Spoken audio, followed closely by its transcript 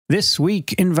This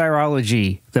Week in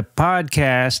Virology, the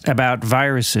podcast about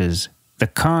viruses, the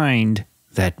kind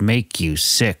that make you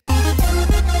sick.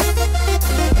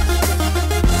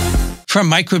 From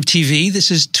Microbe TV,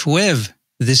 this is TWiV,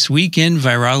 This Week in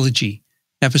Virology,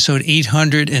 episode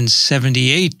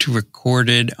 878,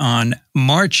 recorded on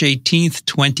March 18th,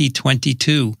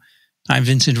 2022. I'm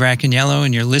Vincent Racaniello,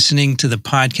 and you're listening to the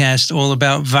podcast all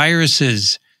about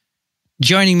viruses.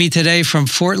 Joining me today from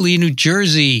Fort Lee, New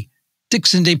Jersey,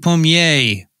 Dixon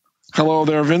Despommier. Hello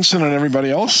there, Vincent, and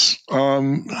everybody else.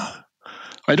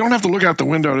 I don't have to look out the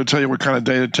window to tell you what kind of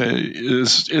day today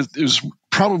is. It is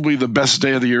probably the best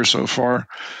day of the year so far.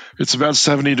 It's about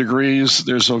 70 degrees.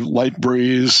 There's a light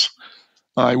breeze.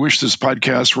 I wish this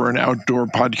podcast were an outdoor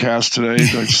podcast today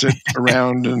to sit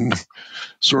around and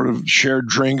sort of share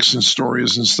drinks and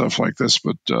stories and stuff like this.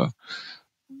 But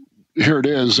here it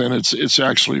is, and it's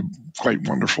actually quite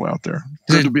wonderful out there.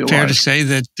 Good to be alive. Fair to say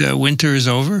that winter is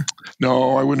over?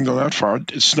 No, I wouldn't go that far.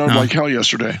 It snowed like hell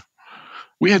yesterday.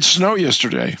 We had snow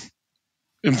yesterday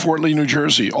in Fort Lee, New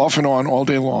Jersey, off and on all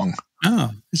day long.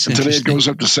 Oh, that's and today it goes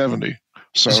up to 70.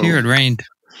 So here it rained.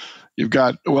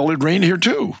 It rained here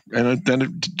too, and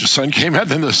then the sun came out.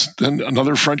 Then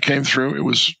another front came through. It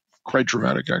was quite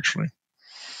dramatic, actually.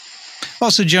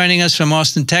 Also joining us from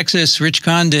Austin, Texas, Rich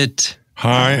Condit.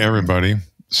 Hi, everybody.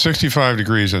 65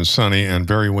 degrees and sunny and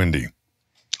very windy.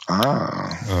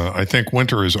 I think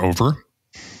winter is over.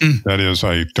 That is,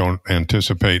 I don't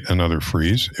anticipate another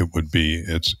freeze.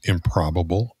 It's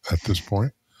improbable at this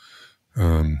point.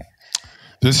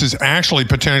 This is actually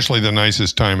potentially the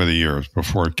nicest time of the year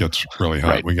before it gets really hot.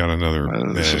 Right. We got another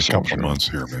couple of months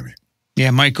here, maybe.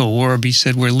 Yeah, Michael Warby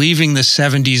said we're leaving the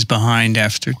 70s behind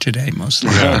after today, mostly.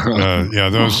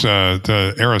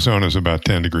 The Arizona's about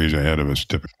 10 degrees ahead of us,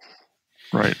 typically.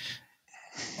 Right.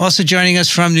 Also joining us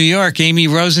from New York, Amy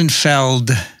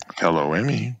Rosenfeld. Hello,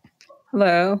 Amy.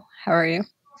 Hello. How are you?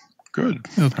 Good.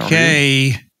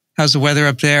 Okay. How's the weather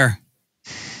up there?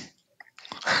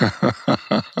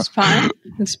 It's fine.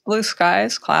 It's blue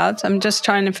skies, clouds. I'm just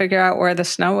trying to figure out where the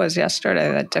snow was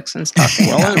yesterday that Dixon's talking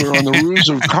about. They were on the roofs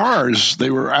of cars. They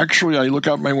were actually, I look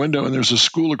out my window and there's a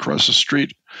school across the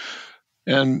street.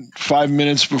 And 5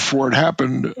 minutes before it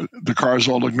happened, the cars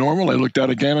all looked normal. I looked out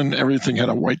again and everything had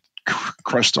a white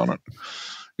crest on it.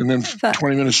 And then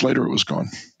 20 minutes later, it was gone.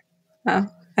 Oh,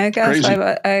 I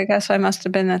guess I must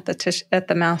have been at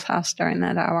the Mouth House during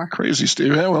that hour. Crazy,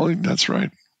 Steve. Yeah, well, that's right.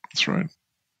 That's right.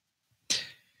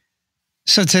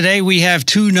 So today we have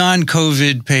two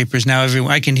non-COVID papers. Now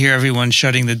I can hear everyone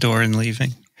shutting the door and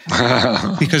leaving.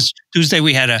 Because Tuesday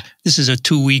we had this is a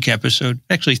 2-week episode.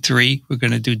 Actually 3. We're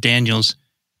going to do Daniel's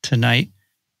tonight.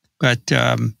 But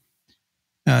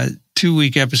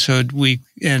 2-week episode week.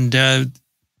 And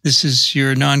this is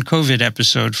your non-COVID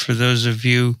episode for those of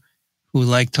you who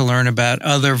like to learn about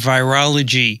other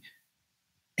virology.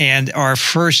 And our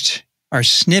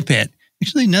snippet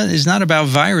actually is not about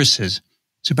viruses.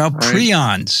 It's about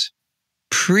prions.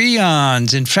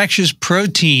 Prions, infectious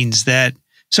proteins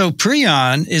so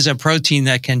prion is a protein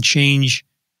that can change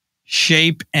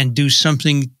shape and do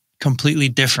something completely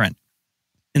different.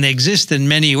 And they exist in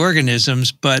many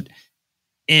organisms, but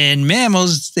in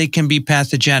mammals, they can be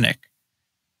pathogenic.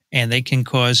 And they can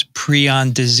cause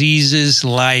prion diseases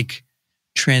like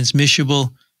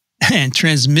transmissible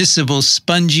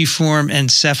spongiform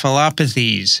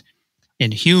encephalopathies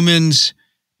in humans,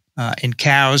 in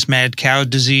cows, mad cow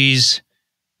disease,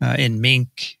 in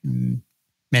mink,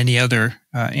 many other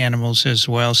animals as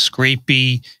well,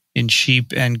 scrapie in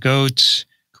sheep and goats,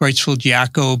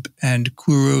 Creutzfeldt-Jakob and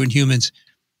Kuru in humans.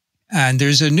 And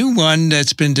there's a new one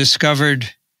that's been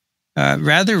discovered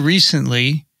rather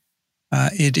recently.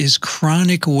 It is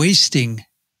chronic wasting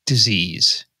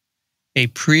disease, a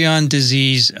prion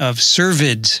disease of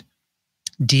cervids,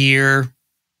 deer,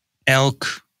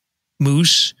 elk,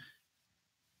 moose.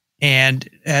 And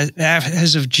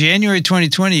as of January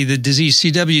 2020, the disease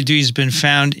CWD has been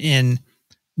found in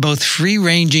both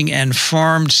free-ranging and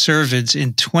farmed cervids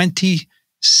in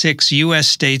 26 U.S.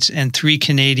 states and 3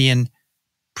 Canadian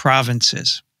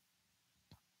provinces.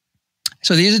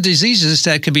 So these are diseases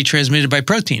that can be transmitted by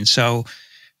proteins. So,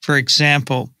 for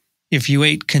example, if you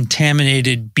ate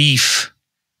contaminated beef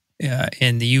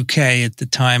in the UK at the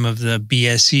time of the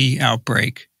BSE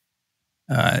outbreak,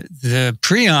 the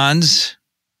prions,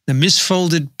 the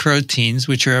misfolded proteins,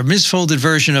 which are a misfolded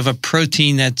version of a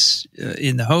protein that's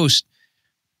in the host,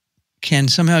 can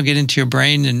somehow get into your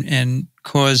brain and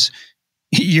cause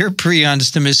your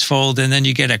prions to misfold, and then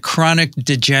you get a chronic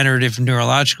degenerative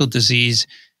neurological disease,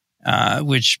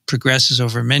 which progresses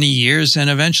over many years and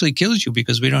eventually kills you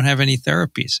because we don't have any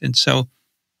therapies. And so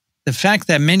the fact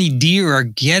that many deer are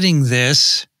getting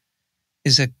this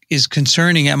is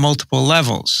concerning at multiple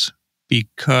levels,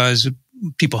 because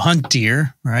people hunt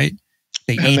deer, right?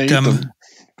 They eat them.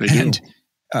 They do.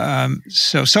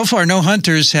 So far, no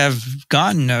hunters have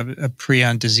gotten a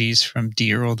prion disease from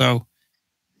deer, although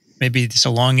maybe it's a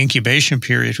long incubation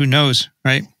period. Who knows,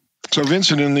 right? So,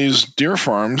 Vincent, in these deer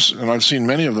farms, and I've seen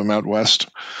many of them out west,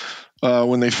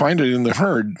 when they find it in the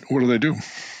herd, what do?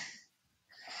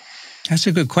 That's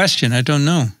a good question. I don't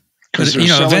know. Because they're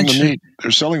selling the meat.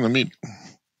 They're selling the meat.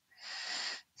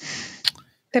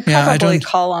 They probably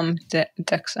call them,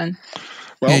 Dixon.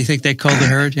 Well, yeah, you think they call the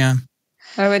herd? Yeah.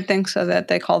 I would think so, that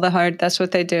they call the herd. That's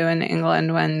what they do in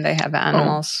England when they have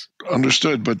animals.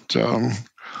 Understood, but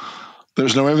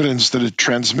there's no evidence that it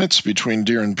transmits between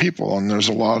deer and people, and there's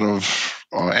a lot of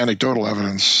anecdotal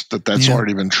evidence that that's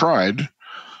already been tried.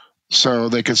 So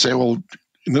they could say, well,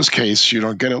 in this case, you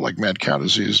don't get it like mad cow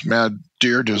disease. Mad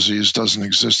deer disease doesn't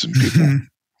exist in people.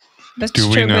 That's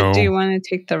true, but do you want to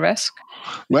take the risk?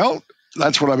 Well,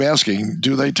 that's what I'm asking.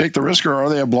 Do they take the risk, or are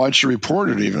they obliged to report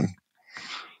it even?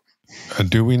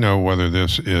 Do we know whether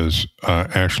this is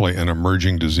actually an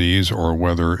emerging disease or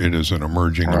whether it is an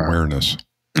emerging awareness?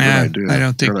 I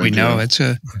don't think we know. That's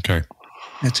a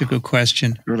good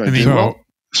question. Good idea. Well,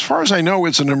 as far as I know,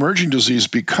 it's an emerging disease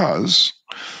because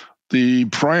the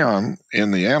prion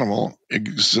in the animal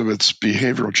exhibits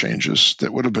behavioral changes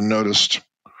that would have been noticed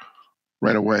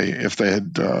right away if they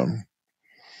had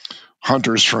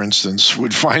hunters, for instance,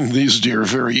 would find these deer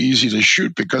very easy to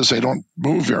shoot because they don't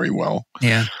move very well.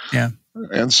 Yeah.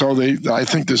 And so I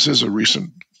think this is a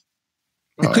recent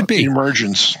it could be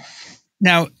emergence.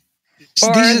 Now,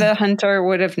 or the hunter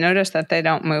would have noticed that they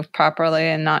don't move properly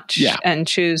and and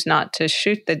choose not to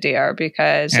shoot the deer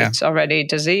because it's already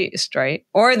diseased, right?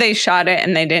 Or they shot it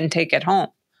and they didn't take it home.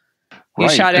 You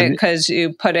shot it because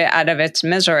you put it out of its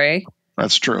misery.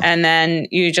 That's true. And then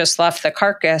you just left the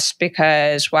carcass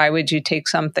because why would you take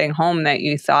something home that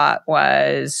you thought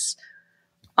was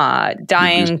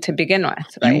dying to begin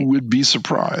with, right? You would be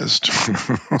surprised.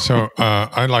 So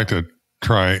I'd like to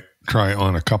try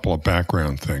on a couple of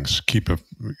background things.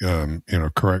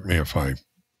 Correct me if I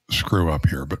screw up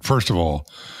here. But first of all,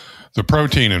 the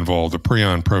protein involved, the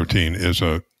prion protein, is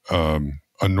a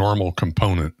normal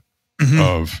component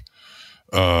of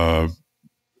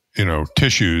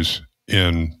tissues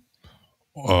in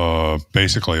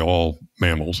basically all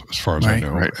mammals, as far as I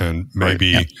know, and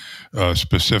maybe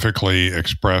specifically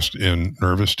expressed in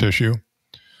nervous tissue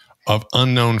of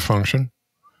unknown function.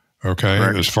 Okay,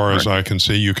 as far as I can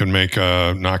see, you can make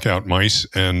knockout mice,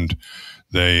 and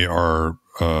they are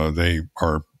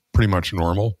pretty much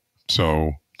normal.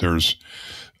 So there's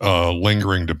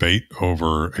lingering debate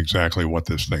over exactly what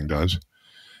this thing does,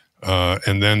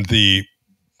 and then the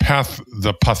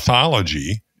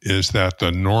pathology is that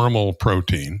the normal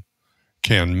protein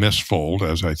can misfold,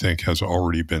 as I think has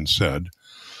already been said,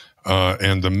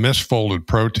 and the misfolded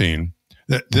protein.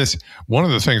 One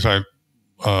of the things I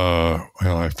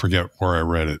forget where I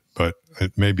read it, but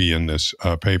it may be in this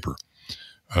paper,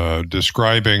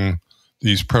 describing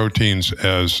these proteins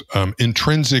as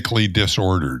intrinsically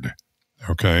disordered,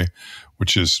 okay,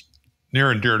 which is near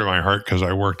and dear to my heart because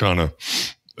I worked on a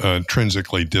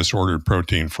intrinsically disordered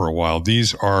protein for a while.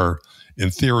 These are, in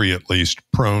theory at least,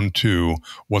 prone to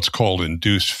what's called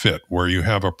induced fit, where you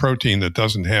have a protein that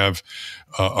doesn't have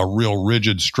a real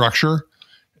rigid structure,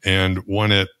 and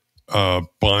when it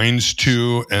binds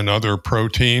to another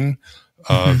protein,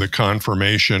 the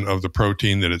conformation of the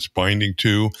protein that it's binding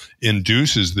to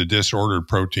induces the disordered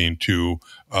protein to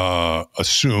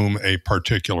assume a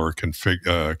particular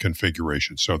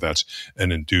configuration. So that's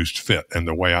an induced fit. And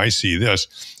the way I see this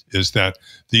is that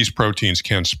these proteins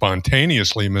can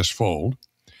spontaneously misfold.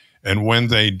 And when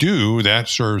they do, that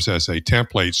serves as a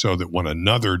template so that when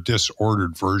another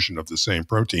disordered version of the same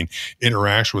protein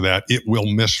interacts with that, it will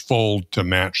misfold to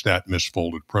match that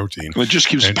misfolded protein. Well, it just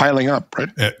keeps piling up, right?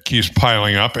 It keeps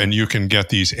piling up, and you can get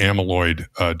these amyloid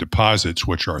deposits,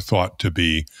 which are thought to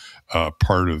be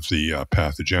part of the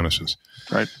pathogenesis.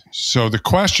 Right. So the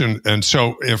question, and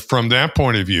so if from that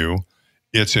point of view,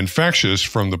 it's infectious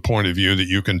from the point of view that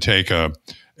you can take a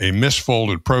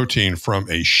misfolded protein from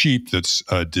a sheep that's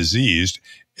diseased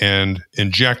and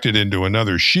inject it into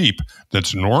another sheep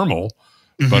that's normal,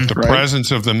 but the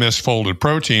presence of the misfolded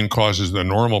protein causes the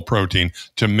normal protein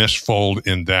to misfold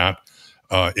in that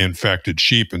infected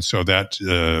sheep, and so that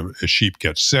a sheep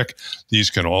gets sick. These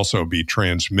can also be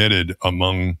transmitted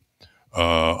among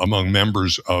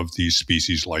members of these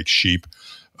species, like sheep.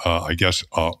 I guess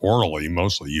orally,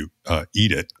 mostly you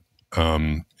eat it,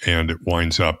 and it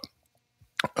winds up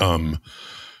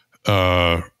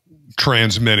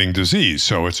transmitting disease.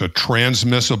 So it's a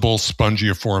transmissible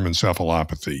spongiform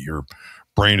encephalopathy. Your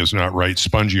brain is not right.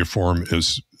 Spongiform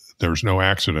is, there's no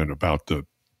accident about the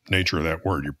nature of that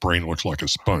word. Your brain looks like a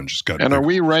sponge. It's got, and are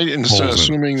we right in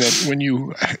assuming that when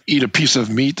you eat a piece of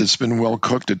meat that's been well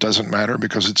cooked, it doesn't matter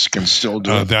because it can still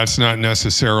do it? That's not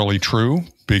necessarily true,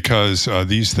 because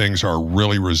these things are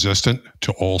really resistant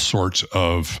to all sorts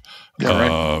of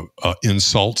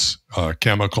insults,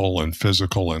 chemical and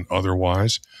physical and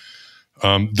otherwise.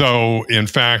 Though, in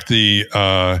fact, you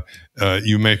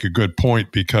make a good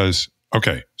point, because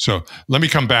okay, so let me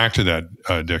come back to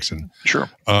that, Dixon. Sure.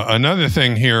 Another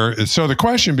thing here is, so the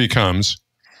question becomes,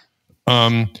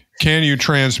 can you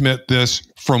transmit this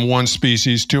from one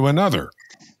species to another?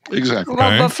 Exactly.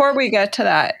 Well, before we get to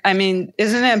that, I mean,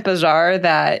 isn't it bizarre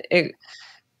that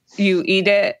you eat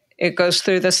it, it goes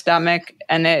through the stomach,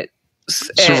 and it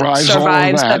survives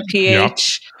the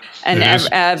pH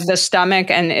of the stomach,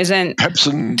 and isn't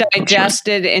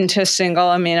digested into single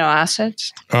amino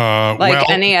acids like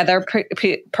any other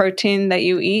protein that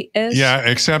you eat is? Yeah,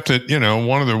 except that,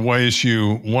 one of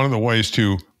the ways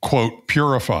to quote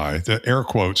purify, the air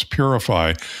quotes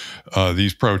purify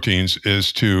these proteins,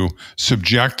 is to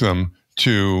subject them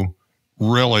to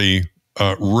really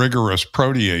rigorous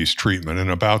protease treatment, and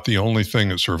about the only thing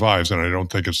that survives, and I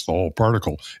don't think it's the whole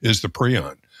particle, is the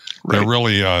prion. Right. They're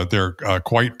really they're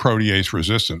quite protease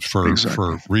resistant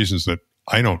for reasons that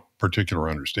I don't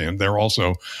particularly understand. They're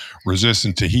also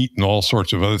resistant to heat and all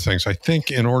sorts of other things. I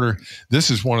think this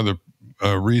is one of the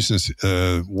reasons,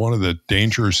 one of the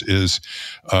dangers is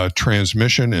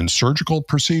transmission in surgical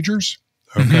procedures.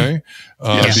 Okay,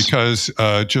 because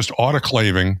just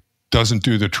autoclaving doesn't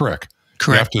do the trick.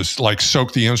 Correct. You have to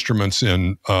soak the instruments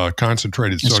in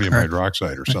concentrated sodium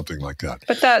hydroxide or something like that.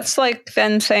 But that's like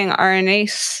then saying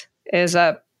RNase is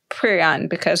a prion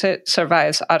because it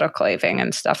survives autoclaving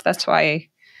and stuff. That's why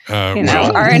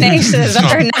RNases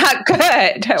are not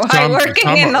good. Why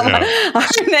working in the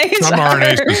RNases?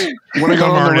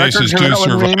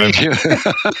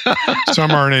 Some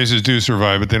RNases do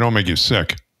survive, but they don't make you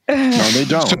sick. No, they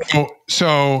don't.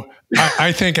 So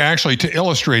I think actually to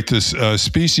illustrate this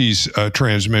species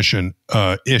transmission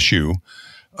issue,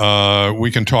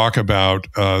 we can talk about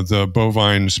the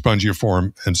bovine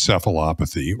spongiform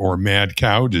encephalopathy, or mad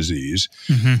cow disease.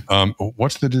 Mm-hmm.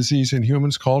 What's the disease in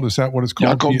humans called? Is that what it's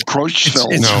called?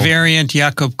 Jakob-Creutzfeldt. It's variant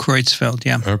Jakob-Creutzfeldt,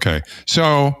 yeah. Okay.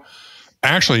 So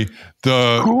actually,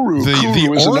 the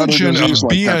origin of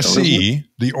BSE,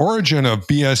 the origin of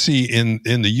BSE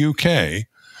in the UK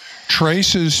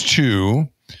traces to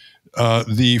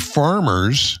the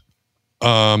farmers,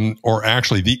 or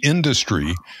actually the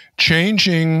industry,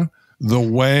 changing the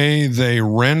way they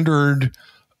rendered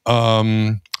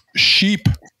sheep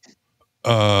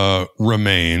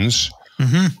remains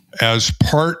as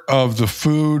part of the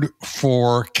food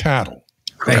for cattle.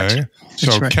 Okay. Right.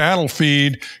 So cattle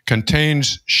feed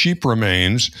contains sheep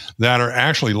remains that are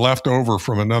actually left over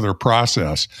from another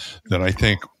process that I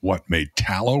think made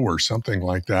tallow or something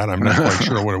like that. I'm not quite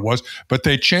sure what it was, but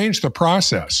they changed the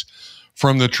process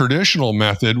from the traditional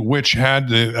method, which had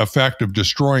the effect of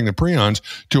destroying the prions,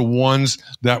 to ones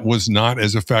that was not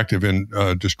as effective in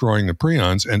destroying the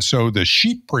prions. And so the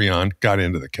sheep prion got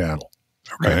into the cattle.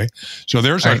 Okay. Right. So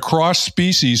there's a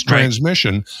cross-species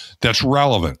transmission that's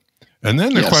relevant. And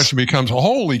then the question becomes,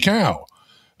 holy cow.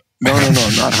 No,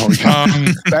 not holy cow.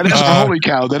 That is a holy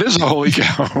cow. That is a holy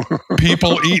cow.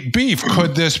 People eat beef.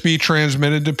 Could this be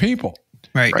transmitted to people?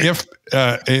 Right. If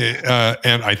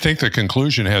and I think the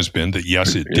conclusion has been that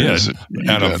yes, it did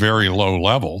at a very low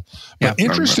level. But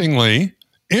interestingly,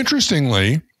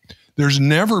 there's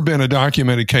never been a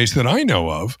documented case that I know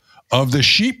of the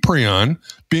sheep prion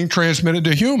being transmitted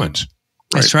to humans.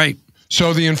 That's right.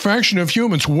 So the infection of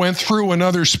humans went through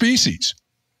another species.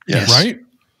 Yes. Right?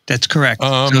 That's correct.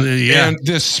 And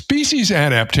this species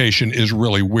adaptation is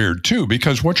really weird too,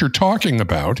 because what you're talking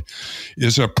about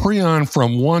is a prion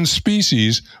from one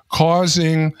species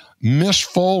causing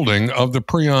misfolding of the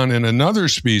prion in another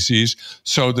species,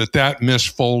 so that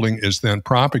misfolding is then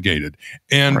propagated.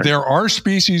 And there are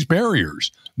species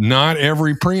barriers. Not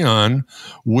every prion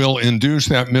will induce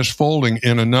that misfolding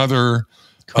in another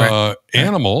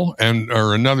animal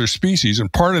or another species,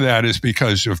 and part of that is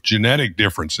because of genetic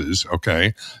differences.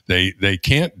 Okay, they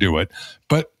can't do it,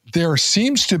 but there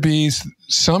seems to be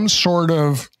some sort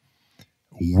of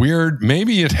weird,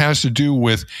 maybe it has to do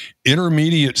with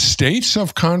intermediate states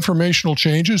of conformational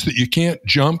changes, that you can't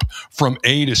jump from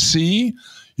A to C.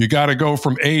 You got to go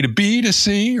from A to B to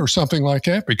C or something like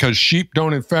that, because sheep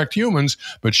don't infect humans,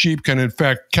 but sheep can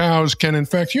infect cows, can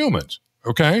infect humans.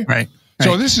 Okay, right.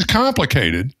 So this is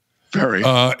complicated. Very.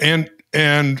 And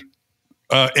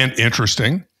and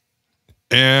interesting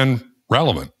and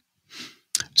relevant.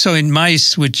 So in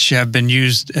mice, which have been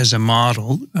used as a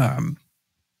model,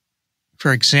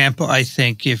 for example, I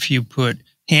think if you put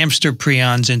hamster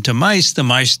prions into mice, the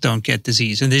mice don't get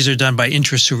disease. And these are done by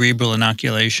intracerebral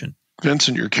inoculation.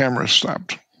 Vincent, your camera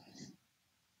stopped.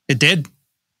 It did?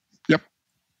 Yep.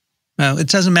 Well, it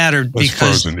doesn't matter It's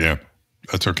because... frozen, yeah.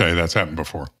 That's okay. That's happened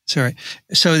before. Sorry.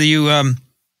 So you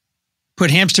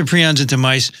put hamster prions into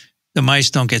mice, the mice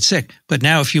don't get sick. But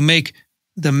now if you make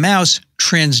the mouse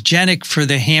transgenic for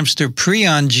the hamster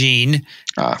prion gene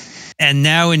and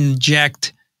now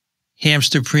inject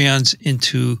hamster prions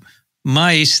into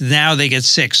mice, now they get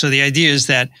sick. So the idea is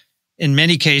that in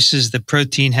many cases, the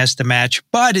protein has to match,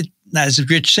 but it, as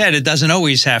Rich said, it doesn't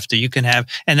always have to. You can have,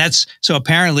 and that's, so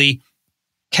apparently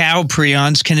cow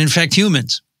prions can infect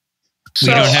humans.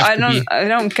 So I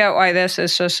don't get why this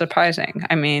is so surprising.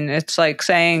 I mean, it's like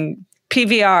saying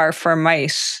PVR for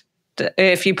mice.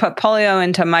 If you put polio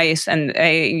into mice and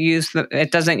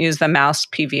it doesn't use the mouse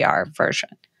PVR version.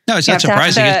 No, it's not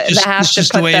surprising. It's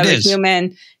just the way it is.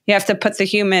 You have to put the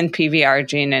human PVR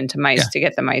gene into mice to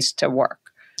get the mice to work.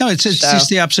 No, it's just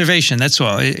the observation. That's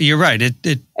all. You're right. It's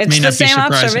may not be surprising. It's the same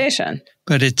observation.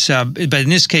 But it's but in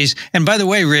this case, and by the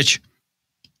way, Rich,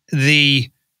 the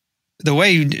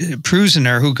way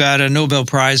Prusiner, who got a Nobel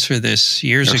Prize for this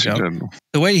years ago,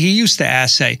 the way he used to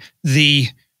assay the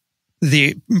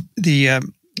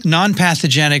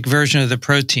non-pathogenic version of the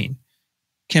protein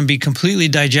can be completely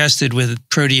digested with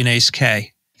proteinase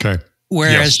K. Okay.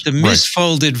 Whereas the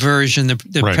misfolded version, the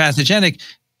pathogenic,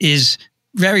 is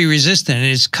very resistant and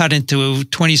is cut into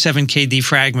 27 KD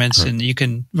fragments, and you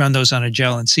can run those on a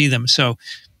gel and see them. So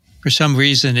for some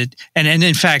reason and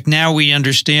in fact, now we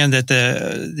understand that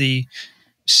the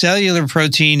cellular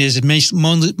protein is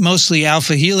mostly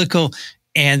alpha helical,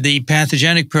 and the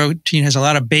pathogenic protein has a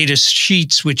lot of beta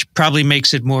sheets, which probably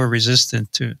makes it more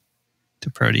resistant to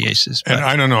proteases. And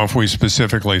I don't know if we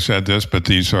specifically said this, but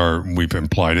we've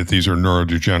implied it, these are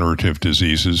neurodegenerative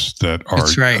diseases that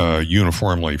are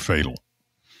uniformly fatal.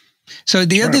 So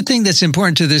the other thing that's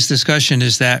important to this discussion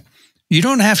is that you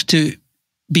don't have to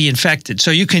be infected.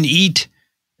 So you can eat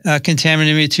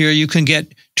contaminated material. You can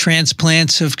get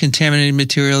transplants of contaminated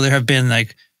material. There have been,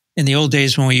 like in the old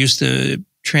days when we used to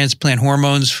transplant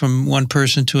hormones from one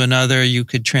person to another, you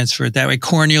could transfer it that way.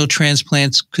 Corneal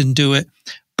transplants couldn't do it.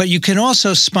 But you can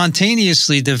also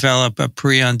spontaneously develop a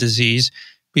prion disease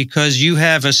because you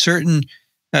have a certain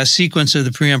sequence of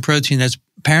the prion protein that's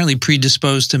apparently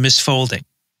predisposed to misfolding.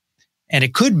 And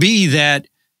it could be that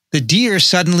the deer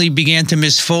suddenly began to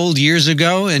misfold years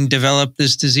ago and developed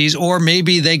this disease, or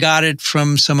maybe they got it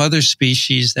from some other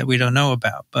species that we don't know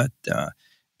about, but it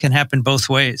can happen both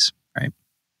ways, right?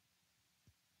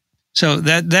 So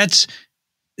that's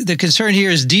the concern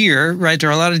here is deer, right? There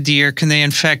are a lot of deer. Can they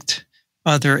infect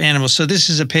other animals? So this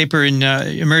is a paper in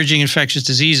Emerging Infectious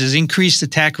Diseases, Increased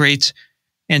Attack Rates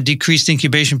and Decreased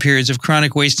Incubation Periods of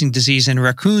Chronic Wasting Disease in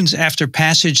Raccoons After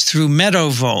Passage Through Meadow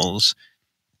Voles.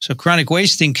 So chronic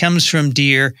wasting comes from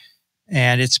deer,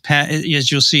 and it's,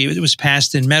 as you'll see, it was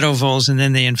passed in meadow voles, and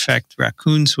then they infect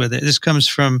raccoons with it. This comes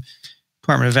from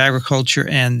Department of Agriculture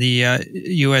and the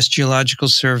U.S. Geological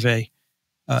Survey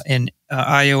in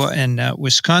Iowa and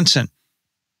Wisconsin.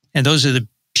 And those are the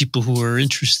people who are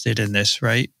interested in this,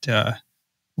 right?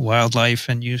 Wildlife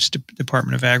and U.S.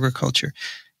 Department of Agriculture.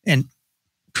 And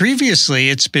previously,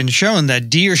 it's been shown that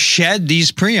deer shed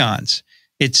these prions.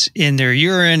 It's in their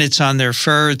urine, it's on their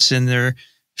fur, it's in their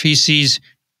feces,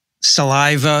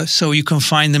 saliva. So you can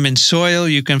find them in soil,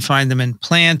 you can find them in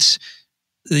plants,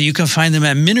 you can find them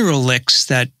at mineral licks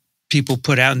that people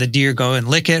put out and the deer go and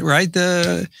lick it, right?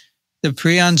 The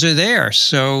prions are there.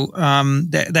 So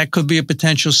that could be a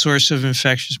potential source of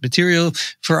infectious material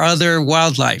for other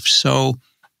wildlife. So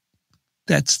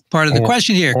that's part of the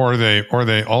question here. Or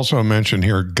they also mention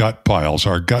here gut piles.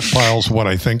 Are gut piles what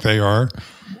I think they are?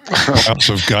 Piles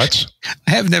of guts?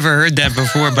 I have never heard that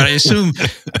before, but I assume,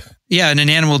 and an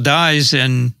animal dies,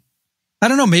 and I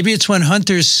don't know, maybe it's when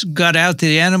hunters got out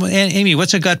the animal. Amy,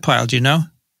 what's a gut pile? Do you know?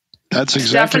 That's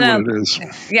exactly what it is.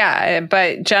 Yeah,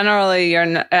 but generally,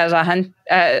 as a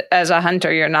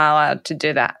hunter, you're not allowed to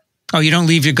do that. Oh, you don't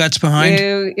leave your guts behind?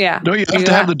 No, you have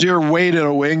to have the deer weighed at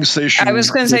a weighing station. I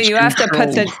was going to say you have to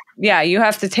put you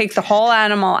have to take the whole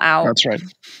animal out. That's right.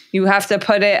 You have to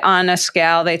put it on a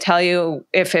scale. They tell you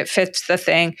if it fits the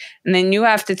thing, and then you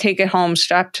have to take it home,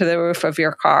 strapped to the roof of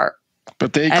your car.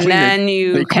 But they clean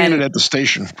it at the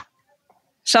station.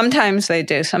 Sometimes they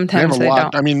do. Sometimes they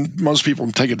don't. I mean, most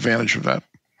people take advantage of that.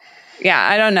 Yeah,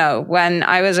 I don't know. When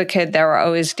I was a kid, there were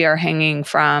always deer hanging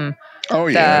from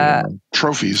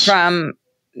trophies.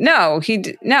 No, he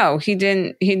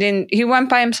didn't. He went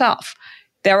by himself.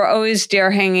 There were always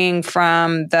deer hanging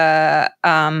from the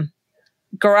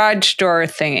garage door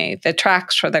thingy, the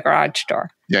tracks for the garage door.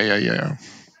 Yeah.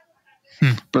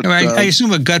 But I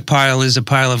assume a gut pile is a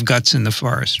pile of guts in the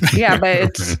forest. Right? Yeah,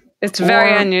 but it's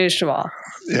very unusual.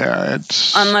 Yeah,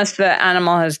 it's unless the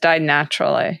animal has died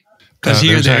naturally. Because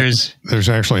there's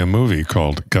actually a movie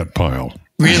called Gut Pile.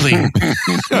 Really?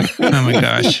 Oh my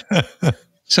gosh!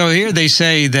 So here they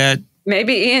say that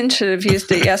maybe Ian should have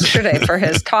used it yesterday for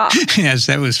his talk. Yes,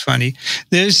 that was funny.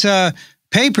 There's a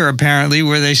paper apparently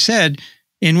where they said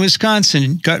in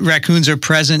Wisconsin, raccoons are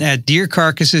present at deer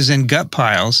carcasses and gut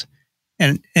piles.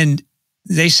 And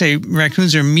they say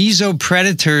raccoons are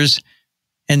mesopredators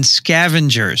and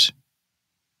scavengers.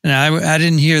 Now, I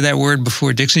didn't hear that word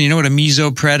before. Dixon, you know what a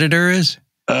mesopredator is?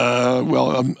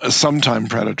 A sometime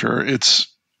predator.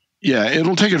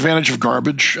 It'll take advantage of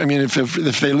garbage. I mean, if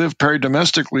they live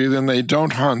peridomestically, then they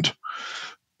don't hunt.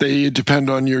 They depend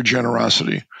on your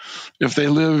generosity. If they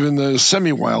live in the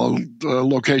semi-wild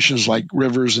locations like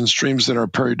rivers and streams that are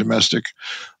peridomestic,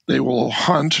 they will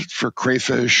hunt for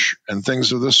crayfish and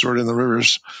things of this sort in the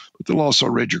rivers, but they'll also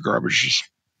raid your garbages.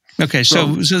 Okay, so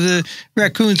the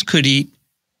raccoons could eat.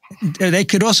 They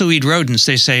could also eat rodents,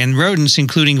 they say, and rodents,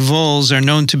 including voles, are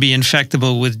known to be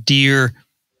infectable with deer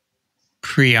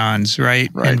prions, right?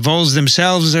 And voles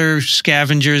themselves are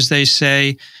scavengers, they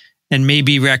say, and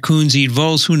maybe raccoons eat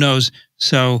voles. Who knows?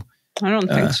 So I don't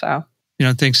think so. You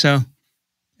don't think so?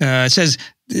 It says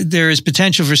there is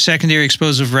potential for secondary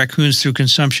exposure of raccoons through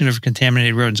consumption of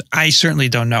contaminated rodents. I certainly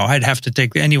don't know. I'd have to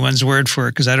take anyone's word for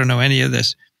it because I don't know any of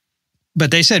this. But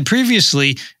they said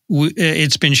previously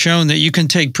it's been shown that you can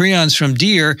take prions from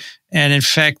deer and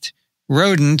infect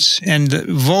rodents, and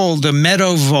the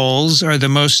meadow voles are the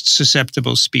most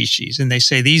susceptible species. And they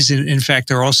say these, in fact,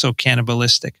 are also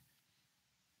cannibalistic.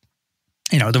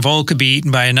 You know, the vole could be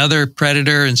eaten by another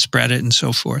predator and spread it and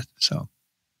so forth. So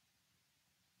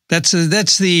that's what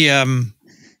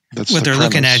they're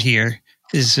looking at here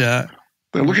is they're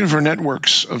looking for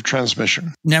networks of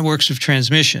transmission.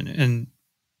 And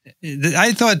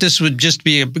I thought this would just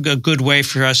be a good way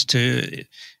for us to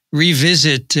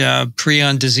revisit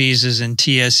prion diseases and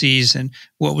TSEs and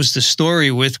what was the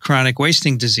story with chronic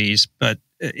wasting disease. But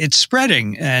it's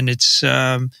spreading, and it's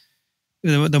the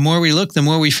more we look, the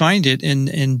more we find it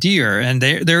in deer. And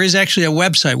there is actually a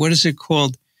website. What is it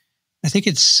called? I think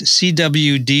it's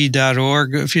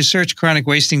cwd.org. If you search chronic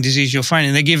wasting disease, you'll find it.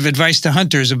 And they give advice to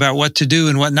hunters about what to do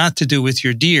and what not to do with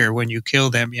your deer when you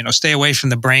kill them. You know, stay away from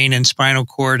the brain and spinal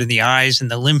cord and the eyes and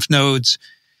the lymph nodes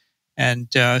and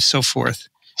so forth.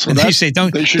 So and they say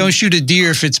don't shoot a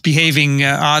deer if it's behaving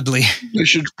oddly. They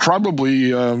should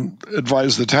probably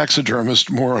advise the taxidermist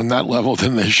more on that level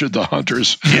than they should the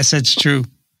hunters. Yes, that's true.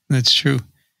 That's true.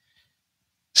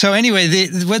 So anyway,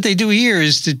 what they do here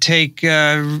is to take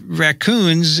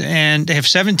raccoons, and they have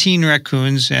 17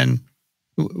 raccoons, and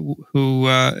who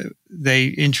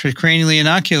they intracranially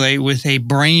inoculate with a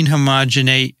brain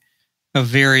homogenate of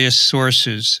various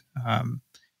sources.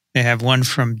 They have one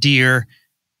from deer,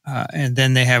 and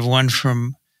then they have one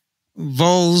from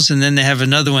voles, and then they have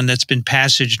another one that's been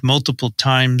passaged multiple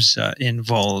times in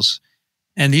voles.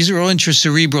 And these are all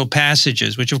intracerebral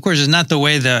passages, which of course is not the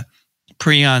way the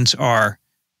prions are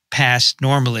passed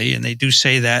normally, and they do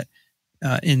say that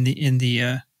in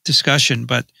the discussion,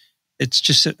 but it's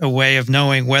just a way of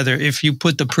knowing whether if you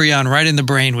put the prion right in the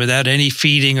brain without any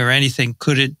feeding or anything,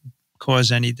 could it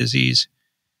cause any disease?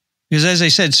 Because as I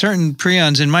said, certain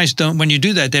prions in mice when you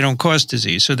do that, they don't cause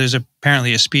disease. So there's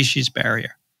apparently a species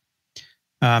barrier.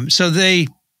 So they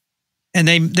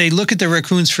look at the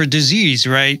raccoons for disease,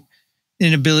 right?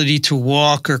 Inability to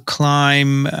walk or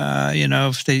climb,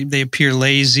 if they appear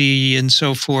lazy and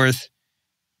so forth,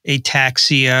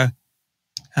 ataxia,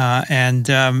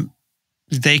 and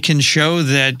they can show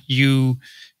that you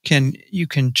can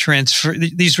transfer.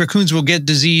 These raccoons will get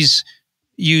disease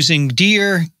using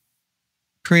deer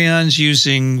prions,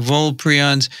 using vole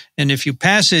prions, and if you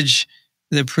passage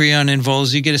the prion in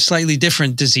voles, you get a slightly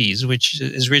different disease, which,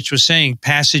 as Rich was saying,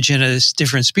 passage in a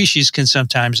different species can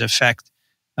sometimes affect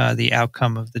the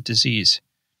outcome of the disease.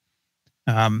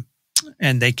 And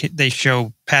they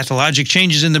show pathologic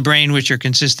changes in the brain, which are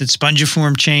consistent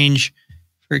spongiform change,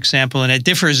 for example, and it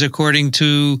differs according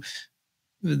to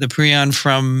the prion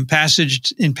from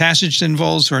passaged in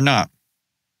voles or not.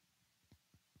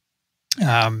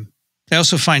 They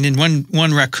also find in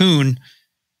one raccoon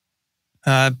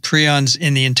prions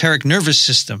in the enteric nervous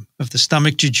system of the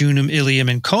stomach, jejunum, ileum,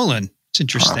 and colon. It's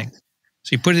interesting. Wow.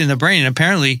 So you put it in the brain, and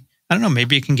apparently, I don't know,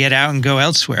 maybe it can get out and go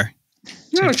elsewhere.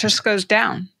 No, it just goes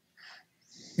down.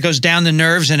 It goes down the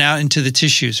nerves and out into the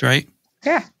tissues, right?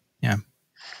 Yeah. Yeah.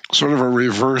 Sort of a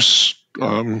reverse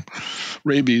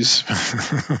rabies.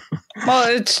 Well,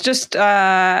 it's just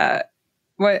so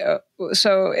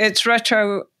it's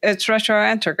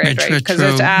retroantegrade, right? Because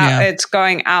it's out, it's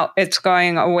going out, it's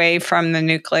going away from the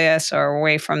nucleus or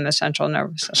away from the central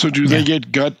nervous system. So do they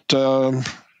get gut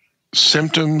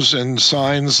symptoms and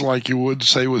signs like you would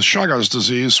say with Chagas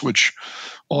disease, which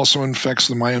also infects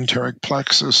the myenteric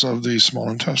plexus of the small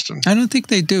intestine? I don't think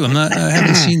they do. I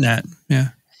haven't seen that. Yeah.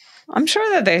 I'm sure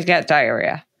that they get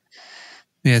diarrhea.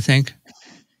 Yeah, I think.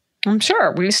 I'm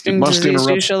sure wasting disease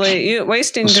usually.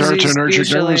 Wasting disease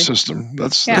usually. Nervous system.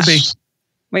 That's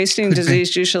wasting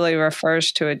disease usually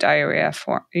refers to a diarrhea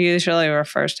form. Usually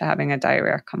refers to having a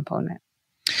diarrhea component.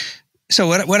 So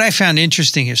what I found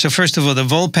interesting here. So first of all, the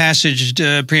vole passage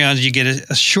prions, you get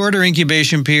a shorter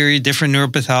incubation period, different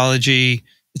neuropathology,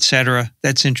 et cetera.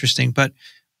 That's interesting. But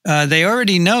they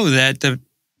already know that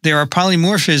there are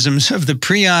polymorphisms of the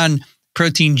prion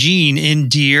protein gene in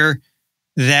deer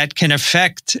that can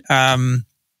affect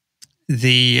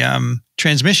the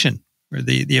transmission or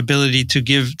the ability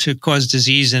to cause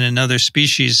disease in another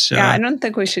species. I don't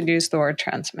think we should use the word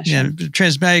transmission.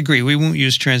 Yeah, I agree. We won't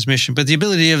use transmission, but the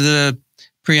ability of the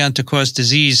prion to cause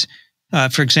disease.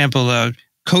 For example,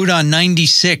 codon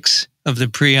 96 of the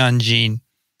prion gene,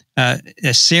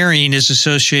 serine is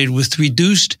associated with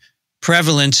reduced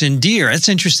prevalence in deer. That's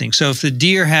interesting. So if the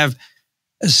deer have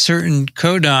a certain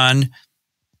codon,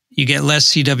 you get less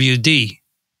CWD.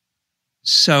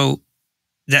 So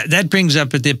that brings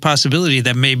up the possibility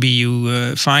that maybe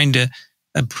you find a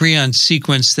prion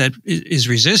sequence that is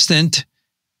resistant,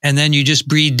 and then you just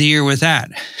breed deer with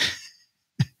that,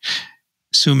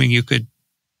 assuming you could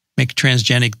make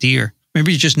transgenic deer.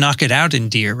 Maybe you just knock it out in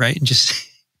deer, right? And just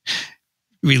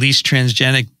release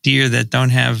transgenic deer that don't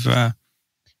have the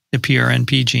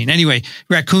PRNP gene. Anyway,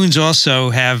 raccoons also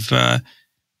have,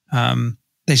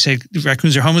 they say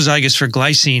raccoons are homozygous for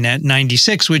glycine at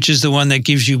 96, which is the one that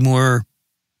gives you more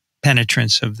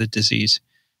penetrance of the disease.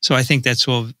 So I think that's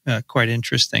all quite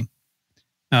interesting.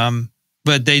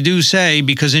 But they do say,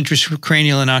 because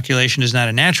intracranial inoculation is not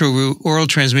a natural route, oral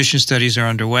transmission studies are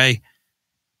underway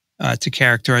to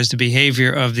characterize the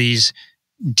behavior of these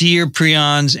deer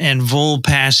prions and vole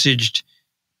passaged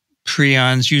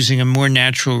prions using a more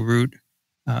natural route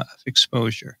of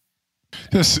exposure.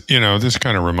 This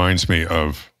kind of reminds me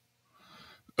of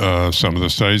some of the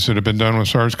studies that have been done with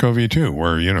SARS-CoV-2,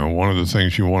 where, one of the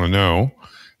things you want to know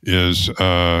is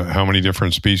how many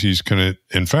different species can it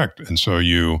infect. And so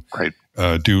you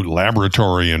do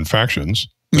laboratory infections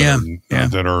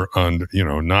that are on,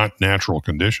 not natural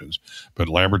conditions, but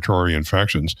laboratory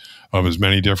infections of as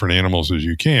many different animals as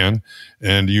you can.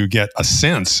 And you get a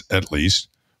sense, at least,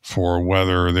 for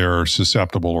whether they're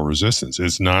susceptible or resistant.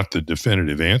 It's not the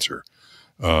definitive answer,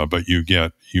 but you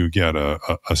get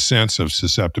a sense of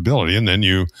susceptibility, and then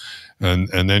you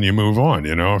move on.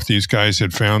 If these guys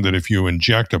had found that if you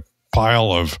inject a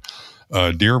pile of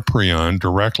deer prion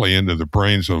directly into the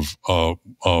brains of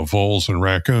voles and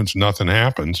raccoons, nothing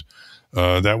happens.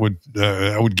 That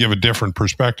would give a different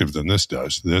perspective than this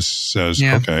does. This says,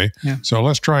 so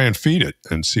let's try and feed it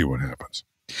and see what happens.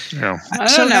 Yeah. I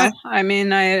don't know. I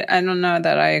mean, I don't know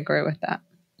that I agree with that.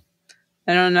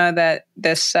 I don't know that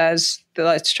this says that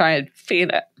let's try and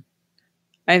feed it.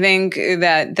 I think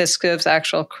that this gives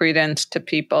actual credence to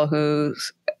people who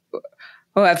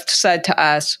have said to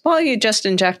us, well, you just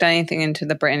inject anything into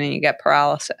the brain and you get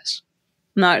paralysis.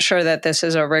 I'm not sure that this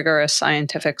is a rigorous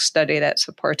scientific study that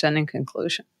supports any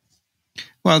conclusion.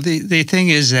 Well, the thing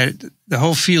is that the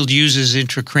whole field uses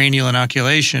intracranial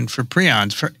inoculation for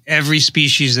prions for every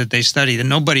species that they study that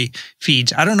nobody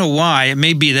feeds. I don't know why. It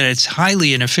may be that it's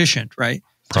highly inefficient, right?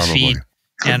 Probably. To feed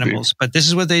animals, but this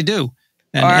is what they do.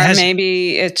 And or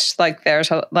maybe it's like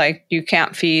you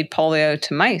can't feed polio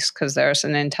to mice because there's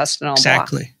an intestinal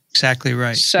block. Exactly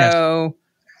right. So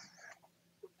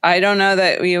I don't know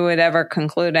that you would ever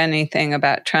conclude anything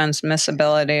about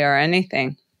transmissibility or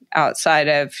anything outside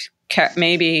of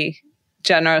maybe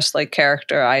generously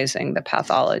characterizing the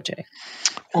pathology.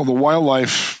 Well, the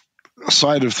wildlife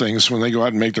side of things, when they go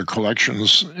out and make their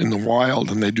collections in the wild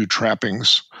and they do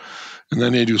trappings, and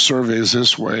then they do surveys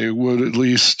this way, would at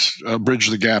least bridge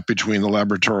the gap between the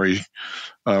laboratory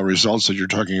results that you're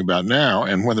talking about now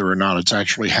and whether or not it's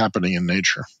actually happening in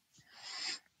nature.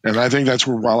 And I think that's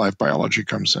where wildlife biology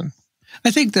comes in.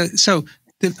 I think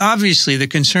obviously the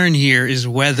concern here is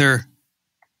whether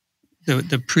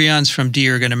the prions from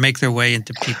deer are going to make their way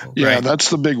into people. Yeah, right? That's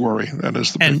the big worry. That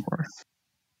is the big worry.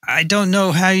 I don't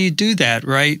know how you do that,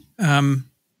 right? I'm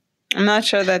not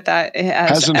sure that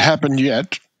hasn't happened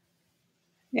yet.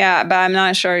 Yeah, but I'm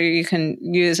not sure you can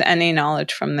use any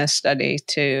knowledge from this study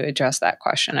to address that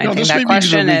question. I think that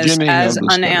question is as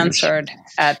unanswered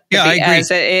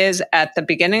as it is at the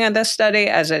beginning of this study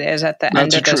as it is at the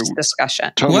end of this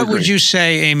discussion. What would you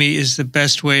say, Amy, is the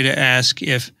best way to ask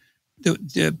if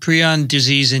the prion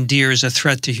disease in deer is a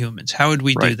threat to humans? How would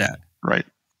we do that? Right.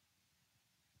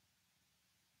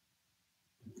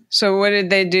 So what did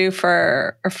they do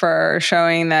for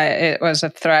showing that it was a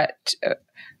threat?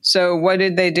 So what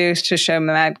did they do to show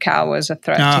mad cow was a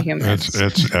threat to humans?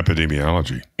 It's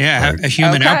epidemiology. Yeah, right? A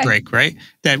human outbreak, right?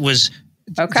 That was,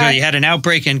 so you had an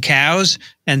outbreak in cows,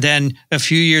 and then a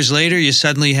few years later, you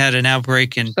suddenly had an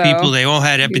outbreak in people. They all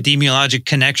had epidemiologic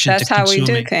connection to consuming. That's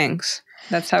how we do things.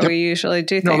 That's how we usually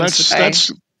do things. No,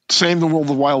 that's same the world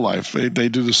of wildlife. They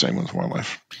do the same with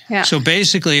wildlife. Yeah. So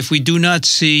basically, if we do not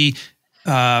see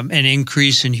an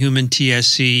increase in human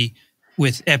TSC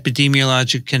with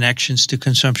epidemiologic connections to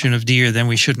consumption of deer, then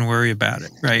we shouldn't worry about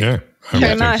it, right?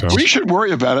 Yeah, so. We should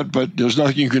worry about it, but there's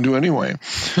nothing you can do anyway.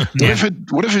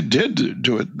 What if it did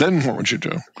do it? Then what would you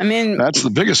do? I mean, that's the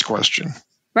biggest question.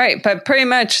 Right, but pretty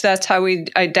much that's how we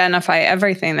identify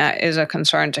everything that is a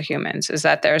concern to humans, is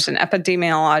that there's an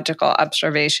epidemiological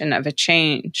observation of a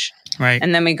change. Right.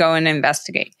 And then we go and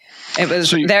investigate.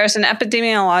 There's an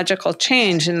epidemiological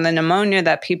change in the pneumonia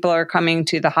that people are coming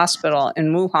to the hospital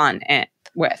in Wuhan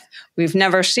with. We've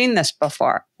never seen this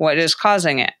before. What is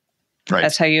causing it? Right.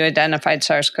 That's how you identified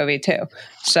SARS-CoV-2.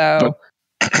 So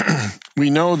we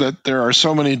know that there are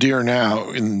so many deer now,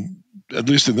 at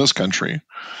least in this country,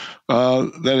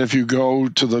 that if you go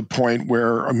to the point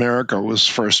where America was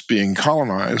first being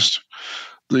colonized,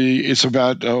 it's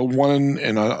about 1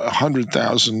 in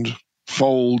 100,000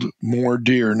 fold more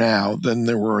deer now than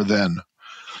there were then.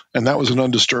 And that was an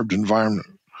undisturbed environment.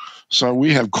 So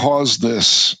we have caused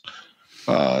this,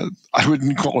 I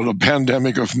wouldn't call it a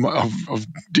pandemic of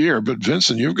deer, but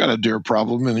Vincent, you've got a deer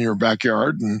problem in your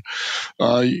backyard. And,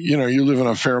 you live in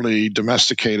a fairly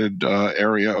domesticated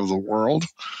area of the world.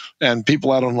 And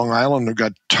people out on Long Island have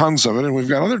got tons of it. And we've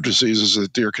got other diseases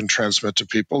that deer can transmit to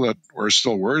people that we're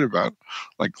still worried about,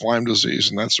 like Lyme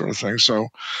disease and that sort of thing. So,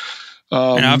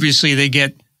 and obviously they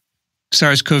get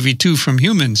SARS-CoV-2 from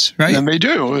humans, right? And they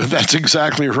do. That's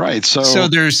exactly right. So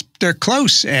they're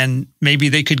close, and maybe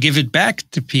they could give it back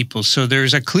to people. So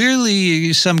there's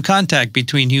clearly some contact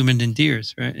between human and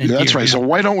deers, right? That's right. So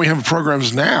why don't we have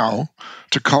programs now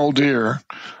to cull deer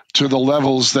to the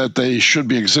levels that they should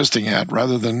be existing at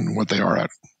rather than what they are at?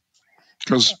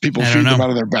 Because people feed them out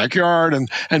of their backyard,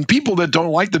 and people that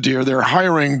don't like the deer, they're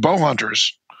hiring bow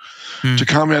hunters to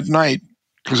come at night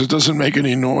because it doesn't make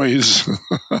any noise,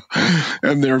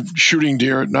 and they're shooting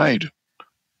deer at night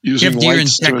using lights. You have deer in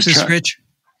Texas, Rich?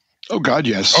 Oh God,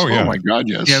 yes. Oh yeah. Oh my God,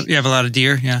 yes. You have a lot of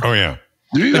deer, yeah. Oh yeah.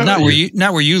 But not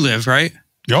where you live, right?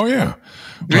 Oh yeah.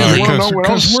 Really?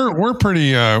 Because we're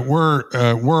pretty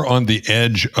we're on the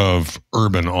edge of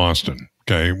urban Austin.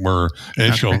 Okay, we're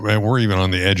even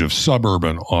on the edge of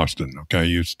suburban Austin. Okay,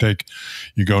 you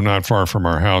go not far from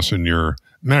our house, and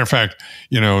matter of fact,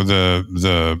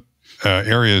 the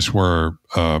areas where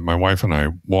my wife and I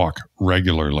walk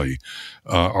regularly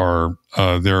are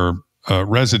they're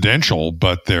residential,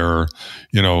 but they're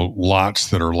lots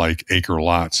that are like acre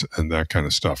lots and that kind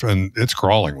of stuff, and it's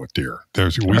crawling with deer.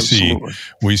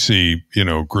 We see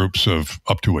groups of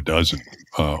up to a dozen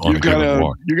on a given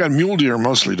walk. You got mule deer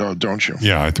mostly, don't you?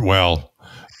 Yeah.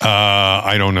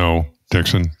 I don't know,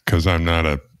 Dixon, because I'm not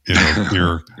a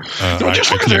deer.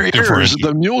 Just look at their ears.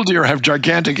 The mule deer have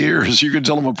gigantic ears. You can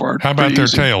tell them apart. How about their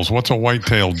tails? What's a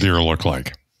white-tailed deer look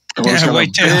like? It's got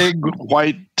a big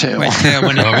white tail.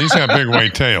 No, these have big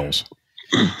white tails.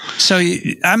 So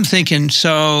I'm thinking,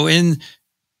 in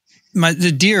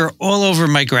the deer all over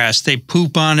my grass, they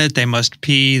poop on it, they must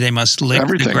pee, they must lick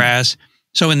the grass.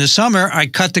 So in the summer, I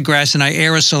cut the grass and I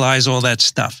aerosolize all that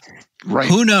stuff. Right.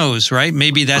 Who knows, right?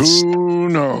 Maybe that's... Who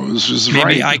knows?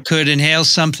 Maybe I could inhale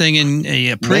something in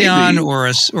a prion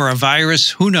or a virus.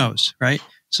 Who knows, right?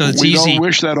 So it's easy. We don't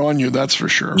wish that on you, that's for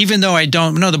sure. Even though I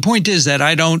don't... No, the point is that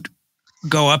I don't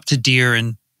go up to deer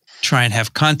and try and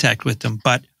have contact with them,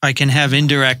 but I can have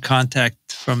indirect contact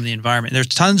from the environment. There's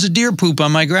tons of deer poop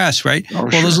on my grass, right? Oh, all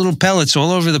those little pellets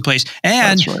all over the place.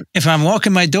 And if I'm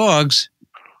walking my dogs,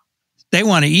 they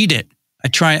want to eat it.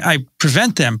 I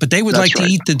prevent them, but they would like to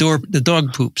eat the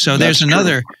dog poop. So there's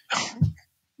another.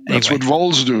 That's what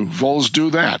voles do. Voles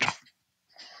do that.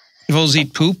 Voles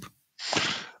eat poop?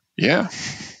 Yeah.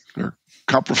 They're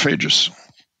coprophagous.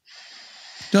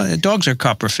 Dogs are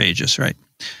coprophagous, right?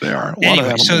 They are.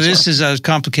 Anyway, so this is a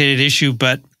complicated issue,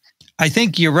 but I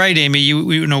think you're right, Amy.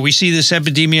 We see this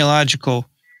epidemiological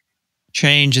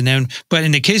change. And then, but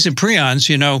in the case of prions,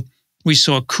 you know, we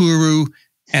saw Kuru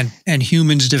and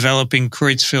humans developing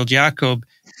Creutzfeldt-Jakob.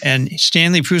 And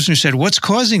Stanley Prusner said, what's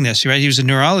causing this, right? He was a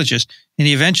neurologist. And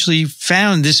he eventually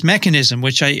found this mechanism,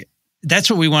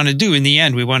 that's what we want to do in the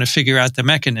end. We want to figure out the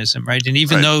mechanism, right? And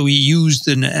even though he used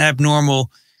an abnormal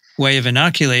way of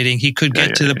inoculating, he could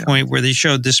get to the point where they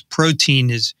showed this protein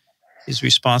is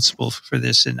responsible for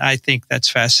this. And I think that's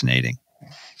fascinating.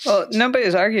 Well,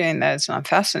 nobody's arguing that it's not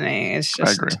fascinating. It's just,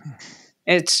 I agree.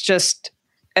 It's just,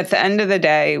 at the end of the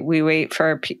day, we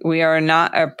are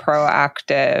not a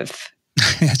proactive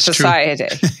society.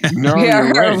 No, we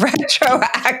are right.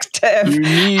 retroactive.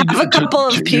 Have a couple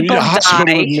of people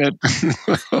die.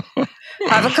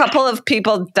 Have a couple of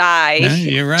people die. Yeah,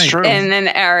 you're right. In an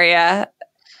area.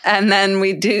 And then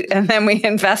we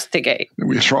investigate.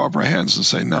 We throw up our hands and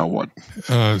say, now what?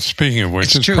 Speaking of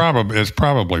which, it's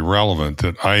probably relevant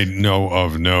that I know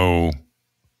of no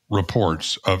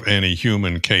reports of any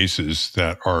human cases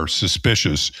that are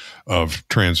suspicious of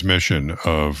transmission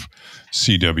of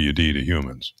CWD to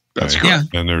humans. That's correct.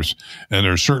 Yeah. And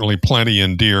there's certainly plenty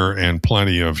in deer and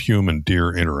plenty of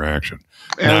human-deer interaction.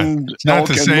 And not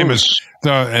the same as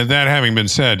and that having been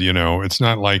said, you know, it's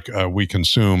not like we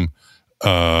consume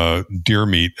deer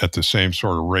meat at the same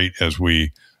sort of rate as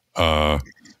we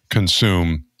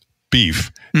consume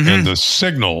beef. Mm-hmm. And the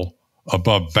signal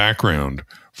above background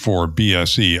for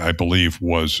BSE, I believe,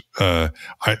 was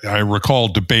I recall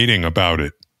debating about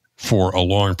it for a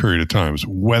long period of time,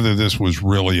 whether this was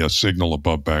really a signal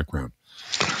above background.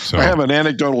 So I have an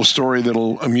anecdotal story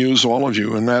that'll amuse all of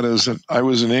you, and that is that I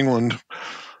was in England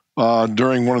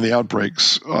during one of the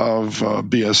outbreaks of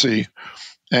BSE,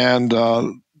 and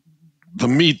the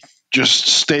meat just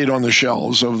stayed on the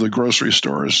shelves of the grocery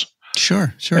stores.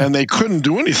 Sure. And they couldn't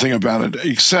do anything about it,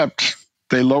 except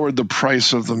they lowered the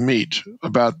price of the meat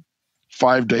about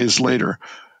 5 days later,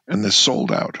 and they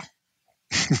sold out.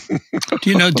 Do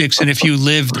you know, Dixon, if you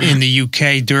lived in the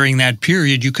UK during that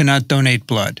period, you cannot donate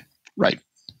blood. Right.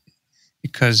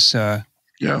 Because but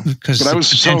the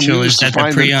potential is that the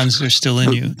prions are still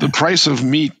in you. The price of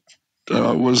meat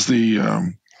was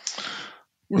the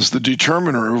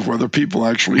determiner of whether people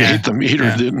actually ate the meat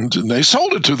or didn't. And they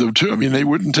sold it to them, too. I mean, they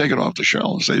wouldn't take it off the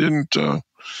shelves. They didn't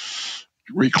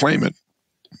reclaim it.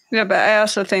 Yeah, but I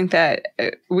also think that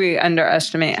we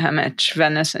underestimate how much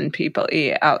venison people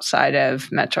eat outside of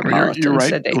metropolitan you're right.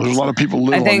 cities. There's a lot of people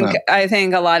live on that. I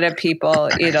think a lot of people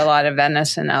eat a lot of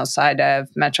venison outside of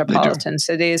metropolitan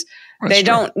cities. They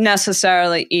don't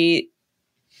necessarily eat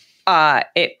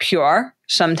it pure.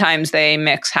 Sometimes they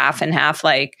mix half and half.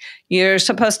 Like, you're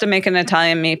supposed to make an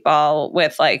Italian meatball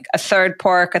with like a third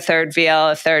pork, a third veal,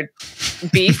 a third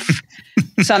beef.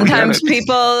 Sometimes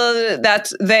people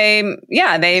they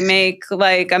make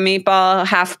like a meatball,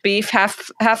 half beef, half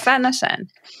venison.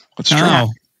 That's true. Oh.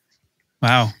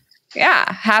 Wow.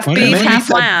 Yeah, half beef, half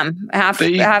lamb, half.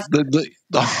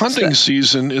 The hunting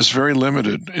season is very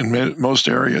limited in most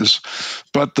areas,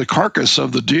 but the carcass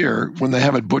of the deer, when they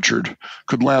have it butchered,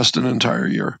 could last an entire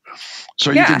year.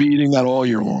 So you could be eating that all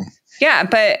year long. Yeah,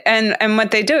 but and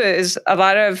what they do is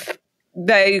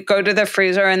they go to the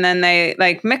freezer and then they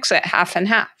like mix it half and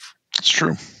half. It's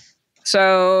true.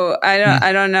 So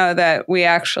I don't know that we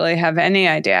actually have any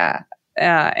idea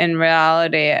in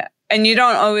reality. And you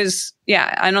don't always,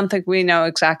 I don't think we know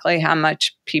exactly how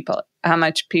much people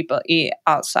eat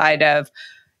outside of,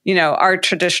 you know, our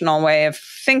traditional way of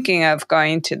thinking of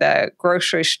going to the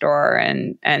grocery store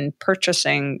and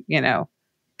purchasing, you know,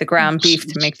 the ground beef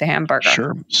to make the hamburger.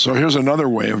 Sure. So here's another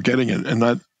way of getting it. And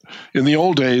that in the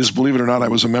old days, believe it or not, I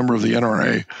was a member of the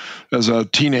NRA as a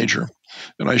teenager.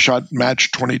 And I shot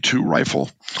match 22 rifle.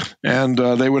 And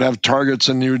they would have targets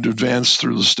and you'd advance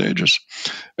through the stages.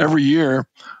 Every year,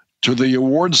 to the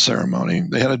awards ceremony,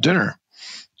 they had a dinner,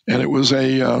 and it was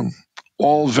a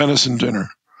all venison dinner.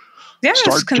 Yeah,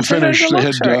 start to finish. They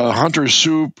had hunter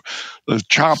soup, a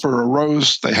chopper, a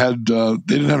roast. They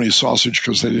didn't have any sausage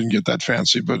because they didn't get that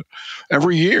fancy. But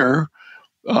every year,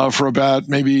 for about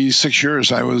maybe 6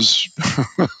 years, I was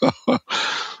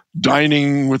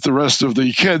dining with the rest of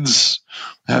the kids,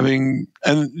 and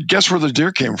guess where the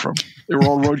deer came from? They were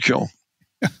all roadkill.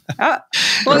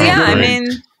 I mean.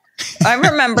 I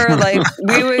remember, like,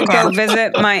 we would go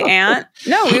visit my aunt.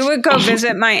 No, we would go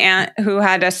visit my aunt who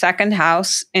had a second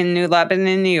house in New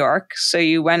Lebanon, New York. So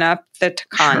you went up the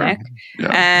Taconic. Sure.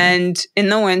 Yeah. And in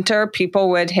the winter, people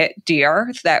would hit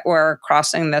deer that were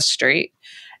crossing the street,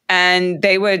 and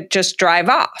they would just drive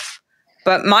off.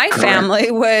 But my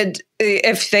family would,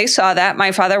 if they saw that,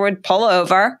 my father would pull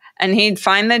over, and he'd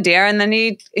find the deer, and then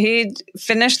he'd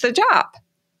finish the job.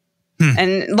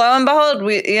 And lo and behold,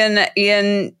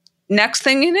 in next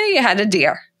thing you knew, you had a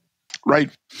deer.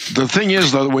 Right. The thing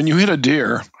is, though, when you hit a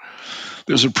deer,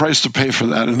 there's a price to pay for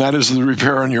that, and that is the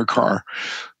repair on your car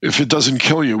if it doesn't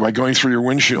kill you by going through your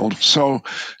windshield. So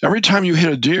every time you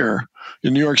hit a deer,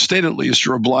 in New York State at least,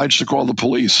 you're obliged to call the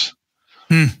police.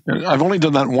 And I've only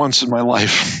done that once in my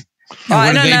life. Well,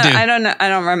 I don't know. I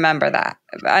don't remember that.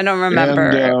 I don't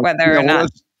remember whether or not.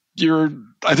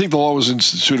 I think the law was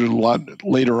instituted a lot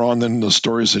later on than the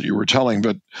stories that you were telling,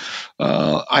 but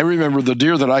I remember the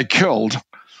deer that I killed,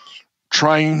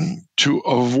 trying to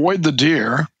avoid the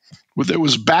deer. It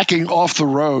was backing off the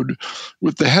road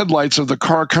with the headlights of the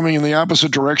car coming in the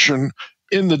opposite direction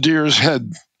in the deer's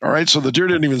head. All right, so the deer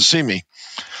didn't even see me.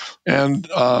 And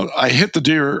I hit the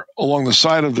deer along the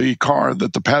side of the car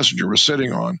that the passenger was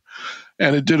sitting on,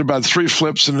 and it did about 3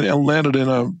 flips and landed in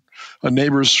a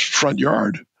neighbor's front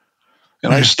yard.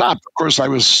 And I stopped. Of course, I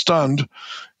was stunned,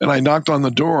 and I knocked on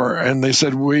the door, and they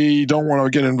said, "We don't want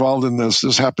to get involved in this.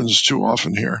 This happens too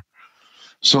often here."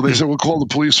 So they said, "We'll call the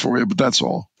police for you, but that's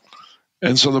all."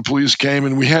 And so the police came,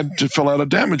 and we had to fill out a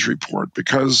damage report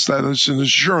because that is an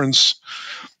insurance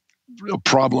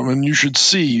problem. And you should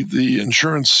see the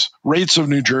insurance rates of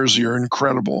New Jersey are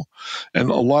incredible. And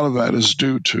a lot of that is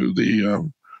due to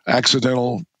the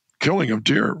accidental killing of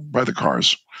deer by the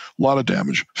cars. A lot of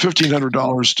damage.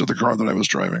 $1,500 to the car that I was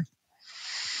driving.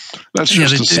 That's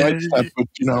just a side step, but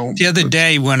The other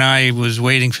day when I was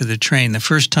waiting for the train, the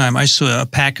first time I saw a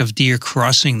pack of deer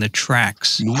crossing the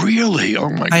tracks. Really? Oh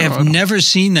my God! I have never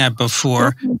seen that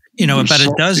before. About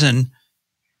a dozen,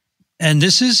 and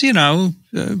this is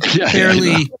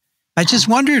fairly. Yeah. I just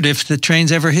wondered if the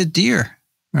trains ever hit deer,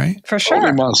 right? For sure,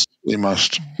 they must. They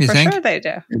must. You think? Sure they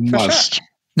do. They must. Sure.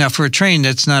 Now, for a train,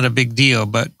 that's not a big deal,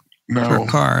 but for a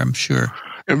car, I'm sure.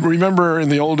 And remember, in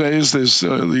the old days, there's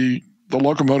the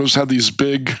locomotives had these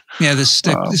big... Yeah,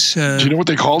 do you know what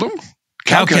they called them?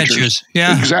 Cow catchers.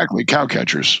 Yeah. Exactly, cow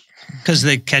catchers. Because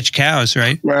they catch cows,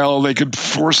 right? Well, they could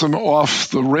force them off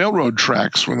the railroad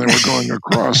tracks when they were going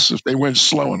across if they went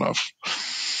slow enough.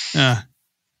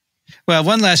 Well,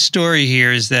 one last story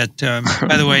here is that,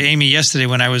 by the way, Amy, yesterday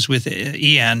when I was with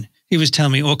Ian, he was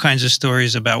telling me all kinds of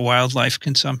stories about wildlife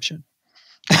consumption.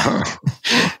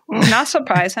 Not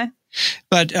surprising.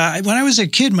 But when I was a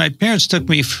kid, my parents took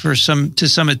me to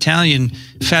some Italian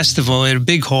festival at a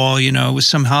big hall, with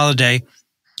some holiday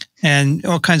and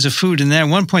all kinds of food. And then at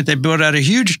one point, they brought out a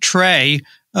huge tray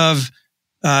of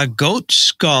goat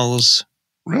skulls.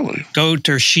 Really? Goat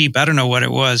or sheep, I don't know what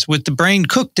it was, with the brain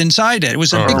cooked inside it. It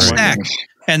was a big snack.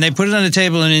 And they put it on the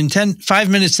table, and in 5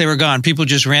 minutes, they were gone. People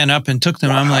just ran up and took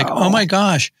them. Wow. I'm like, oh my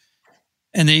gosh.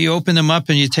 And then you open them up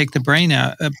and you take the brain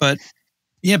out. But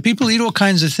yeah, people eat all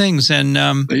kinds of things, and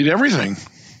they eat everything.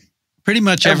 Pretty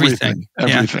much everything.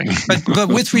 Everything. Yeah. But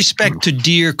with respect to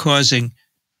deer causing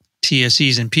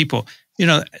TSEs in people,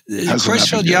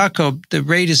 Creutzfeldt-Jakob, the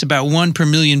rate is about 1 per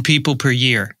million people per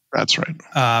year. That's right.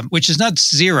 Which is not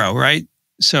zero, right?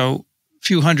 So a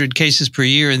few hundred cases per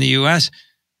year in the U.S.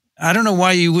 I don't know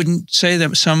why you wouldn't say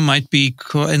that some might be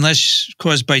unless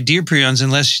caused by deer prions,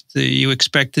 unless you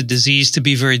expect the disease to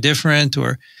be very different,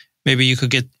 or maybe you could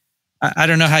get. I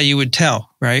don't know how you would tell,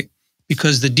 right?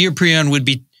 Because the deer prion would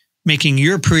be making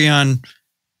your prion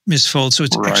misfold, so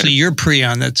it's actually your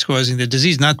prion that's causing the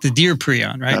disease, not the deer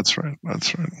prion, right? That's right.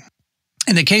 That's right.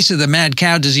 In the case of the mad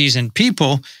cow disease in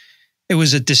people, it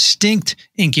was a distinct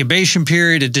incubation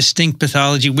period, a distinct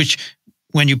pathology, which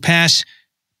when you pass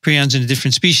prions in a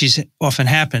different species often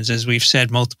happens, as we've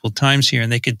said multiple times here,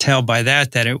 and they could tell by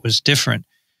that it was different,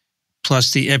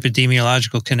 plus the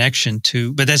epidemiological connection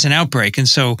but that's an outbreak. And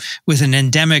so with an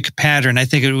endemic pattern, I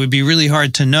think it would be really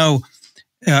hard to know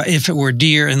if it were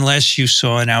deer unless you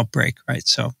saw an outbreak, right?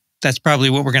 So that's probably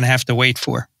what we're going to have to wait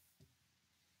for.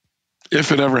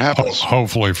 If it ever happens.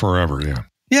 Hopefully forever, yeah.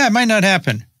 Yeah, it might not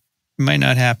happen. It might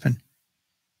not happen.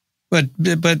 But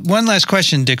one last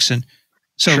question, Dixon.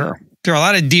 So sure. There are a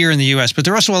lot of deer in the U.S., but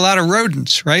there are also a lot of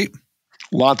rodents, right?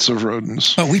 Lots of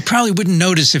rodents. But we probably wouldn't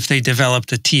notice if they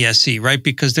developed a TSE, right?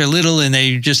 Because they're little and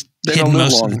they just hidden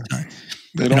most of the time.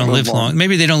 They don't live long.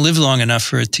 Maybe they don't live long enough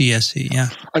for a TSE, yeah.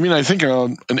 I mean, I think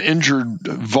an injured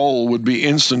vole would be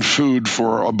instant food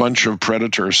for a bunch of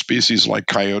predator species like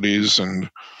coyotes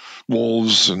and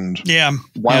wolves and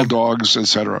wild dogs,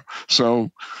 etc.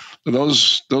 So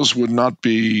those would not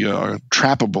be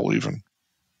trappable even.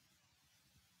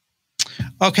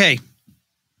 Okay.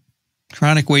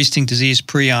 Chronic wasting disease,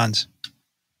 prions.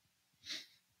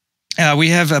 We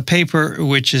have a paper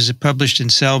which is published in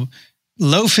Cell.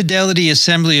 Low fidelity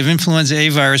assembly of influenza A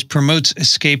virus promotes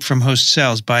escape from host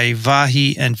cells by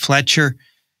Vahi and Fletcher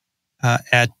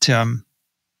at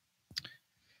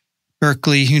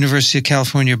Berkeley, University of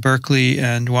California, Berkeley,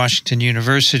 and Washington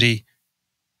University.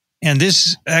 And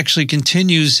this actually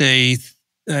continues a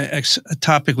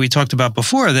topic we talked about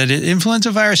before, that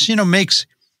influenza virus, makes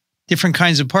different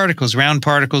kinds of particles, round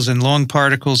particles and long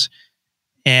particles.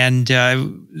 And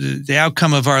the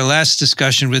outcome of our last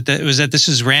discussion was that this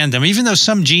is random. Even though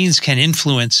some genes can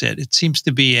influence it, it seems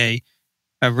to be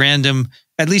a random,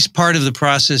 at least part of the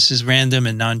process is random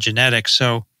and non-genetic.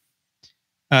 So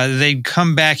they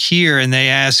come back here and they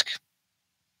ask,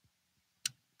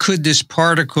 could this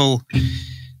particle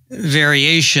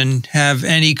variation have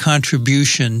any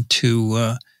contribution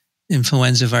to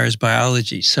influenza virus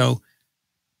biology? So,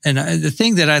 and the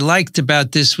thing that I liked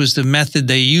about this was the method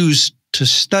they used to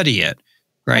study it,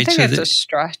 right? I think it's a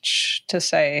stretch to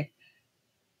say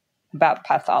about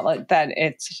pathology that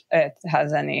it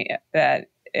has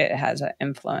an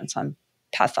influence on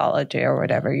pathology or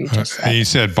whatever you just said. He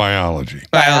said biology.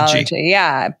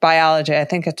 Yeah, biology. I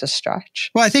think it's a stretch.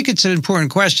 Well, I think it's an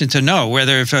important question to know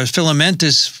whether if a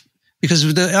filamentous,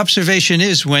 because the observation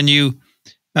is when you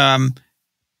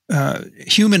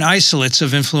human isolates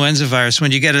of influenza virus,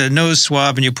 when you get a nose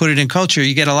swab and you put it in culture,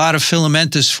 you get a lot of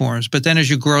filamentous forms. But then as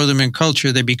you grow them in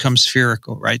culture, they become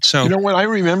spherical, right? So, when I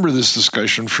remember this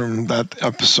discussion from that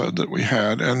episode that we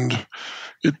had, and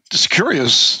it's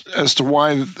curious as to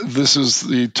why this is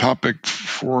the topic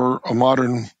for a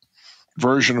modern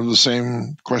version of the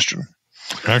same question.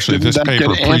 Actually, this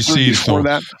paper precedes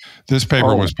that. This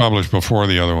paper was published before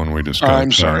the other one we discussed.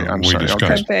 I'm sorry.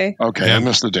 Okay, I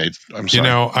missed the date. I'm sorry.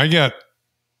 I get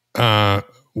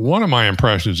one of my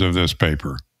impressions of this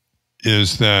paper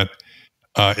is that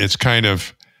it's kind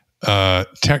of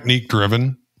technique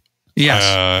driven.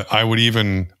 Yes, I would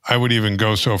even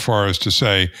go so far as to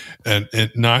say, and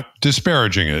not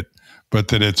disparaging it, but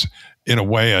that it's in a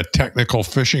way a technical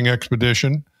fishing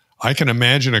expedition. I can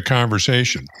imagine a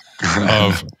conversation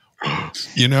of,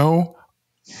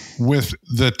 with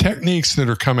the techniques that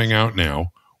are coming out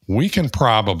now, we can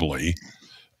probably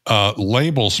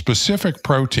label specific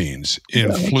proteins in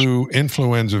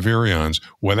influenza virions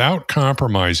without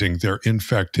compromising their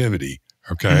infectivity.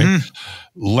 Okay,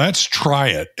 let's try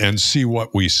it and see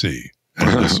what we see.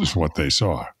 And this is what they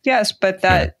saw. Yes, but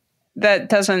that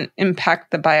doesn't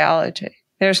impact the biology.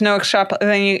 There's no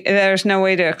There's no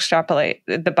way to extrapolate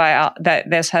that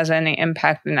this has any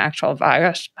impact in actual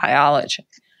virus biology.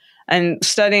 And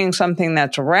studying something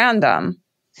that's random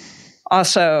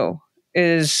also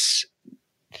is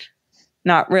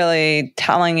not really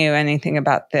telling you anything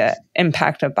about the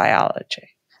impact of biology.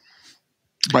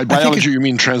 By biology, you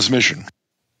mean transmission?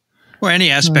 Or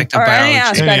any aspect of biology. Any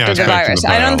aspect of the virus.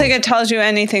 I don't think it tells you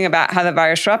anything about how the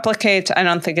virus replicates. I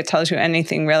don't think it tells you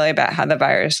anything really about how the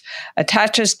virus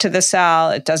attaches to the cell.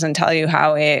 It doesn't tell you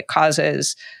how it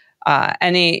causes how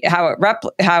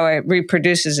it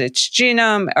reproduces its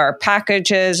genome or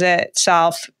packages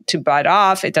itself to bud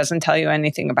off. It doesn't tell you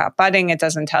anything about budding. It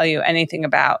doesn't tell you anything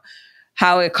about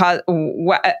how it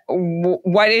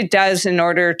what it does in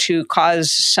order to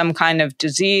cause some kind of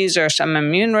disease or some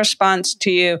immune response to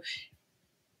you.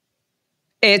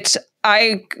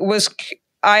 I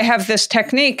have this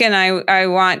technique, and I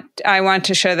want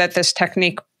to show that this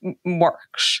technique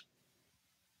works.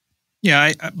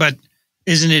 Yeah, but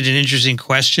isn't it an interesting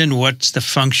question? What's the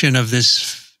function of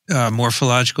this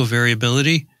morphological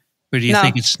variability? Or do you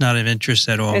think it's not of interest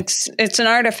at all? It's an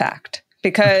artifact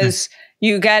because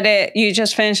you get it. You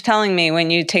just finished telling me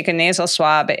when you take a nasal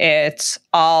swab, it's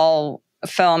all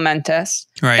filamentous.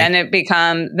 Right.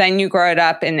 Then you grow it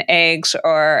up in eggs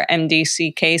or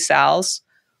MDCK cells,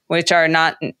 which are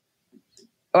not.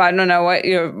 I don't know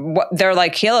what they're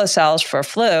like HeLa cells for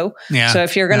flu. Yeah. So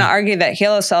if you're going to argue that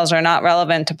HeLa cells are not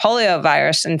relevant to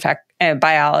poliovirus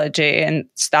biology and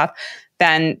stuff,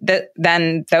 then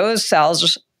those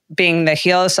cells, being the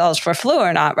HeLa cells for flu,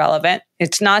 are not relevant.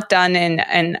 It's not done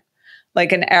in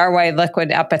like an airway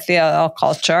liquid epithelial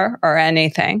culture or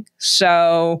anything.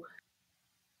 So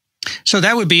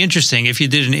that would be interesting if you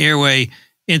did an airway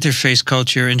interface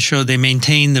culture and showed they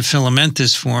maintain the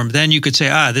filamentous form. Then you could say,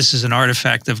 this is an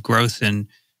artifact of growth in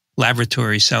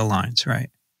laboratory cell lines, right?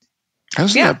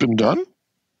 Hasn't that been done?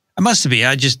 It must be.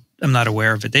 I'm not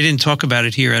aware of it. They didn't talk about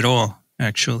it here at all,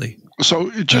 actually.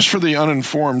 So just for the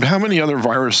uninformed, how many other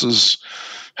viruses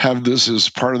have this as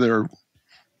part of their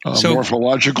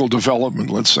morphological development,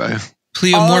 let's say?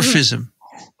 Pleomorphism.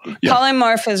 Yeah.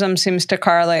 Polymorphism seems to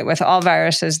correlate with all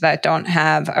viruses that don't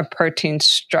have a protein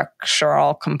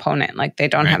structural component. Like they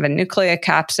don't have a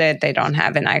nucleocapsid, they don't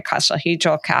have an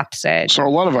icosahedral capsid. So a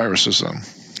lot of viruses then.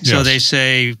 So they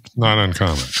say not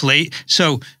uncommon.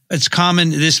 So it's common.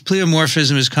 This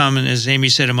pleomorphism is common, as Amy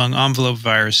said, among envelope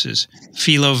viruses,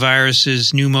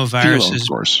 filoviruses, pneumoviruses,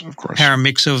 of course,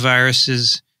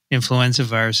 paramyxoviruses, influenza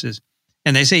viruses.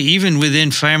 And they say even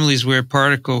within families where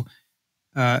particle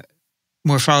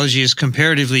morphology is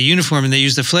comparatively uniform, and they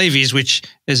use the flavies, which,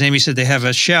 as Amy said, they have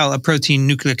a shell, a protein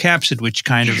nucleocapsid, which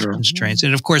kind of constrains.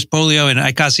 And of course, polio and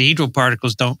icosahedral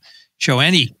particles don't show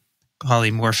any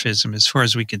polymorphism as far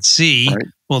as we can see. Right.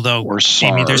 Although,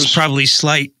 Amy, there's probably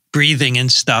slight breathing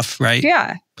and stuff, right?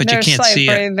 Yeah. But you can't see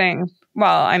breathing.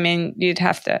 Well, I mean, you'd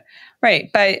have to,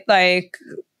 right. But like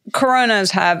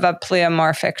coronas have a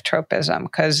pleomorphic tropism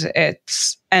because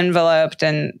it's enveloped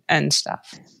and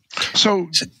stuff. So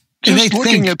just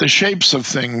looking at the shapes of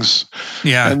things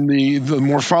and the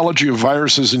morphology of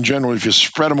viruses in general, if you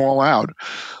spread them all out,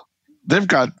 they've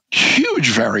got huge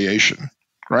variation,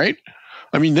 right?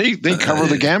 I mean, they cover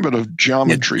the gambit of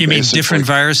geometry. You mean different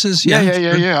viruses?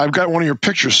 Yeah. I've got one of your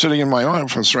pictures sitting in my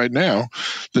office right now.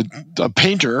 The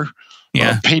painter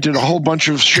painted a whole bunch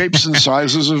of shapes and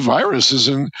sizes of viruses.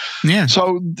 And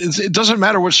so it doesn't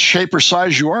matter what shape or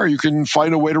size you are, you can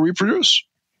find a way to reproduce.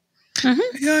 Mm-hmm.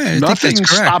 Yeah, nothing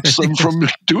stops them from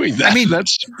doing that. I mean,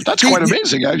 that's quite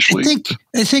amazing, actually.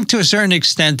 I think to a certain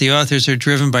extent the authors are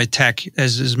driven by tech,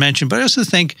 as is mentioned, but I also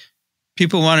think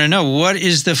people want to know, what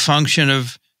is the function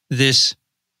of this?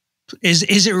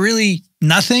 Is it really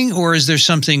nothing, or is there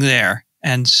something there?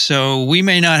 And so we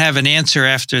may not have an answer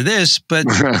after this, but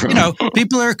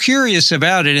people are curious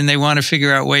about it and they want to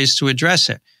figure out ways to address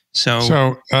it.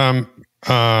 So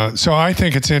I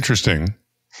think it's interesting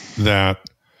that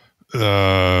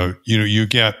you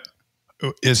get.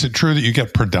 Is it true that you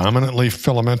get predominantly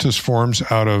filamentous forms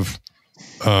out of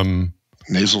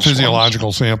nasal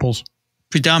physiological samples?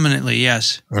 Predominantly,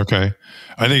 yes. Okay.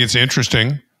 I think it's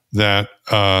interesting that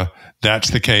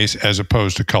that's the case as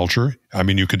opposed to culture. I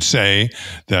mean, you could say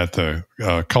that the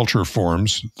culture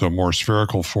forms, the more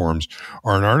spherical forms,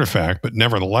 are an artifact, but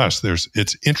nevertheless,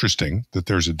 it's interesting that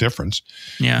there's a difference.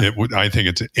 Yeah. I think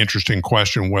it's an interesting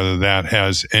question whether that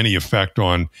has any effect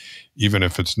on, even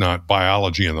if it's not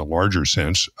biology in the larger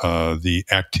sense, the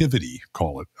activity,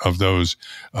 call it, of those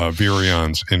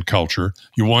virions in culture.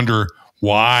 You wonder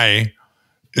why.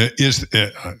 Is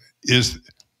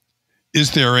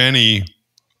there any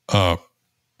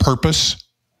purpose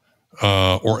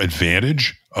or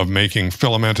advantage of making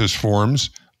filamentous forms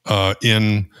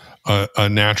in a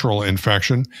natural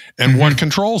infection, and what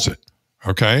controls it?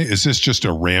 Okay, is this just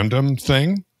a random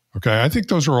thing? Okay, I think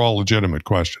those are all legitimate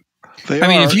questions. I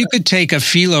mean, if you could take a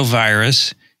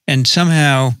filovirus and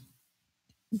somehow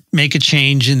make a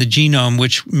change in the genome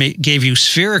which gave you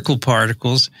spherical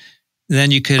particles, then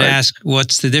you could ask,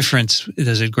 what's the difference?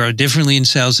 Does it grow differently in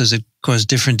cells? Does it cause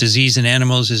different disease in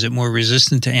animals? Is it more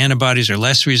resistant to antibodies or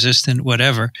less resistant?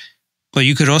 Whatever. But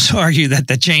you could also argue that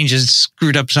the change has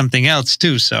screwed up something else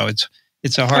too. So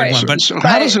it's a hard one. But so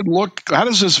how does it look? How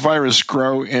does this virus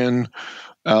grow in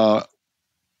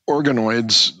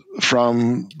organoids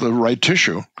from the right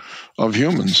tissue of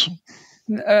humans?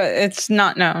 It's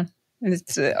not known.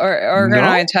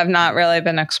 Organoids have not really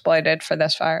been exploited for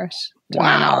this virus, to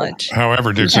my knowledge.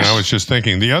 However, Dixon, I was just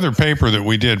thinking, the other paper that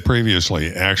we did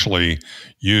previously actually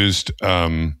used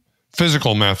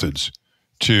physical methods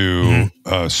to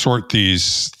sort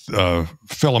these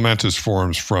filamentous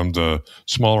forms from the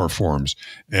smaller forms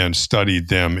and studied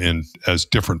them as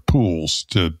different pools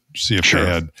to see if they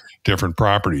had different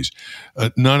properties.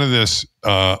 None of this,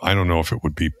 I don't know if it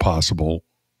would be possible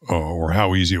or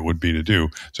how easy it would be to do.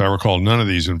 So I recall none of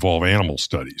these involve animal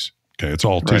studies. Okay, it's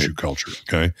all tissue culture.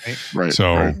 Okay,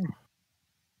 so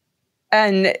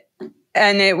and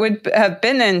it would have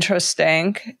been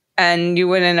interesting, and you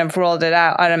wouldn't have ruled it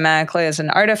out automatically as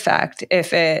an artifact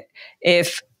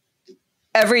if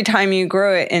every time you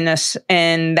grew it in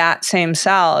that same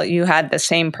cell, you had the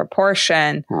same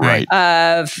proportion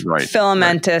of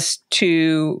filamentous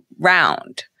to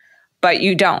round, but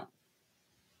you don't.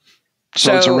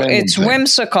 So it's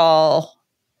whimsical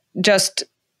just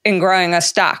in growing a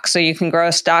stock. So you can grow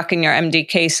a stock in your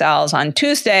MDK cells on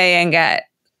Tuesday and get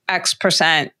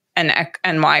X%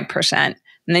 and Y%. And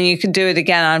then you could do it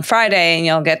again on Friday and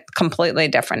you'll get completely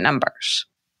different numbers.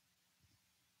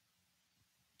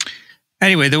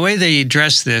 Anyway, the way they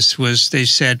addressed this was they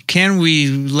said, can we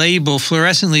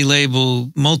fluorescently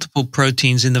label multiple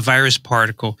proteins in the virus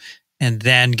particle and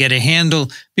then get a handle?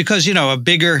 Because,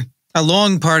 a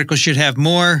long particle should have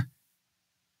more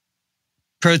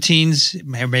proteins,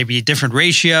 maybe a different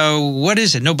ratio. What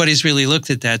is it? Nobody's really looked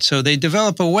at that. So they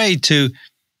develop a way to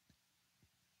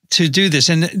do this.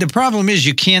 And the problem is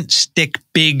you can't stick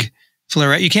you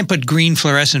can't put green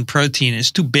fluorescent protein.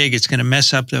 It's too big. It's going to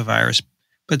mess up the virus.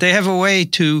 but they have a way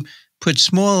to put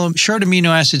small, short amino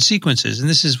acid sequences. And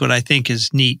this is what I think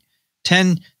is neat.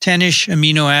 10-ish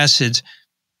amino acids,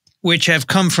 which have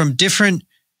come from different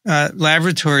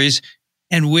laboratories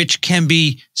and which can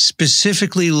be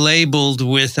specifically labeled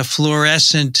with a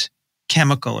fluorescent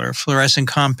chemical or a fluorescent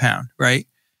compound, right?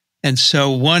 And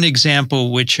so one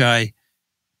example, which I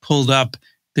pulled up,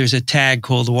 there's a tag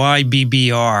called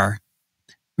YBBR,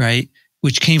 right?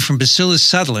 Which came from Bacillus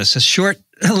subtilis, a short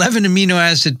 11 amino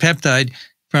acid peptide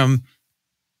from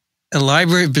a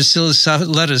library of Bacillus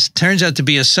subtilis. Turns out to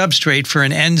be a substrate for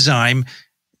an enzyme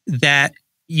that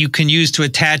you can use to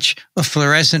attach a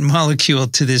fluorescent molecule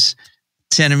to this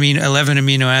 11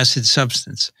 amino acid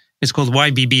substance. It's called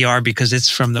YBBR because it's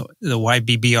from the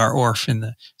YBBR ORF in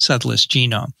the subtilis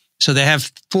genome. So they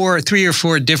have 3 or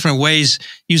 4 different ways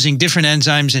using different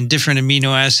enzymes and different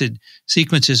amino acid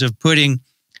sequences of putting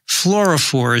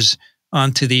fluorophores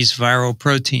onto these viral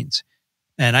proteins.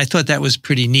 And I thought that was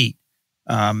pretty neat.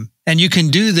 And you can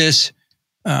do this,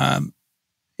 as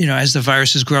the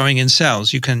virus is growing in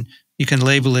cells. You can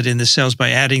label it in the cells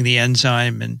by adding the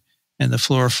enzyme and the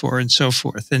fluorophore and so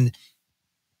forth. And,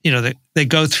 they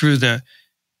go through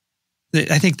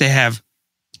I think they have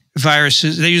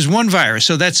viruses. They use one virus.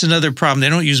 So that's another problem. They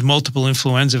don't use multiple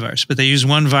influenza viruses, but they use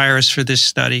one virus for this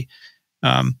study.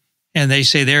 And they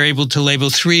say they're able to label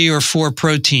 3 or 4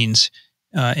 proteins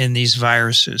in these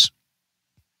viruses.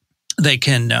 They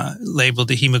can label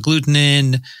the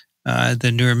hemagglutinin,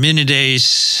 the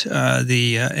neuraminidase,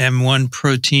 the M1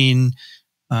 protein,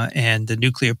 and the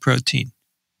nucleoprotein.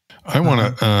 I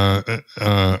want to,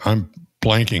 I'm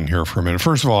blanking here for a minute.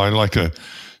 First of all, I'd like to,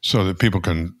 so that people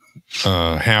can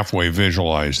halfway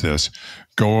visualize this,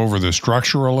 go over the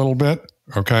structure a little bit,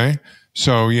 okay?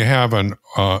 So you have an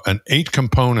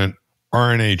 8-component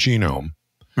RNA genome.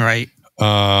 Right.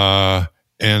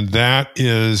 And that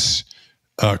is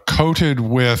coated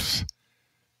with,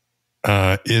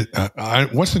 what's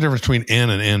the difference between N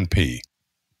and NP?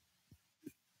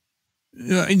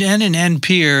 N and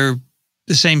NP are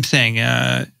the same thing.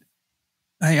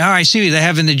 I see they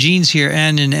have in the genes here,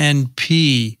 N and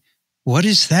NP. What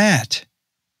is that?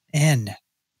 N.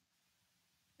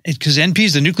 Because NP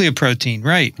is the nucleoprotein,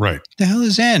 right? Right. What the hell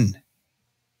is N?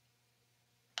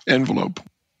 Envelope.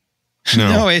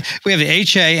 No. We have the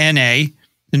HA-NA,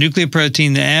 the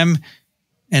nucleoprotein, the M,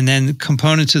 and then the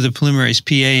components of the polymerase,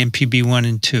 PA and PB1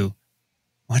 and 2.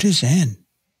 What is N?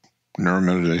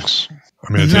 Neuraminidase.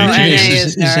 I mean, it's NA HA.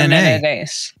 is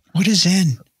neuraminidase. What is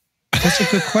N? That's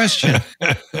a good question.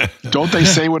 Don't they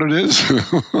say what it is?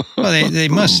 Well, they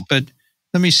must, but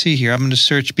let me see here. I'm going to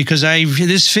search because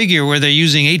this figure where they're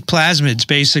using 8 plasmids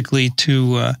basically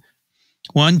to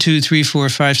 1, 2, 3, 4,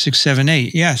 5, 6, 7,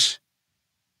 8. Yes.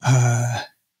 PA,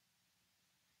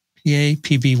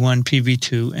 PB1,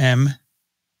 PB2, M.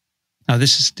 No,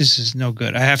 this is no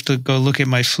good. I have to go look at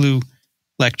my flu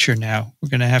lecture now. We're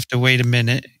going to have to wait a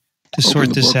minute to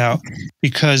sort this out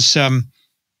because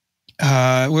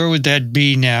where would that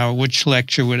be now? Which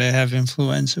lecture would I have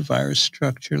influenza virus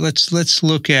structure? Let's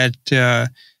look at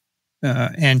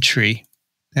entry.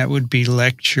 That would be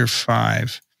lecture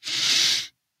 5.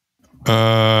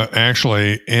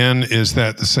 Actually, N, is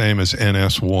that the same as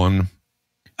NS1?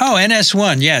 Oh,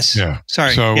 NS1, yes. Yeah.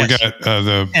 Sorry. So yes. we got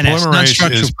the NS,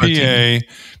 polymerase is protein. PA,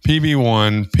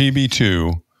 PB1,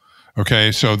 PB2.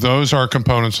 Okay, so those are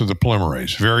components of the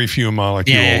polymerase. Very few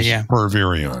molecules per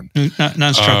virion.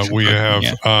 Non-structural. We have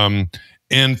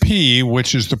NP,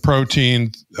 which is the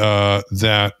protein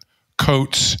that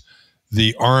coats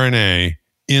the RNA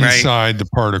inside the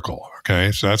particle.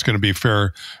 Okay, so that's going to be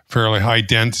fairly high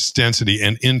density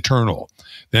and internal.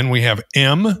 Then we have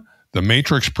M, the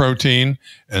matrix protein,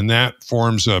 and that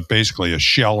forms basically a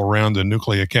shell around the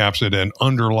nucleocapsid and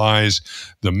underlies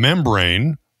the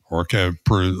membrane, or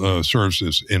serves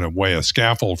as, in a way, a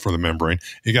scaffold for the membrane.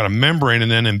 You got a membrane,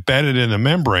 and then embedded in the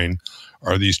membrane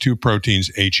are these 2 proteins,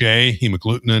 HA,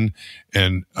 hemagglutinin,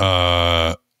 and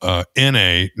NA,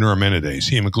 neuraminidase.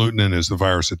 Hemagglutinin is the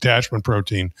virus attachment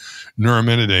protein.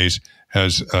 Neuraminidase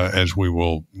has, as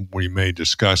we may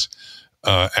discuss,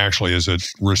 actually is a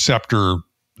receptor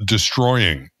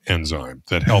destroying enzyme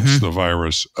that helps the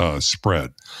virus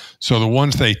spread. So the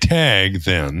ones they tag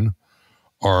then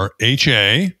are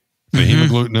HA, the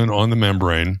hemagglutinin on the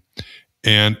membrane,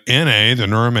 and NA, the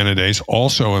neuraminidase,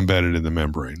 also embedded in the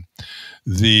membrane.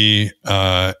 The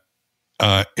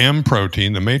M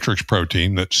protein, the matrix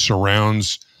protein that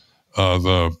surrounds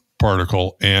the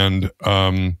particle, and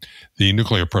the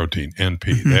nucleoprotein,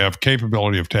 NP. They have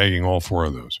capability of tagging all 4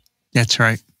 of those. That's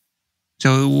right.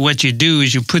 So what you do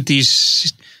is you put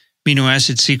these amino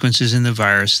acid sequences in the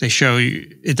virus. They show you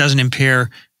it doesn't impair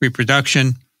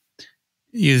reproduction.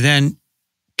 You then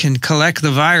can collect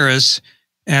the virus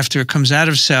after it comes out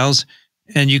of cells,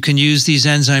 and you can use these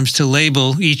enzymes to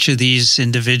label each of these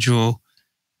individual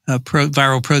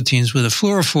viral proteins with a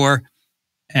fluorophore,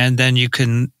 and then you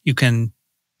can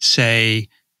say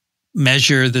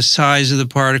measure the size of the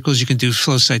particles. You can do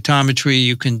flow cytometry.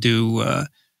 You can do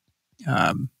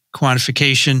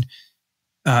quantification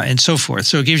and so forth.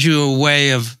 So it gives you a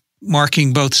way of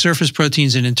marking both surface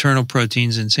proteins and internal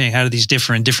proteins and saying how do these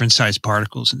differ in different sized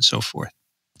particles and so forth.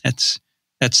 That's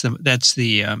the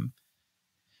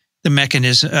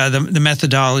mechanism, the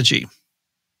methodology.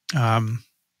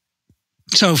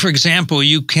 So, for example,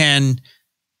 you can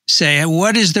say,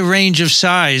 what is the range of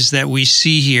size that we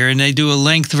see here? And they do a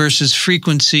length versus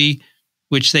frequency,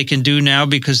 which they can do now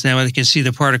because now they can see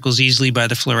the particles easily by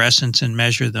the fluorescence and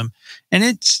measure them. And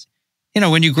it's,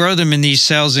 when you grow them in these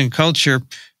cells in culture,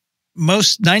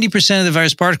 90% of the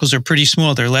virus particles are pretty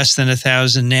small. They're less than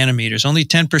 1,000 nanometers. Only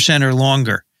 10% are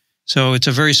longer. So it's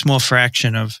a very small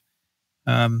fraction of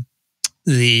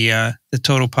the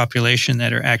total population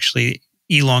that are actually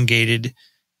elongated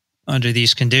under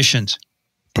these conditions.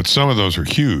 But some of those are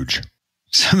huge.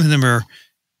 Some of them are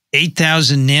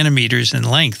 8,000 nanometers in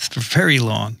length. They're very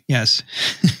long. Yes,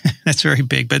 that's very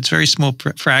big, but it's a very small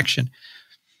fraction.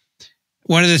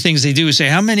 One of the things they do is say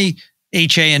how many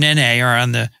HA and NA are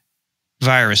on the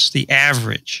virus, the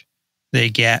average they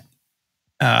get.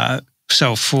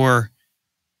 So for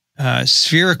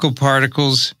spherical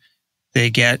particles, they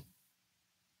get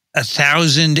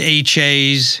 1,000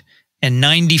 HAs and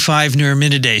 95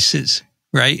 neuraminidase,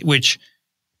 right? Which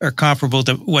are comparable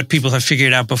to what people have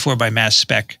figured out before by mass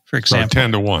spec, for example. So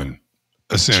 10 to 1,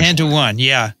 essentially. 10 to 1,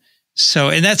 yeah. So,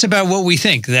 and that's about what we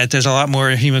think, that there's a lot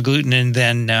more hemagglutinin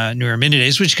than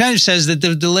neuraminidase, which kind of says that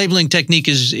the labeling technique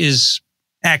is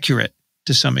accurate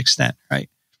to some extent, right?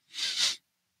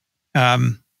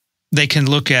 They can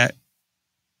look at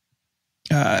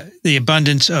the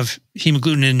abundance of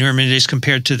hemagglutinin and neuraminidase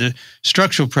compared to the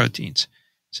structural proteins.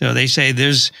 So they say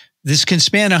this can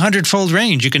span a 100-fold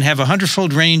range. You can have a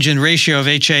 100-fold range in ratio of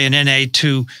HA and NA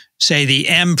to, say, the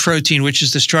M protein, which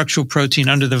is the structural protein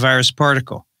under the virus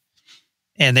particle.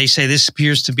 And they say this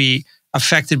appears to be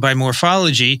affected by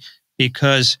morphology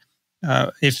because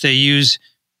if they use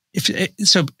the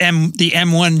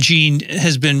M1 gene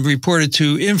has been reported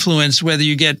to influence whether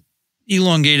you get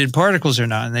elongated particles or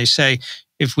not. And they say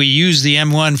if we use the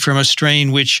M1 from a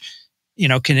strain which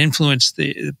can influence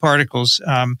the particles,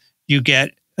 you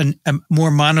get a more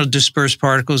monodispersed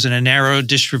particles and a narrow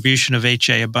distribution of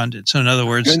HA abundance. So in other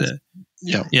words,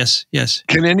 yes.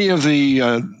 Can any of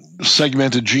the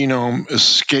segmented genome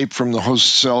escape from the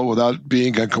host cell without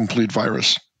being a complete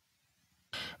virus?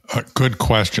 Good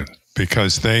question,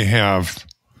 because they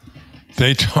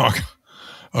talk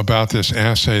about this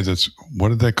assay that's, what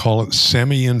did they call it?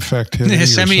 Semi-infectivity? Yeah,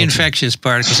 semi-infectious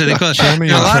particles. So they call it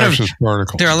semi-infectious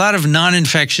particles. There are a lot of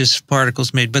non-infectious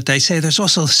particles made, but they say there's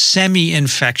also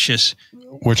semi-infectious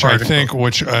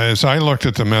particles. As I looked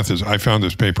at the methods, I found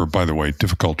this paper, by the way,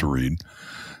 difficult to read,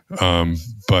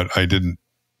 but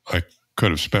I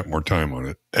could have spent more time on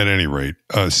it. At any rate,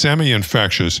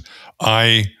 semi-infectious,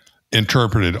 I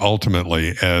interpreted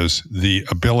ultimately as the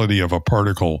ability of a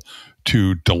particle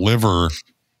to deliver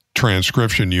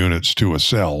transcription units to a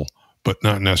cell, but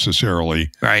not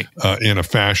necessarily in a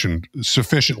fashion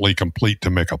sufficiently complete to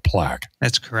make a plaque.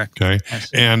 That's correct. Okay, yes.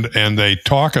 And they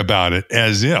talk about it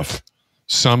as if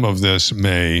some of this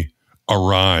may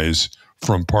arise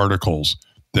from particles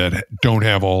that don't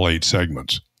have all 8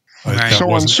 segments. That so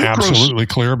wasn't absolutely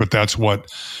clear, but that's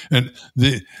what. And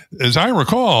as I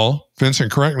recall,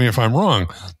 Vincent, correct me if I'm wrong.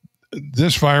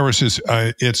 This virus is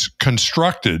it's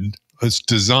constructed. It's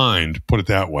designed, put it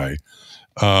that way,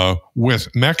 with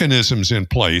mechanisms in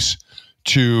place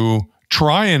to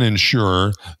try and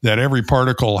ensure that every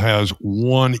particle has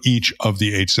one each of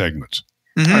the 8 segments.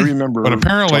 Mm-hmm. I remember. But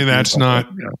apparently that's not,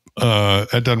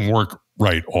 that doesn't work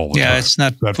right all the time. Yeah, it's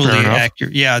not fully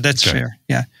accurate. Yeah, that's fair.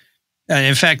 Yeah.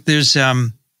 In fact, there's,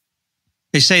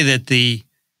 they say that the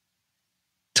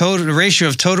ratio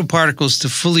of total particles to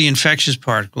fully infectious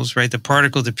particles, right? The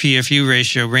particle to PFU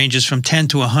ratio ranges from 10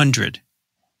 to 100.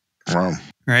 Wow.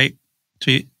 Right?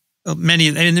 So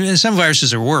and some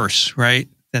viruses are worse, right?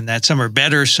 Than that. Some are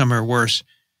better, some are worse.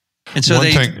 And so go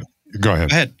ahead. Go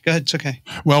ahead. It's okay.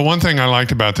 Well, one thing I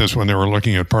liked about this when they were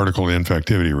looking at particle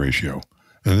infectivity ratio,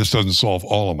 and this doesn't solve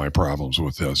all of my problems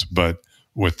with this, but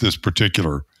with this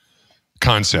particular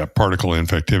concept, particle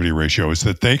infectivity ratio, is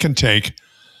that they can take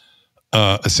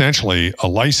essentially a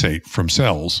lysate from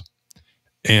cells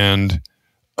and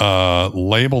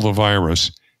label the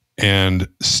virus and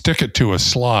stick it to a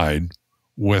slide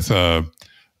by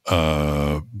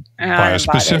a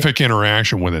specific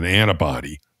interaction with an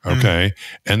antibody, okay,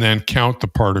 and then count the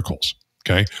particles,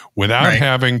 okay, without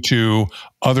having to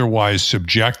otherwise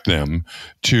subject them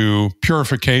to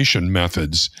purification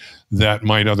methods that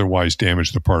might otherwise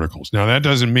damage the particles. Now, that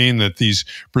doesn't mean that these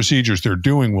procedures they're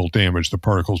doing will damage the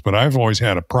particles, but I've always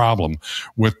had a problem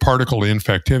with particle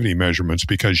infectivity measurements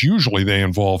because usually they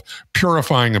involve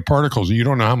purifying the particles and you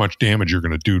don't know how much damage you're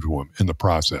going to do to them in the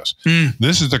process.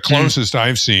 This is the closest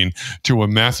I've seen to a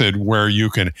method where you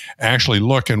can actually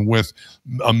look and with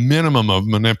a minimum of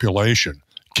manipulation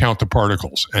count the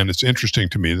particles. And it's interesting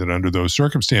to me that under those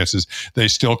circumstances, they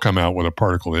still come out with a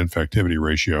particle infectivity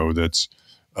ratio that's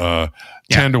 10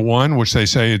 to 1, which they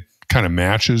say it kind of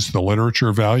matches the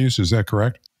literature values. Is that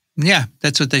correct? Yeah,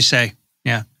 that's what they say.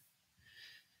 Yeah.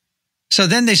 So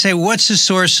then they say, what's the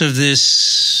source of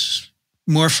this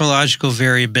morphological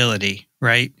variability,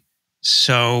 right?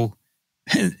 So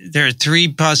there are three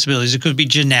possibilities. It could be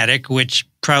genetic, which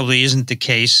probably isn't the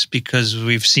case because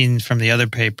we've seen from the other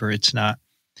paper it's not.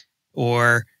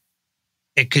 Or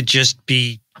it could just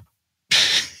be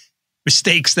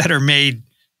mistakes that are made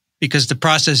because the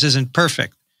process isn't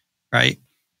perfect, right?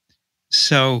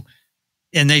 So,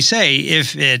 and they say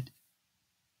if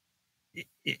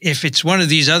it's one of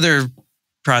these other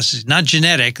processes, not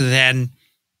genetic, then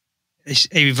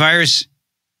a virus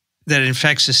that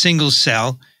infects a single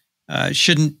cell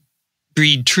shouldn't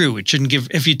breed true. It shouldn't give,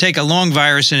 if you take a long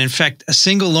virus and infect a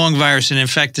single long virus and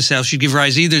infect the cell, should give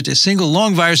rise either to single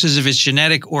long viruses if it's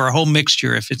genetic or a whole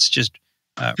mixture if it's just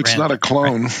it's random, not a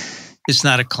clone. Right? It's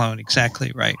not a clone,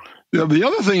 exactly right. Yeah, the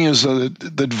other thing is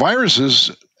that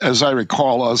viruses, as I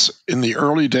recall us in the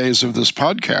early days of this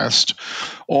podcast,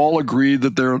 all agreed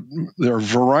that there are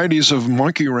varieties of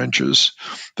monkey wrenches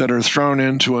that are thrown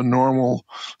into a normal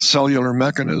cellular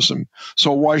mechanism.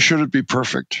 So why should it be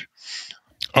perfect?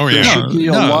 Oh, yeah. There should be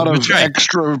a lot of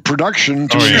extra production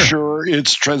to ensure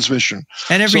its transmission.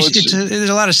 And there's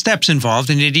a lot of steps involved,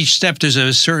 and at each step there's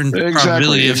a certain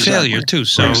probability of failure too.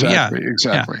 So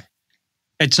exactly.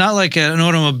 It's not like an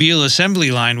automobile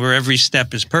assembly line where every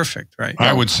step is perfect, right?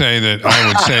 I would say that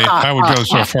I would go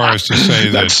so far as to say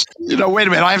that wait a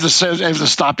minute. I have to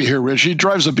stop you here, Rich. He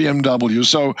drives a BMW,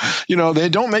 so they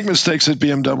don't make mistakes at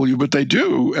BMW, but they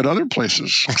do at other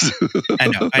places. I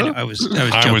know. I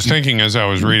was thinking as I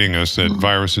was reading this that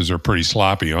viruses are pretty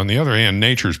sloppy. On the other hand,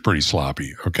 nature's pretty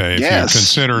sloppy. Okay, if you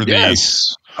consider the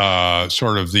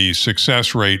sort of the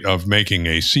success rate of making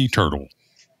a sea turtle.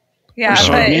 Yeah,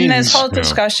 but in this whole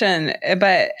discussion,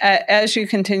 but as you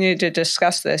continue to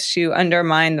discuss this, you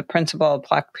undermine the principle of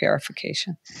plaque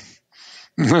purification.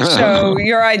 So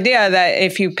your idea that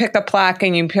if you pick a plaque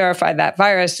and you purify that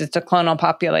virus, it's a clonal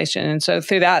population. And so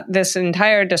through this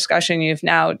entire discussion, you've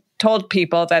now told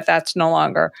people that that's no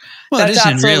longer, that's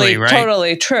absolutely really,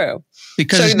 totally true.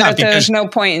 Because there's no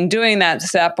point in doing that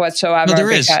step whatsoever.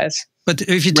 There is. But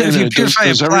if you purify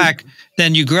a plaque,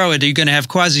 then you grow it, you're going to have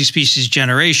quasi-species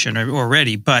generation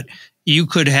already. But you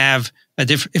could have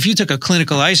if you took a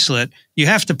clinical isolate, you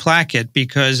have to plaque it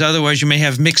because otherwise you may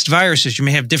have mixed viruses. You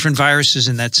may have different viruses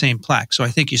in that same plaque. So I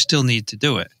think you still need to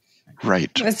do it.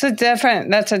 Right. That's a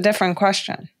different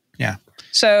question. Yeah.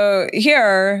 So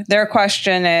here, their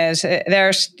question is: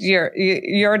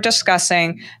 you're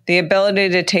discussing the ability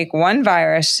to take one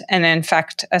virus and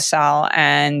infect a cell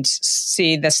and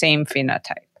see the same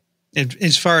phenotype.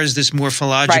 As far as this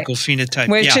morphological phenotype,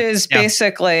 which is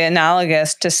basically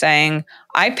analogous to saying,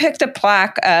 I picked a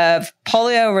plaque of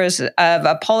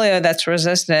polio that's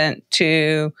resistant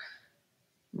to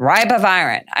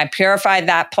ribavirin. I purified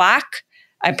that plaque.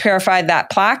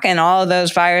 And all of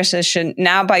those viruses should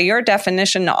now, by your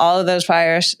definition, all of those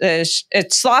viruses,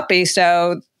 it's sloppy.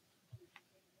 So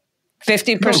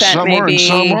 50% maybe.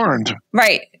 Some aren't.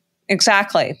 Right.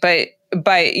 Exactly.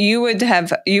 But you would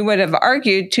have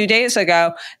argued 2 days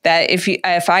ago that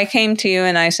if I came to you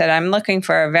and I said, I'm looking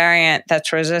for a variant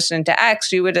that's resistant to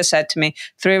X, you would have said to me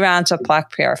 3 rounds of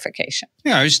plaque purification.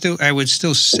 Yeah, I would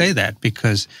still say that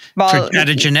because at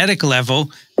a genetic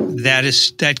level,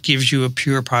 that gives you a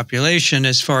pure population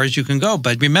as far as you can go.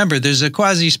 But remember, there's a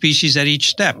quasi-species at each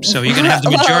step, so you're going to have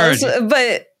the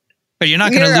majority. But you're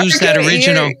not going to lose that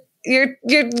original.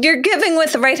 You're giving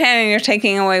with the right hand and you're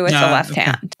taking away with the left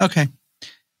hand. Okay.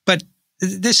 But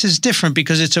this is different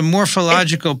because it's a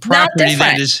morphological property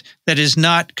that is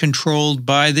not controlled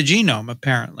by the genome,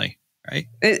 apparently, right?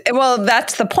 Well,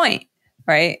 that's the point,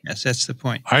 right? Yes, that's the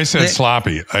point. I said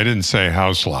sloppy. I didn't say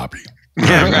how sloppy.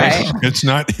 Yeah, right. It's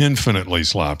not infinitely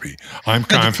sloppy. I'm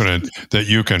confident that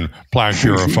you can plaque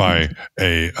purify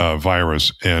a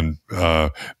virus and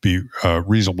be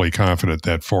reasonably confident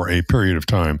that for a period of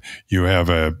time you have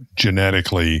a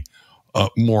genetically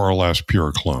more or less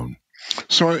pure clone.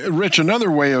 So, Rich,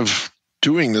 another way of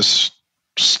doing this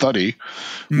study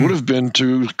would have been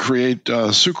to create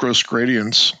sucrose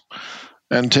gradients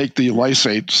and take the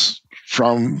lysates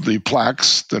from the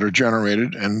plaques that are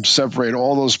generated and separate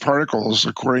all those particles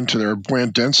according to their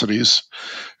buoyant densities,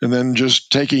 and then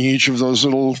just taking each of those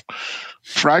little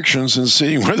fractions and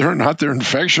seeing whether or not they're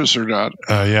infectious or not.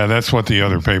 Yeah, that's what the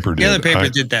other paper did. The other paper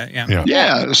did that,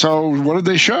 Yeah, so what did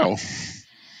they show?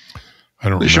 I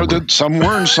don't remember. They showed that some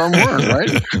were and some weren't, right?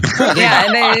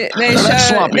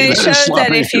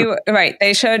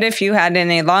 They showed that if you had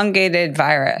an elongated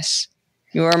virus,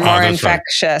 you were more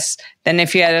infectious than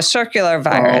if you had a circular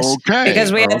virus.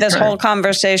 Because we had this whole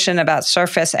conversation about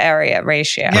surface area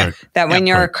ratio. Right. That when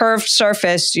you're a curved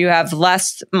surface, you have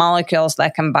less molecules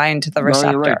that can bind to the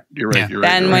receptor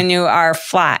than when you are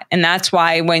flat. And that's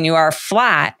why when you are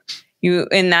flat,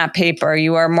 in that paper,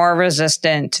 you are more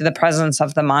resistant to the presence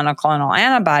of the monoclonal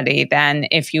antibody than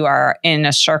if you are in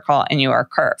a circle and you are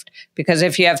curved. Because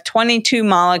if you have 22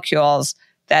 molecules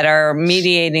that are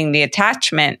mediating the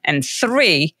attachment and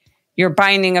 3, your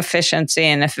binding efficiency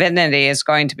and affinity is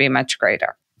going to be much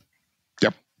greater.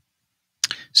 Yep.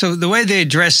 So the way they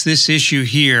address this issue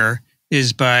here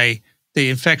is they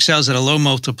infect cells at a low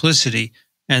multiplicity,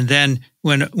 and then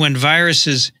when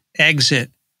viruses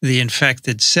exit the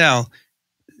infected cell,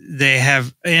 they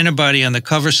have antibody on the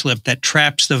cover slip that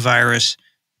traps the virus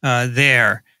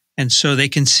there. And so they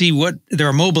can see they're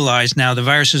immobilized now. The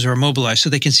viruses are immobilized,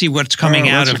 so they can see what's coming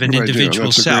out of an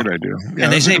individual cell. That's a great idea. Yeah,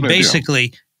 and they say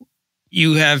basically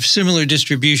you have similar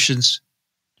distributions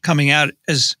coming out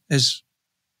as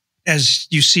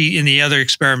you see in the other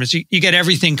experiments. You get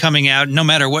everything coming out no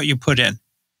matter what you put in.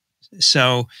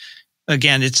 So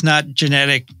again, it's not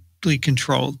genetically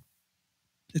controlled.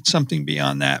 It's something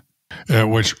beyond that.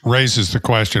 Which raises the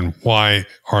question, why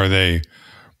are they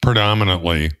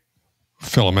predominantly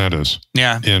filamentous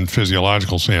in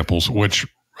physiological samples, which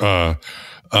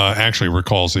actually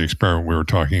recalls the experiment we were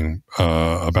talking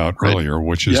about earlier,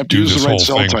 which is do this whole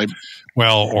thing,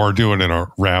 well, or do it in a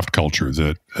raft culture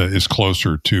that is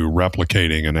closer to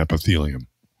replicating an epithelium.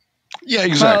 Yeah,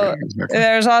 exactly. Well,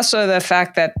 there's also the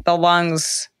fact that the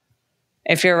lungs,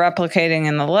 if you're replicating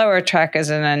in the lower tract, is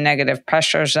in a negative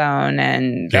pressure zone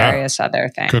and various other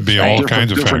things. Could be all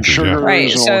kinds of factors.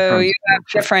 Right. So you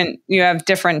have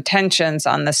different tensions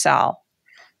on the cell.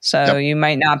 So you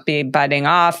might not be budding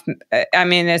off. I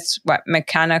mean, it's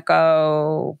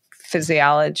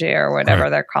mechanico-physiology or whatever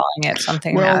they're calling it,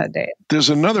 something nowadays. There's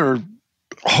another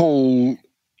whole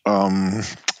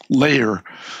layer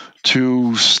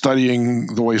to studying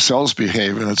the way cells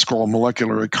behave, and it's called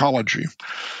molecular ecology.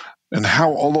 And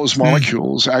how all those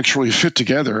molecules actually fit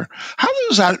together. How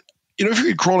does that, if you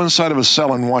could crawl inside of a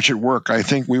cell and watch it work, I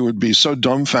think we would be so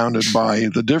dumbfounded by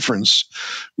the difference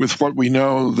with what we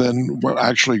know than what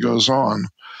actually goes on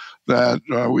that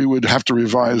we would have to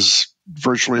revise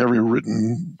virtually every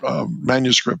written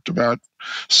manuscript about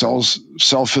cell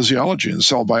physiology and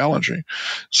cell biology.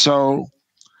 So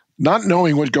not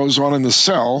knowing what goes on in the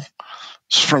cell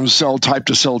from cell type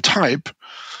to cell type,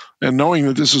 and knowing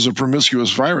that this is a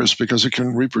promiscuous virus because it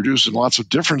can reproduce in lots of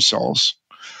different cells,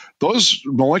 those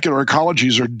molecular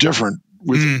ecologies are different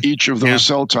with each of those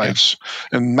cell types.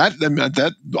 And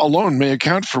that alone may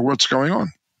account for what's going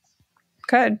on.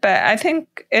 Good, but I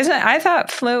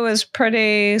thought flu was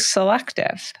pretty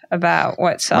selective about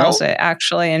what cells it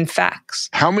actually infects.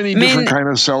 How many different kind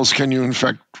of cells can you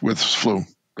infect with flu?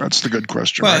 That's the good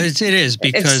question. Well, right? it is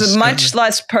because it's much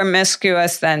less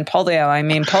promiscuous than polio. I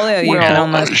mean, polio you can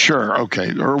almost sure,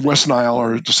 okay, or West Nile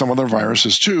or some other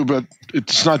viruses too, but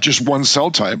it's not just one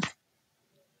cell type.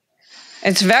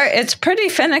 It's pretty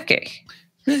finicky.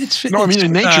 I mean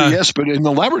in nature, yes, but in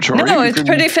the laboratory, no, it's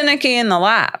pretty finicky in the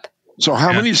lab. So,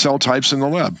 how many cell types in the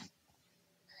lab?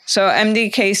 So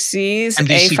MDKCs,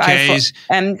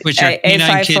 A5, which are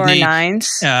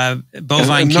A549s,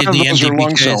 bovine none kidney, of those are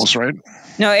lung cells, right?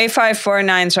 No,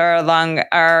 A549s are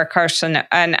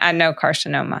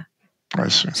adenocarcinoma. I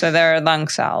see. So they're lung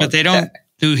cells. But they don't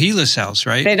do HeLa cells,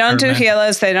 right? They don't do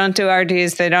HeLas. They don't do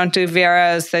RDs. They don't do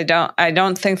Viras. I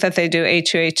don't think that they do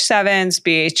HUH7s,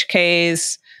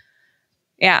 BHKs.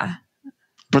 Yeah.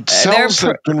 But cells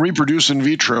that can reproduce in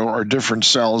vitro are different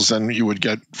cells than you would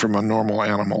get from a normal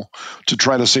animal to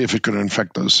try to see if it could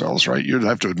infect those cells, right? You'd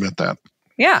have to admit that.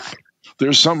 Yeah.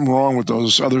 there's something wrong with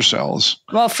those other cells.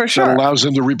 Well, for sure. That allows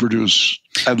them to reproduce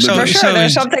at liberty. For sure,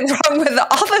 there's something wrong with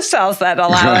all the cells that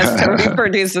allow us to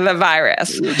reproduce the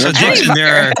virus. So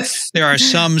there are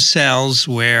some cells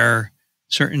where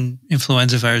certain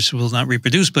influenza viruses will not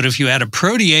reproduce, but if you add a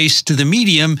protease to the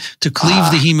medium to cleave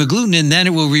the hemagglutinin, then it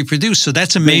will reproduce. So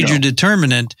that's a major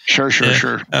determinant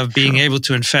of being able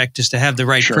to infect, is to have the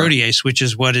right protease, which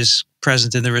is what is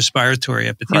present in the respiratory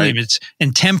epithelium. Right.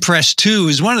 And TMPRSS2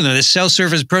 is one of them, the cell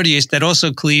surface protease that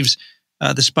also cleaves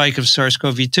the spike of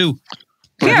SARS-CoV-2.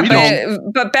 Yeah,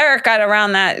 but Barrett got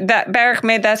around that. Barrett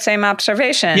made that same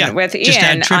observation with Ian. Just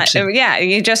add trypsin.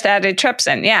 You just added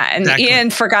trypsin. Yeah, and exactly.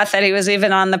 Ian forgot that he was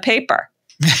even on the paper.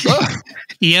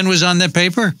 Ian was on the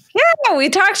paper? Yeah, we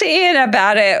talked to Ian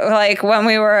about it, like when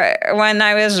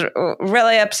I was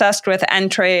really obsessed with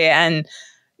entry and,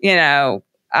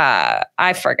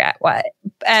 I forget what.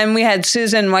 And we had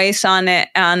Susan Weiss on it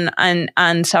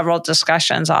on several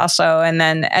discussions also. And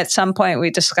then at some point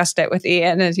we discussed it with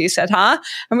Ian and he said, huh?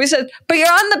 And we said, but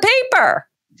you're on the paper.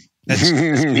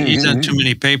 He's on too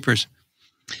many papers.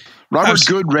 Robert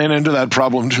Good ran into that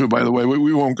problem too, by the way.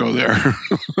 We won't go there.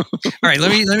 All right,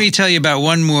 let me tell you about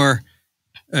one more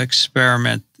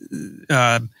experiment.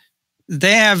 They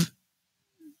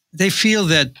feel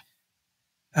that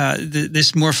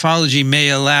this morphology may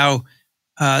allow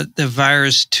the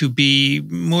virus to be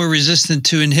more resistant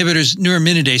to inhibitors,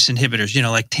 neuraminidase inhibitors,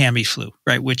 like Tamiflu,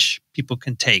 right, which people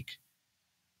can take.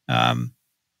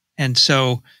 And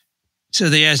so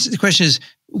they ask, the question is,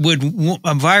 would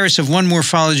a virus of one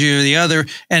morphology or the other,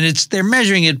 and they're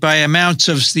measuring it by amounts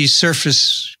of these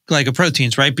surface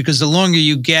glycoproteins, right? Because the longer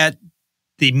you get,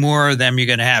 the more of them you're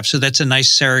going to have. So that's a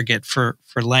nice surrogate for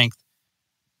length.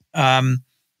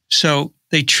 So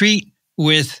they treat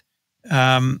with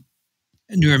neuraminidase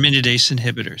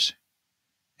inhibitors.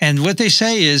 And what they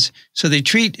say is, so they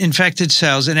treat infected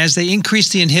cells, and as they increase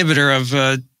the inhibitor of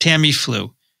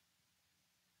Tamiflu,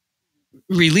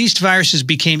 released viruses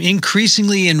became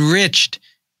increasingly enriched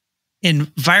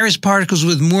in virus particles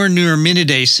with more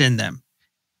neuraminidase in them.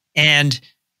 And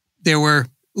there were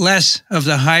less of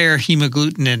the higher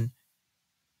hemagglutinin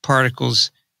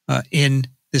particles in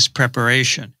this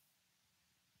preparation.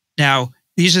 Now,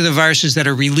 these are the viruses that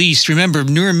are released. Remember,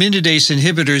 neuraminidase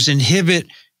inhibitors inhibit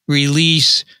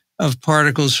release of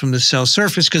particles from the cell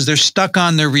surface because they're stuck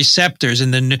on their receptors,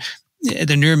 and the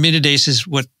neuraminidase is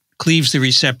what cleaves the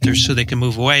receptors so they can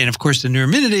move away. And of course, the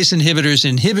neuraminidase inhibitors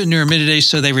inhibit neuraminidase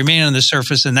so they remain on the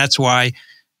surface, and that's why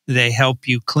they help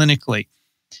you clinically.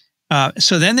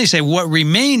 So then they say what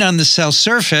remain on the cell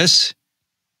surface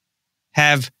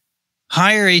have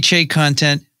higher HA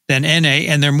content than NA,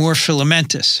 and they're more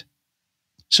filamentous.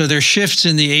 So there are shifts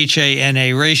in the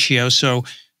HA-NA ratio. So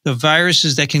the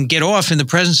viruses that can get off in the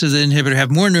presence of the inhibitor have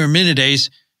more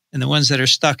neuraminidase, and the ones that are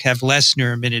stuck have less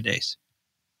neuraminidase.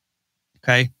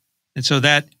 Okay? And so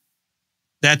that's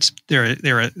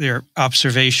their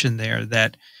observation there,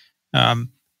 that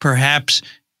perhaps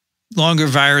longer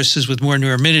viruses with more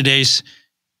neuraminidase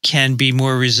can be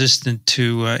more resistant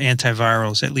to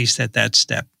antivirals, at least at that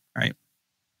step, right?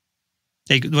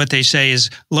 What they say is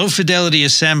low fidelity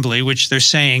assembly, which they're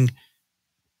saying,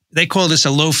 they call this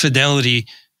a low fidelity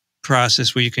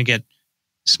process where you can get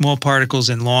small particles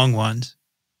and long ones.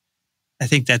 I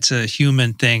think that's a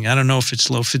human thing. I don't know if it's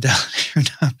low fidelity or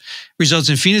not. Results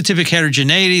in phenotypic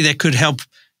heterogeneity that could help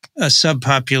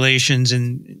subpopulations,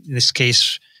 in this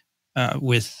case,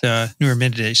 with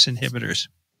neuraminidase inhibitors.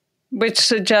 Which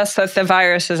suggests that the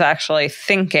virus is actually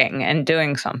thinking and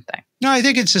doing something. No, I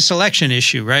think it's a selection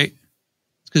issue, right?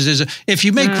 Because if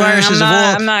you make viruses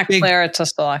I'm not clear it's a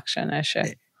selection issue.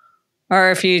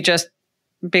 Or if you just,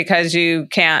 because you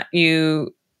can't,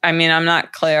 I'm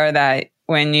not clear that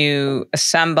when you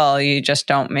assemble, you just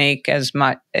don't make as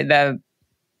much, the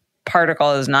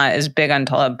particle is not as big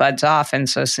until it buds off. And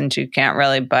so since you can't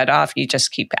really bud off, you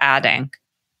just keep adding.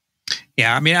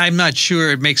 Yeah, I'm not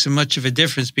sure it makes much of a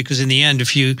difference, because in the end,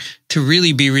 to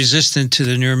really be resistant to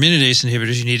the neuraminidase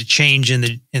inhibitors, you need a change in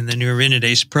the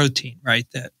neuraminidase protein, right?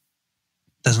 That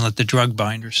doesn't let the drug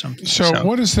bind or something. So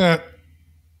what is that?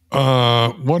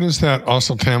 What does that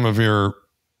oseltamivir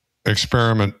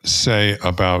experiment say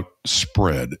about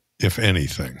spread, if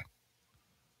anything,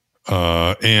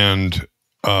 and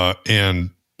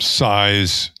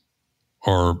size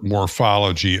or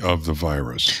morphology of the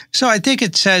virus? So I think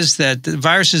it says that the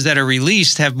viruses that are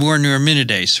released have more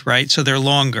neuraminidase, right? So they're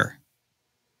longer.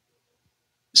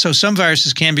 So some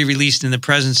viruses can be released in the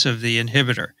presence of the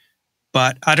inhibitor,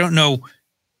 but I don't know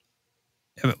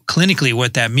clinically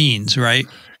what that means, right?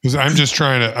 Because and I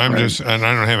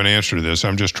don't have an answer to this.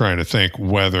 I'm just trying to think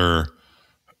whether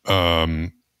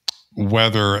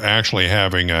whether actually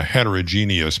having a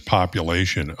heterogeneous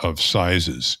population of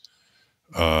sizes,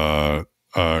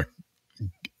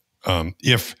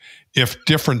 if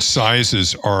different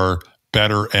sizes are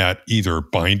better at either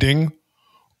binding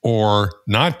or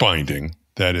not binding,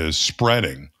 that is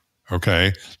spreading,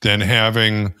 okay, then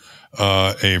having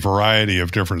a variety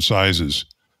of different sizes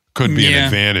could be an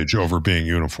advantage over being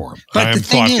uniform. I have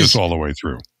thought this all the way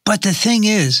through. But the thing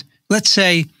is, let's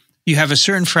say you have a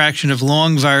certain fraction of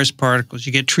long virus particles.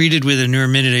 You get treated with a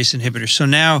neuraminidase inhibitor. So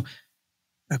now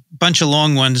a bunch of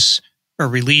long ones are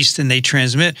released and they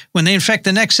transmit. When they infect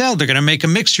the next cell, they're going to make a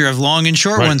mixture of long and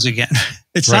short ones again.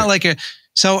 It's not like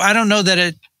so I don't know that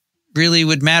it really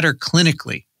would matter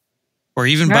clinically or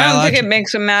even biologically. I don't think it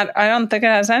makes a matter. I don't think it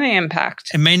has any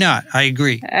impact. It may not. I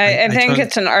agree. I think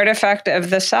it's an artifact of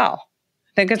the cell.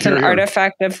 I think it's an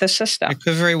artifact of the system. It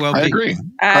could very well be. I agree.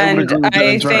 And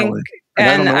I think,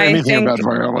 I don't know anything about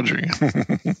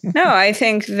virology. No, I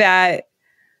think that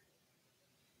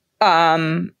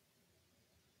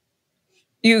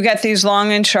you get these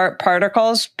long and sharp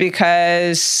particles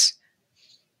because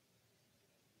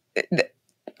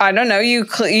I don't know,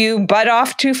 you butt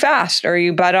off too fast or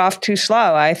you butt off too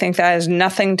slow. I think that has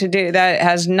nothing to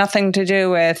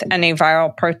do with any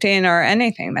viral protein or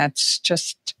anything. That's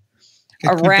just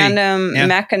a random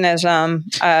mechanism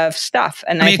of stuff.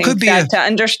 And I think that to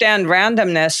understand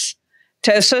randomness,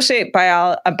 to associate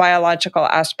a biological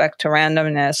aspect to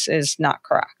randomness is not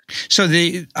correct. So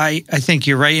I think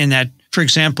you're right in that, for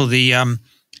example, the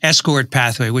escort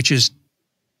pathway, which is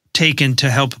taken to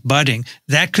help budding,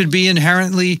 that could be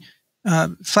inherently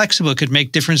flexible. It could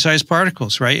make different sized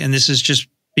particles, right? And this is just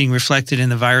being reflected in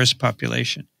the virus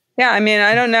population. Yeah, I mean,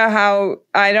 I don't know how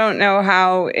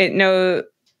it knows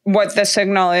what the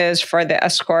signal is for the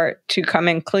escort to come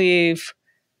and cleave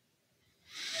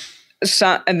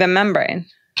the membrane,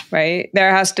 right? There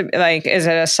has to be, like, is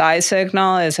it a size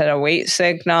signal? Is it a weight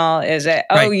signal? Is it,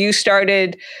 we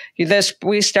started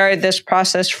this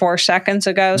process 4 seconds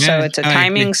ago, so it's a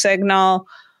timing signal.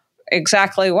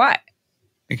 Exactly what?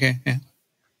 Okay, yeah.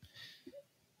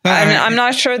 I'm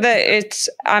not sure that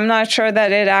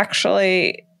it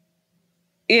actually,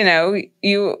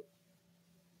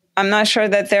 I'm not sure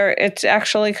that it's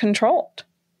actually controlled.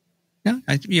 Yeah,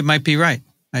 you might be right.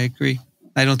 I agree.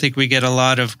 I don't think we get a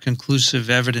lot of conclusive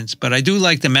evidence, but I do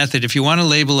like the method. If you want to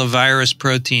label a virus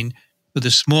protein with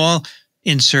a small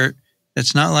insert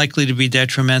that's not likely to be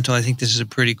detrimental, I think this is a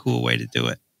pretty cool way to do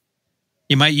it.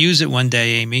 You might use it one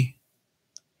day, Amy.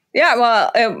 Yeah,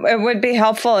 well, it would be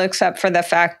helpful except for the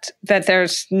fact that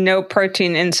there's no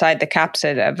protein inside the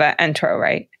capsid of an entero,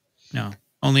 right? No,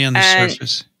 only on the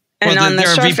surface. And on the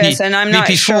surface, and I'm not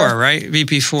sure. VP4, right?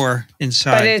 VP4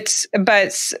 inside.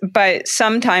 But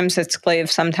sometimes it's cleaved,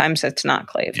 sometimes it's not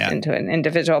cleaved into an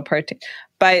individual protein.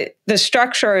 But the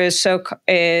structure is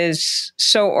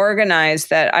so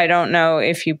organized that I don't know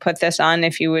if you put this on,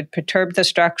 if you would perturb the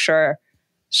structure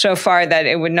so far that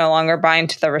it would no longer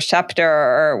bind to the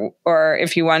receptor, or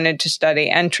if you wanted to study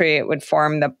entry, it would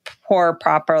form the pore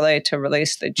properly to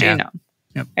release the genome.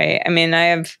 Yep. Right? I mean, I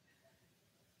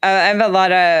have a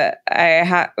lot of,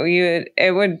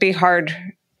 it would be hard,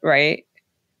 right?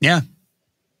 Yeah.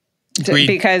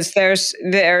 Because there's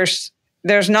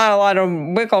not a lot of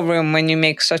wiggle room when you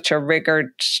make such a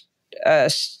rigored, a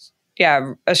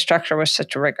structure with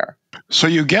such rigor. So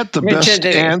you get the best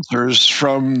answers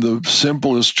from the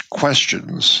simplest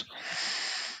questions.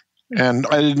 And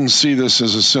I didn't see this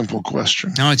as a simple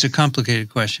question. No, it's a complicated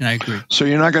question. I agree. So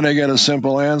you're not going to get a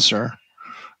simple answer.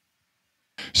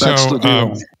 That's the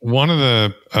deal. One of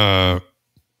the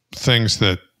things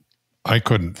that I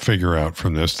couldn't figure out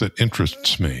from this that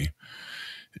interests me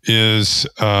is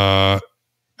how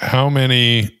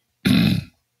many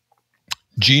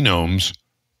genomes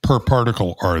per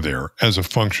particle are there as a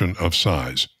function of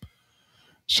size.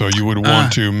 So you would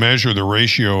want to measure the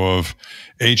ratio of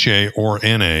HA or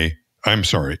NA. I'm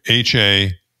sorry, HA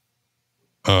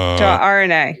to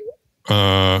RNA.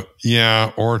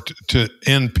 Or to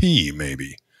NP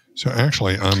maybe. So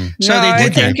actually, I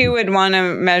think you would want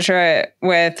to measure it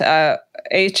with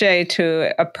HA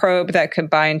to a probe that could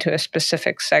bind to a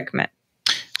specific segment.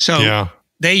 So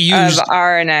they use of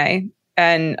RNA,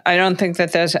 and I don't think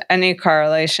that there's any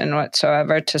correlation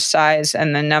whatsoever to size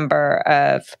and the number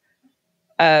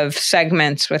of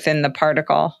segments within the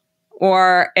particle,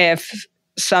 or if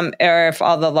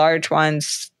all the large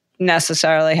ones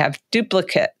necessarily have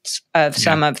duplicates of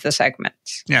some of the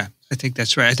segments. Yeah, I think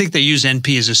that's right. I think they use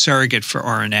NP as a surrogate for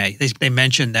RNA. They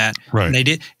mentioned that. Right. And they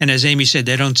did, and as Amy said,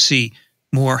 they don't see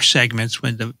more segments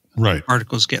when the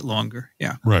particles get longer.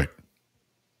 Yeah. Right.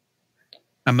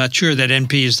 I'm not sure that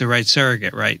NP is the right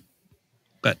surrogate, right?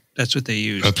 but that's what they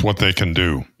use. That's what they can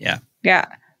do. Yeah. Yeah.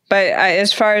 But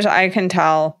as far as I can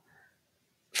tell,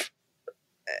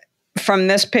 from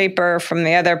this paper, from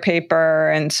the other paper,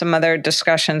 and some other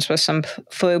discussions with some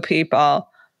flu people,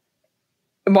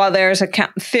 while there's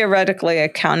theoretically a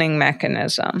counting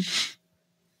mechanism,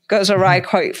 goes awry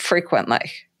quite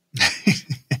frequently.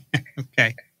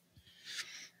 Okay.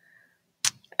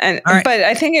 And right. But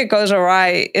I think it goes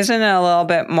awry. Isn't it a little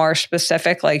bit more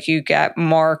specific? Like you get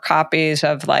more copies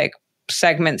of like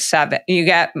segment 7. You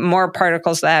get more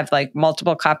particles that have like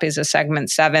multiple copies of segment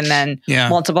 7 than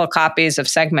multiple copies of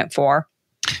segment 4.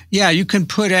 Yeah, you can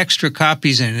put extra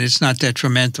copies in it. It's not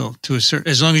detrimental to a certain,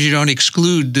 as long as you don't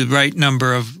exclude the right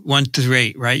number of 1 through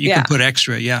 8, right? You can put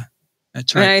extra. Yeah,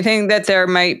 that's right. And I think that there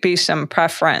might be some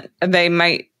preference.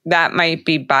 That might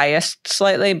be biased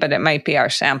slightly, but it might be our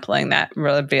sampling that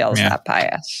reveals that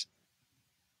bias.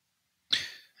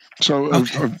 So a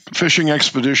fishing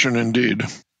expedition indeed.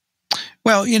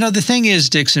 Well, the thing is,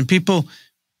 Dixon, people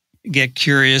get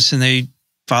curious and they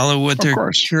follow what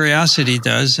their curiosity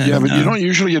does. And, but you don't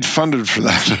usually get funded for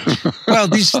that. Well,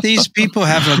 these people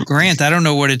have a grant. I don't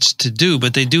know what it's to do,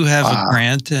 but they do have a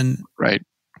grant. And right.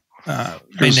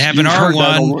 They have an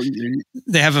R1.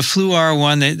 They have a flu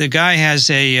R1. The guy has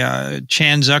a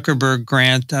Chan Zuckerberg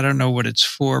grant. I don't know what it's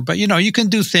for, but you can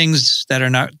do things that are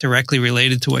not directly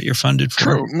related to what you're funded for.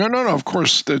 True. No. Of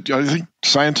course, I think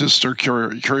scientists are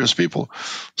curious people,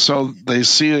 so they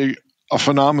see a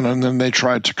phenomenon, and then they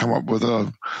try to come up with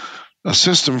a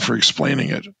system for explaining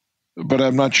it. But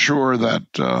I'm not sure that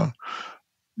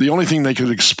the only thing they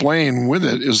could explain with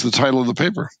it is the title of the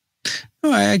paper.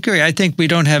 Oh, I agree. I think we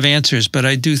don't have answers, but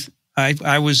I do.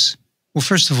 I was, well,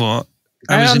 first of all,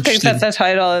 I don't think that the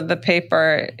title of the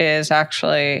paper is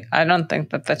actually, I don't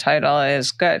think that the title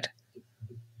is good,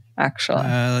 actually.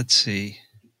 Let's see.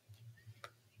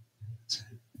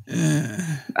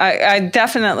 I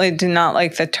definitely do not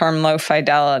like the term low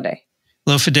fidelity.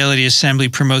 Low fidelity assembly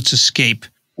promotes escape.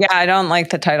 Yeah, I don't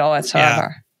like the title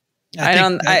whatsoever. Yeah. I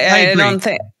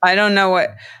don't know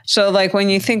what. So like when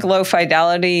you think low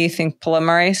fidelity, you think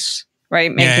polymerase,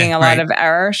 right? Making a lot of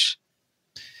errors.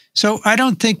 So I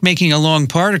don't think making a long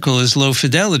particle is low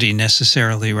fidelity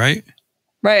necessarily, right?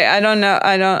 Right. I don't know.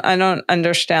 I don't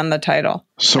understand the title.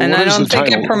 So and I don't think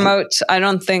it promotes. I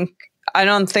don't think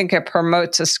it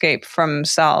promotes escape from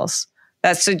cells.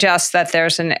 That suggests that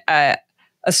there's a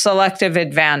selective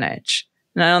advantage.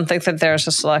 And I don't think that there's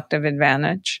a selective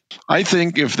advantage. I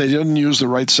think if they didn't use the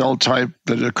right cell type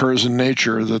that occurs in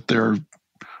nature, that they're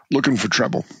looking for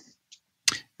trouble.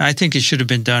 I think it should have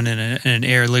been done in an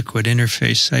air-liquid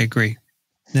interface. I agree.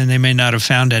 Then they may not have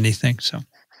found anything. So,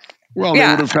 well, they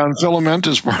would have found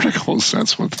filamentous particles.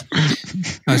 That's what.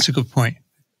 That's a good point.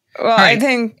 Well, right. I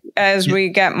think as we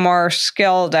get more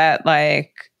skilled at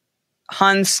like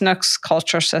Hans Snook's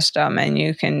culture system, and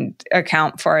you can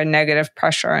account for a negative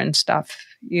pressure and stuff.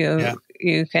 You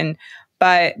can,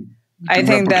 but I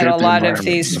think that a lot of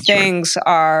these things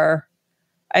are.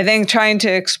 I think trying to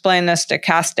explain a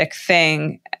stochastic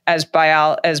thing as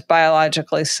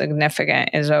biologically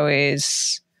significant is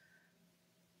always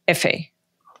iffy.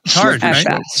 It's hard, right?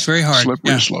 It's very hard.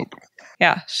 Slippery slope.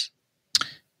 Yes.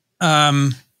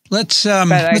 But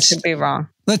I could be wrong.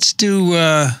 Let's do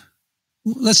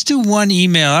one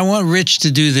email. I want Rich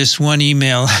to do this one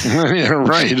email. Yeah,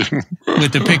 right.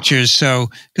 With the pictures, so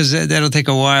because that'll take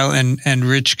a while, and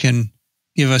Rich can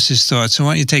give us his thoughts. So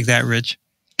why don't you take that, Rich?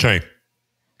 Okay.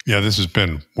 Yeah, this has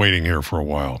been waiting here for a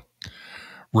while.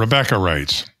 Rebecca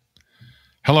writes,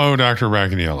 "Hello, Dr.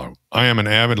 Racaniello. I am an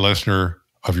avid listener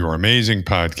of your amazing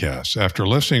podcast. After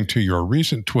listening to your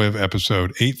recent TWiV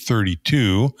episode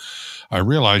 832, I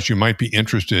realized you might be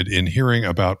interested in hearing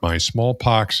about my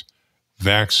smallpox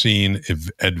vaccine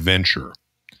adventure.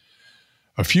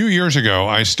 A few years ago,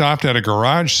 I stopped at a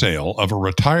garage sale of a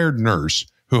retired nurse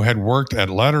who had worked at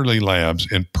Latterly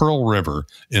Labs in Pearl River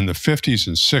in the 50s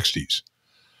and 60s.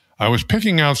 I was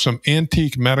picking out some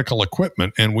antique medical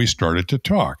equipment, and we started to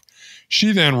talk.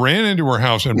 She then ran into her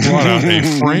house and brought out a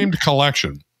framed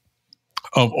collection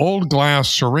of old glass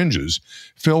syringes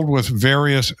filled with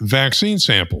various vaccine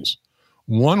samples.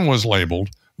 One was labeled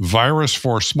Virus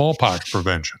for Smallpox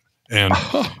Prevention. And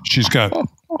she's got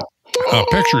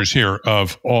pictures here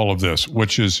of all of this,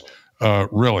 which is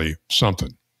really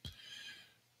something.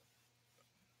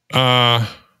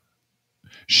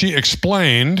 She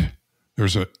explained,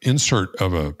 there's an insert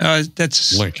of a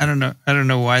that's link. I don't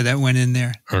know why that went in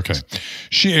there. Okay.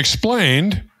 She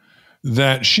explained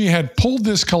that she had pulled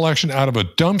this collection out of a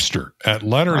dumpster at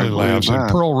Letterly Labs in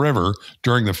Pearl River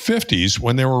during the 50s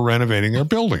when they were renovating their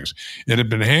buildings. It had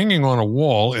been hanging on a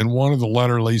wall in one of the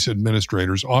Letterly's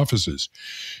administrator's offices.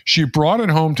 She brought it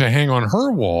home to hang on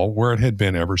her wall where it had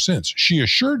been ever since. She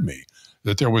assured me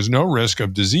that there was no risk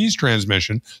of disease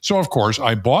transmission. So, of course,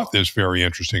 I bought this very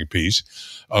interesting piece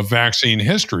of vaccine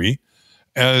history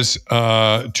as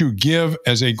to give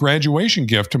as a graduation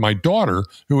gift to my daughter,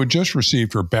 who had just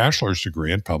received her bachelor's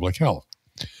degree in public health.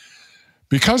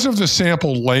 Because of the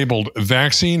sample labeled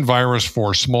vaccine virus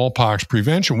for smallpox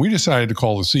prevention, we decided to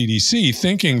call the CDC,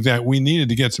 thinking that we needed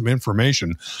to get some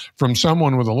information from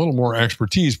someone with a little more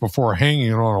expertise before hanging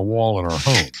it on a wall in our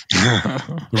home.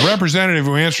 The representative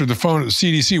who answered the phone at the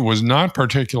CDC was not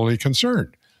particularly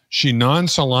concerned. She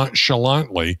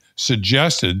nonchalantly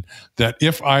suggested that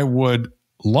if I would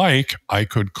like, I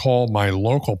could call my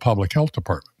local public health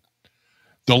department.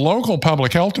 The local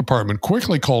public health department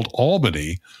quickly called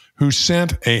Albany, who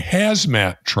sent a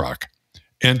hazmat truck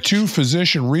and 2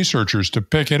 physician researchers to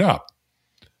pick it up.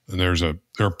 And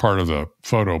they're part of the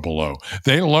photo below.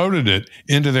 They loaded it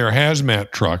into their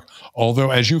hazmat truck, although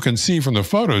as you can see from the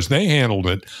photos, they handled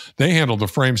the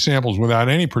frame samples without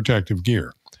any protective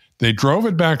gear. They drove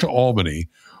it back to Albany,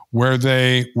 where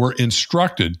they were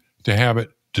instructed to have it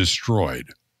destroyed.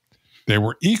 They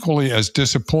were equally as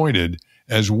disappointed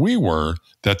as we were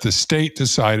that the state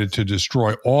decided to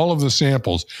destroy all of the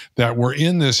samples that were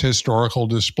in this historical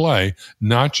display,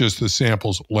 not just the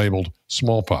samples labeled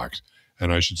smallpox.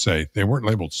 And I should say, they weren't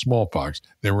labeled smallpox,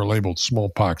 they were labeled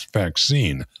smallpox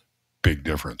vaccine. Big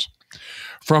difference.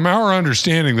 From our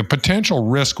understanding, the potential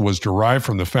risk was derived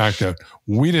from the fact that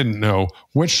we didn't know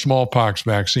which smallpox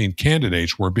vaccine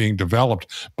candidates were being developed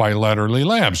by Letterly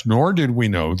Labs, nor did we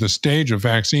know the stage of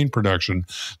vaccine production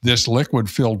this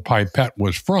liquid-filled pipette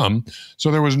was from, so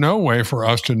there was no way for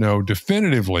us to know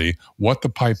definitively what the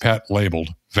pipette labeled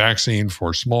vaccine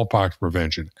for smallpox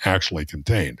prevention actually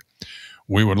contained.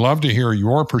 We would love to hear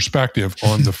your perspective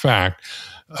on the fact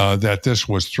that this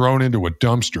was thrown into a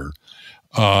dumpster,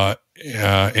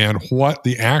 and what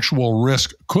the actual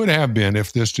risk could have been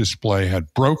if this display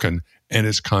had broken and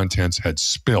its contents had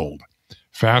spilled.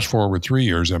 Fast forward 3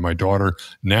 years, and my daughter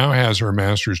now has her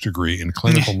master's degree in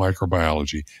clinical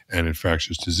microbiology and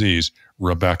infectious disease.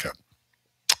 Rebecca.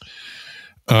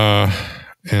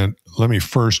 And let me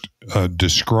first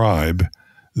describe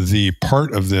the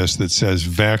part of this that says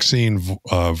vaccine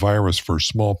virus for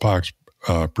smallpox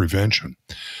prevention.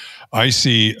 I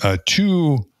see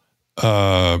 2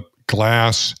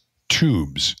 glass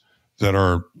tubes that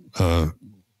are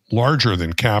larger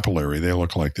than capillary. They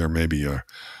look like they're maybe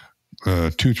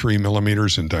 2-3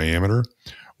 millimeters in diameter,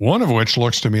 one of which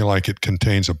looks to me like it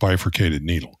contains a bifurcated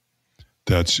needle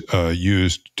that's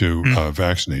used to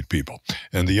vaccinate people.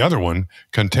 And the other one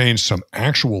contains some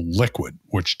actual liquid,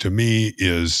 which to me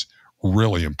is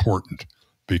really important,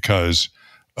 because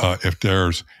if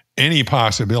there's any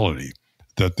possibility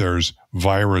that there's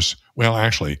virus, well,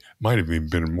 actually, might have even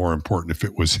been more important if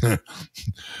it was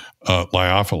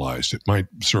lyophilized. It might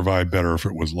survive better if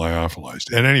it was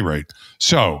lyophilized. At any rate,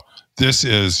 so this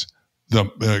is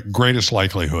the greatest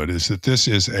likelihood is that this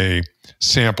is a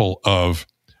sample of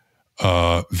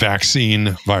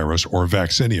vaccine virus or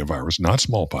vaccinia virus, not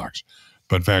smallpox,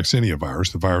 but vaccinia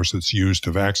virus, the virus that's used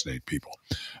to vaccinate people,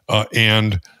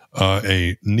 and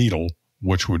a needle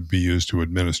which would be used to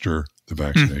administer the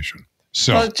vaccination.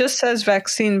 So, well, it just says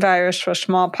vaccine virus for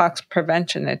smallpox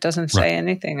prevention. It doesn't say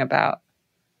anything about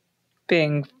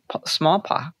being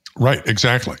smallpox. Right,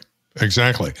 exactly.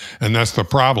 And that's the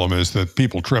problem, is that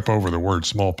people trip over the word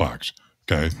smallpox,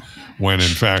 okay, when in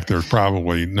fact there's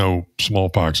probably no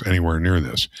smallpox anywhere near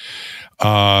this.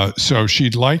 So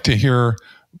she'd like to hear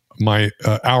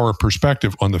our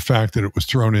perspective on the fact that it was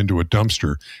thrown into a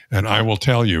dumpster, and I will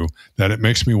tell you that it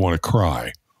makes me want to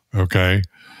cry, okay?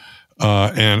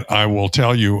 And I will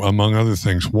tell you, among other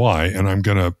things, why. And I'm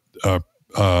going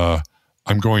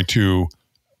to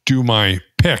do my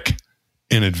pick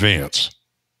in advance,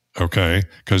 okay?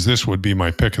 Because this would be my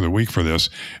pick of the week for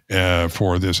this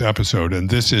episode. And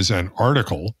this is an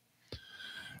article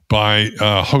by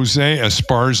Jose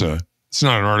Esparza. It's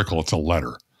not an article; it's a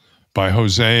letter by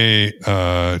Jose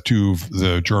to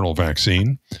the journal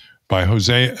Vaccine, by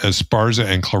Jose Esparza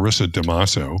and Clarissa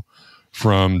Damaso,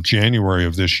 from January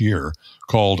of this year,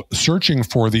 called Searching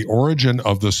for the Origin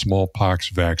of the Smallpox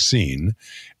Vaccine,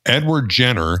 Edward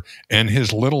Jenner and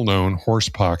His Little-Known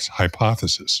Horsepox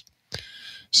Hypothesis.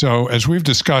 So, as we've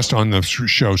discussed on the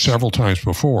show several times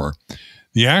before,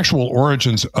 the actual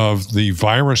origins of the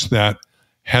virus that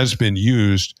has been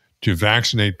used to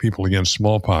vaccinate people against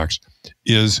smallpox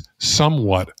is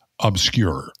somewhat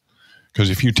obscure. Because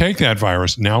if you take that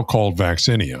virus, now called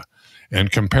vaccinia,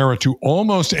 and compare it to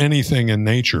almost anything in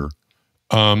nature,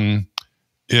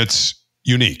 it's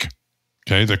unique.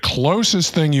 Okay, the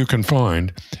closest thing you can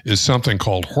find is something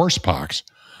called horsepox,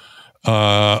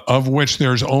 of which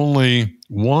there's only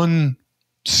one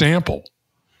sample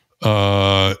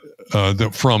from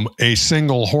a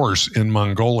single horse in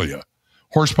Mongolia.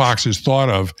 Horsepox is thought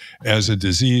of as a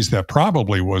disease that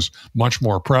probably was much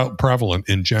more prevalent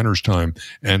in Jenner's time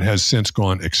and has since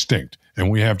gone extinct. And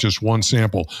we have just one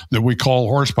sample that we call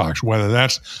horsepox. Whether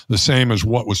that's the same as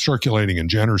what was circulating in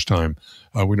Jenner's time,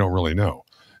 we don't really know.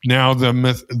 Now, the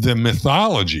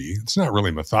mythology, it's not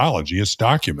really mythology, it's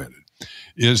documented,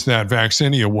 is that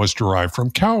vaccinia was derived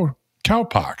from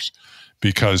cowpox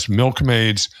because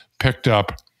milkmaids picked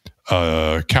up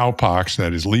cowpox,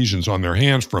 that is lesions on their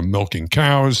hands from milking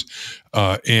cows,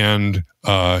 and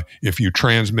if you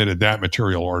transmitted that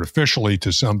material artificially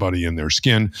to somebody in their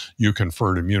skin, you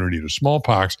conferred immunity to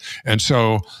smallpox. And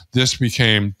so this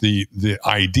became the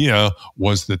idea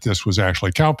was that this was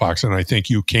actually cowpox, and I think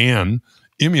you can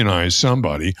immunize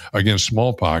somebody against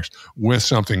smallpox with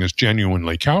something that's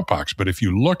genuinely cowpox. But if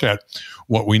you look at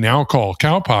what we now call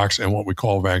cowpox and what we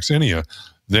call vaccinia,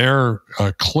 they're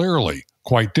clearly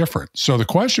quite different. So the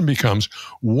question becomes,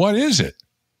 what is it,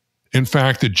 in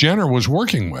fact, that Jenner was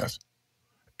working with?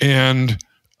 And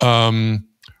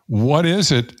what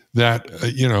is it that,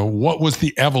 what was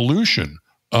the evolution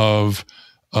of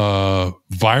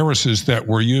viruses that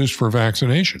were used for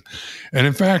vaccination? And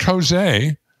in fact,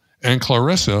 Jose and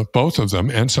Clarissa, both of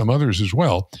them, and some others as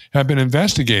well, have been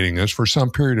investigating this for some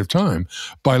period of time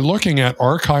by looking at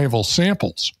archival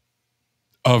samples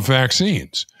of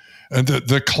vaccines. And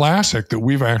the classic that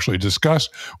we've actually discussed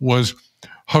was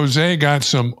Jose got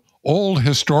some old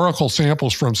historical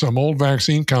samples from some old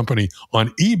vaccine company on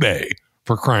eBay,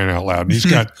 for crying out loud. And he's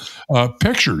got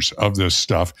pictures of this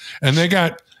stuff, and they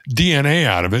got DNA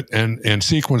out of it and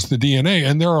sequenced the DNA.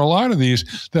 And there are a lot of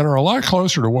these that are a lot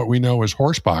closer to what we know as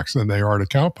horsepox than they are to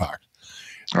cowpox.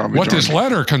 What this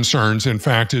letter concerns, in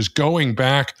fact, is going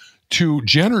back to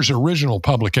Jenner's original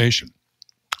publication,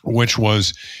 which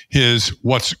was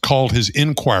what's called his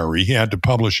inquiry. He had to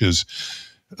publish his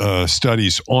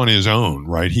studies on his own,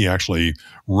 right? He actually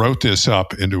wrote this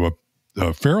up into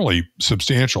a fairly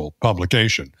substantial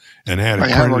publication and had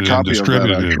it printed and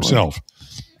distributed himself.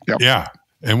 Yep. Yeah.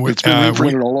 And it's been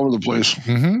reprinted all over the place.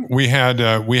 Mm-hmm. We had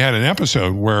an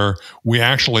episode where we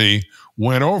actually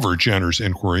went over Jenner's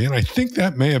inquiry, and I think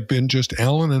that may have been just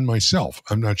Alan and myself.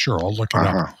 I'm not sure. I'll look it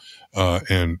up.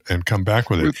 And come back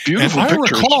with it. And I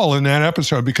recall in that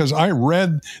episode, because I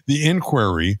read the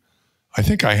inquiry, I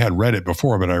think I had read it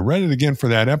before, but I read it again for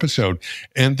that episode,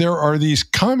 and there are these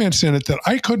comments in it that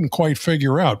I couldn't quite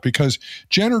figure out, because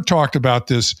Jenner talked about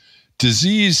this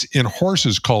disease in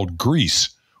horses called grease,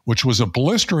 which was a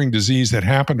blistering disease that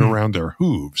happened around their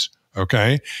hooves,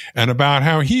 okay? And about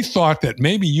how he thought that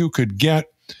maybe you could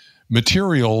get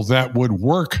material that would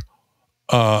work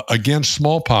against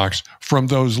smallpox from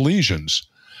those lesions.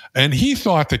 And he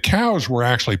thought the cows were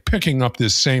actually picking up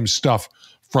this same stuff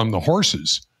from the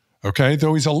horses, okay?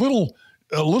 Though he's a little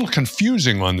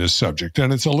confusing on this subject,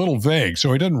 and it's a little vague,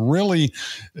 so he doesn't really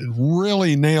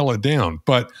nail it down.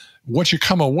 But what you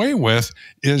come away with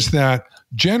is that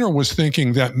Jenner was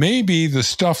thinking that maybe the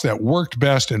stuff that worked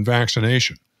best in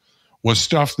vaccination was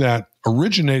stuff that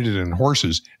originated in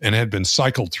horses and had been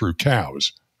cycled through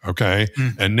cows. Okay.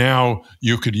 And now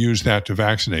you could use that to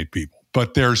vaccinate people.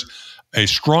 But there's a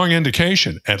strong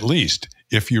indication, at least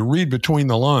if you read between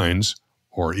the lines,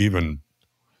 or even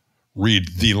read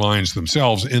the lines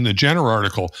themselves in the Jenner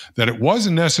article, that it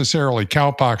wasn't necessarily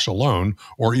cowpox alone,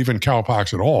 or even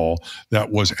cowpox at all, that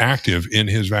was active in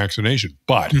his vaccination,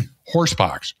 but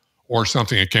horsepox or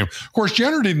something that came. Of course,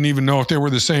 Jenner didn't even know if they were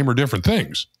the same or different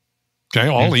things. Okay,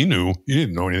 all he knew, he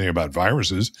didn't know anything about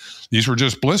viruses. These were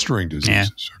just blistering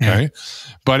diseases, okay?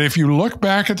 But if you look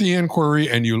back at the inquiry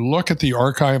and you look at the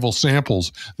archival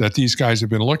samples that these guys have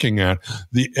been looking at,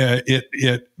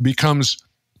 it becomes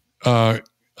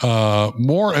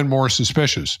more and more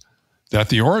suspicious that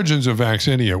the origins of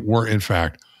vaccinia were, in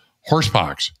fact,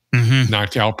 horsepox,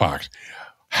 not cowpox.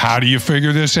 How do you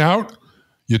figure this out?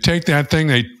 You take that thing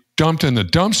they dumped in the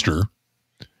dumpster,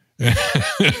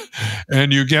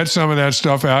 and you get some of that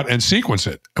stuff out and sequence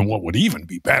it. And what would even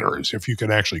be better is if you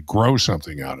could actually grow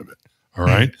something out of it. All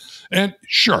right. And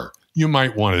sure, you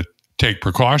might want to take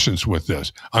precautions with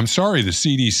this. I'm sorry the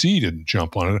CDC didn't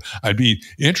jump on it. I'd be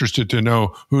interested to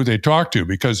know who they talked to,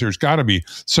 because there's got to be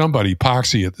somebody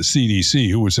poxy at the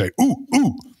CDC who would say,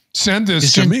 ooh, Send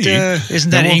this to me.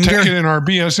 Isn't that we'll Inger? take it in our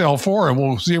BSL-4 and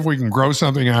we'll see if we can grow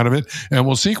something out of it, and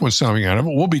we'll sequence something out of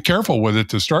it. We'll be careful with it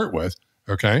to start with,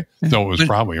 okay? Though it was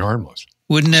probably harmless.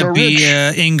 Wouldn't that be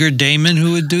Inger Damon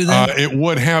who would do that? It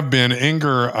would have been.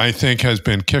 Inger, I think, has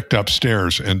been kicked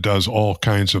upstairs and does all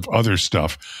kinds of other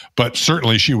stuff. But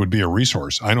certainly she would be a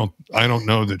resource. I don't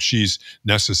know that she's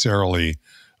necessarily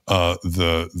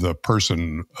the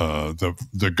person,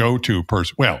 the go-to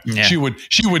person. Well, yeah. she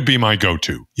would be my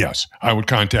go-to. Yes, I would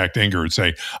contact Inger and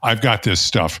say, I've got this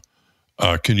stuff.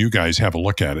 Can you guys have a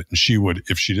look at it? And she would,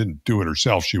 if she didn't do it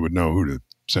herself, she would know who to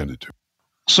send it to.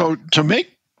 So to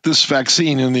make this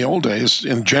vaccine in the old days,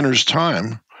 in Jenner's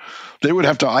time, they would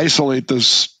have to isolate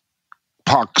this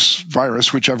pox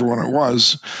virus, whichever one it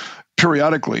was,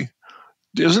 periodically.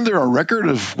 Isn't there a record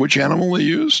of which animal they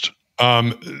used? I'm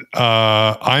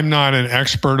not an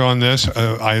expert on this.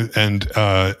 Both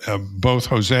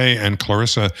Jose and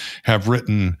Clarissa have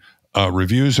written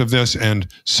reviews of this, and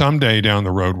someday down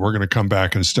the road, we're going to come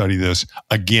back and study this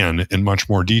again in much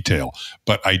more detail.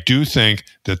 But I do think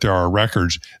that there are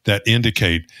records that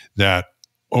indicate that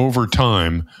over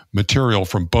time, material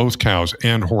from both cows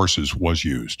and horses was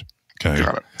used. Okay,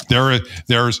 got it.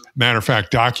 There's matter of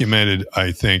fact documented,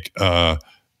 I think,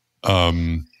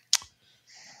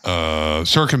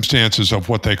 circumstances of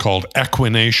what they called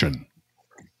equination.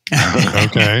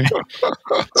 Okay,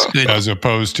 as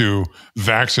opposed to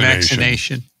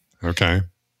vaccination. Okay.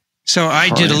 So I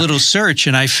did a little search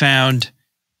and I found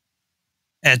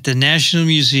at the National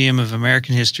Museum of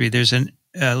American History, there's a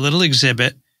little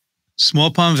exhibit,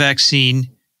 smallpox vaccine,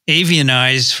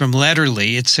 avianized from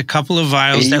Letterly. It's a couple of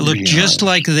vials that look just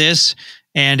like this,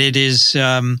 and it is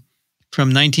from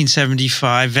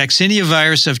 1975, vaccinia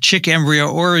virus of chick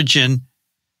embryo origin.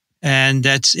 And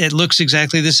it looks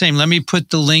exactly the same. Let me put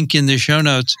the link in the show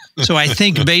notes. So I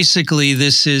think basically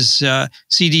this is,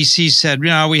 CDC said,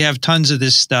 we have tons of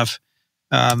this stuff.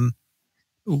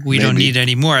 We don't need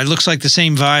any more. It looks like the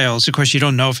same vials. Of course, you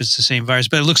don't know if it's the same virus,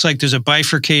 but it looks like there's a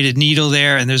bifurcated needle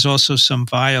there, and there's also some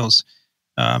vials.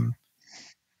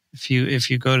 If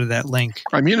you go to that link.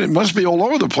 I mean, it must be all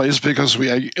over the place because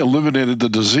we eliminated the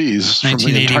disease from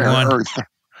the entire Earth.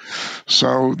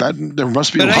 So that there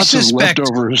must be lots of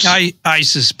leftovers. I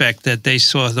suspect that they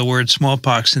saw the word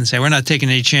smallpox and say, "We're not taking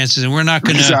any chances, and we're not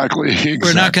going to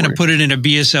we're not going to put it in a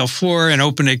BSL-4 and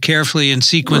open it carefully and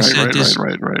sequence it."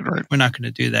 Right. We're not going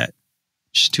to do that.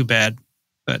 It's too bad.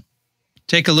 But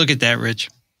take a look at that, Rich.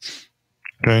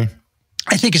 Okay.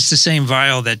 I think it's the same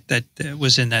vial that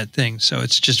was in that thing, so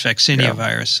it's just vaccinia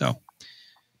virus. So, all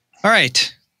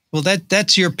right. Well,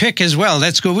 that's your pick as well.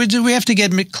 That's good. We have to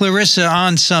get Clarissa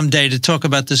on someday to talk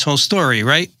about this whole story,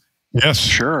 right? Yes.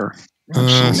 Sure.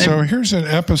 So here's an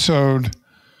episode,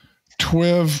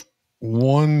 TWiV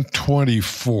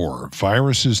 124,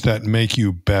 Viruses That Make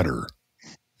You Better.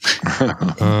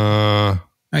 I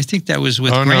think that was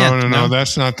with Grant. No,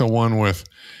 that's not the one with,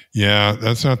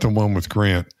 that's not the one with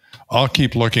Grant. I'll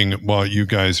keep looking while you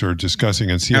guys are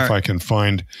discussing and see if I can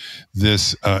find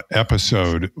this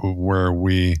episode where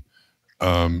we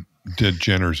did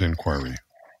Jenner's inquiry.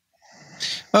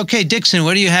 Okay, Dixon,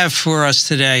 what do you have for us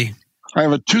today? I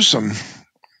have a twosome.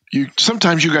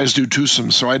 Sometimes you guys do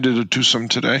twosome, so I did a twosome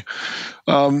today.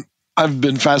 I've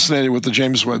been fascinated with the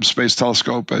James Webb Space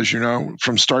Telescope, as you know,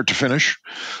 from start to finish.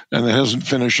 And it hasn't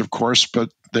finished, of course,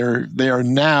 but they are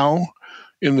now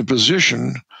in the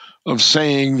position of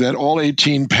saying that all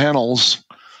 18 panels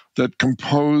that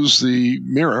compose the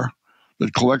mirror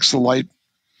that collects the light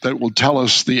that will tell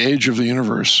us the age of the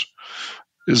universe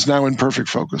is now in perfect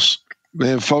focus. They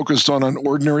have focused on an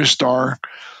ordinary star.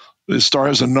 The star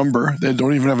has a number. They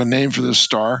don't even have a name for this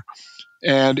star.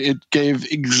 And it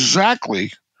gave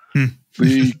exactly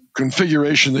the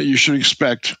configuration that you should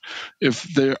expect if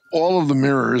all of the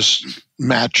mirrors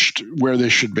matched where they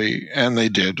should be, and they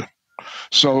did.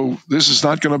 So this is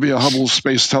not going to be a Hubble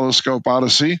Space Telescope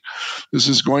odyssey. This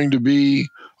is going to be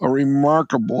a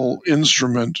remarkable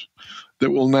instrument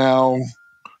that will now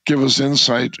give us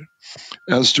insight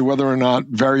as to whether or not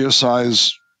various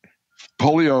size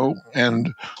polio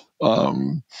and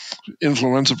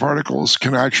influenza particles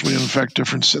can actually infect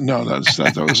different. No,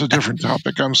 that was a different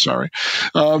topic. I'm sorry.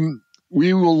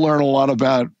 We will learn a lot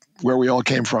about where we all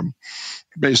came from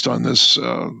based on this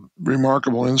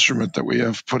remarkable instrument that we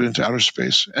have put into outer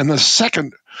space. And the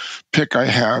second pick I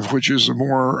have, which is a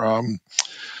more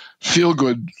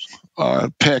feel-good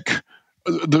pick,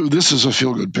 this is a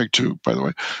feel-good pick too, by the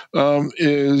way,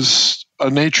 is a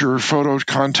nature photo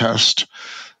contest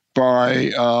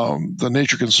by the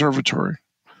Nature Conservatory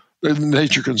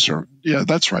Nature Conservancy. Yeah,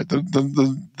 that's right.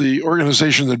 The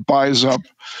organization that buys up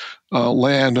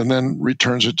land and then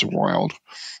returns it to wild.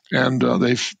 And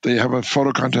they have a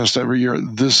photo contest every year.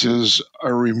 This is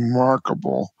a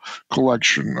remarkable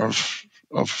collection of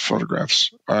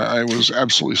photographs. I was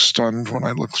absolutely stunned when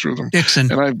I looked through them.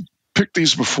 Dixon. And I picked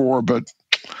these before, but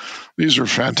these are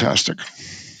fantastic.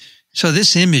 So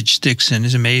this image, Dixon,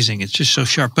 is amazing. It's just so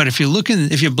sharp. But if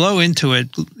you blow into it,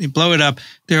 you blow it up,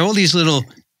 there are all these little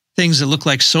things that look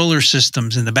like solar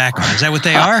systems in the background. Is that what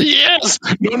they are? Yes.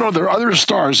 No, they're other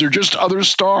stars. They're just other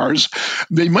stars.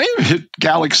 They might have hit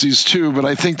galaxies too, but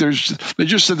I think they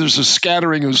just said there's a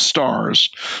scattering of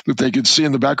stars that they could see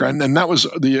in the background. And that was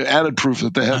the added proof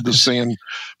that they had this thing in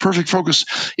perfect focus.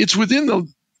 It's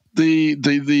within they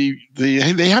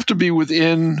have to be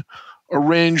within a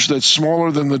range that's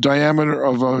smaller than the diameter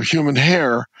of a human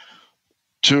hair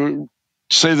to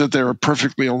say that they're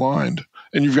perfectly aligned.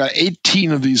 And you've got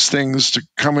 18 of these things to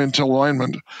come into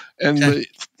alignment, and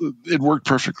it worked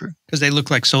perfectly. Because they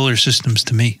look like solar systems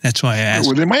to me. That's why I asked.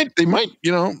 Well, they might,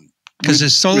 because the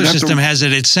solar system has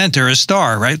at its center a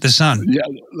star, right? The sun. Yeah,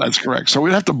 that's correct. So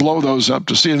we'd have to blow those up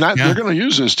to see. And they're going to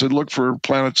use this to look for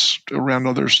planets around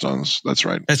other suns. That's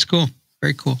right. That's cool.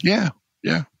 Very cool. Yeah.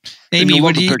 Amy,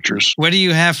 what do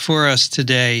you have for us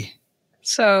today?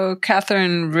 So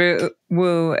Catherine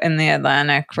Wu in The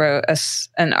Atlantic wrote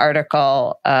an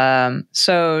article.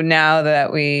 So now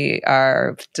that we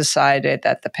are decided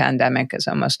that the pandemic is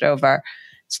almost over,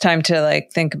 it's time to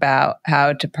think about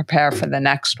how to prepare for the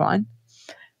next one.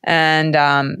 And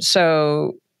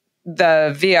so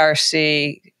the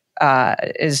VRC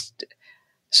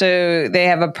so they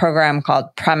have a program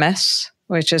called Premise,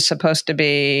 which is supposed to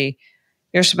be,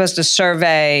 you're supposed to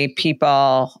survey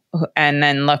people and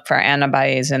then look for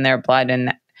antibodies in their blood.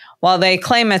 And while they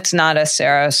claim it's not a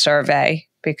serosurvey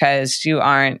because you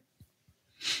aren't,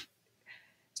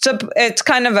 so it's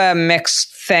kind of a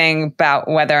mixed thing about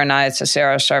whether or not it's a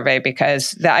serosurvey,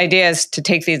 because the idea is to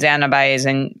take these antibodies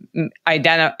and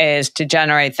is to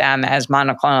generate them as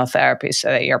monoclonal therapy so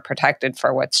that you're protected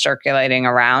for what's circulating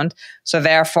around. So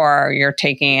therefore, you're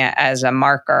taking it as a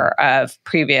marker of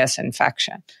previous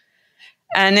infection.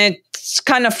 And it's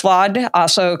kind of flawed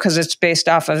also because it's based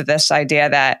off of this idea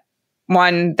that,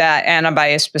 one, that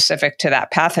antibody is specific to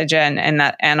that pathogen and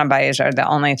that antibodies are the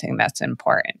only thing that's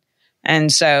important. And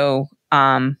so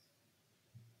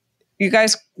you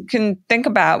guys can think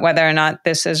about whether or not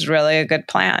this is really a good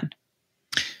plan.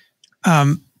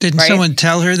 Didn't someone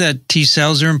tell her that T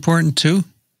cells are important too?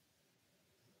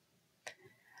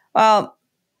 Well,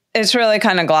 it's really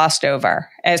kind of glossed over.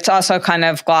 It's also kind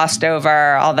of glossed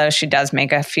over, although she does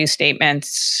make a few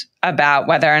statements about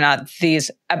whether or not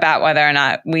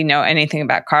we know anything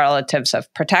about correlatives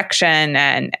of protection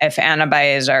and if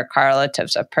antibodies are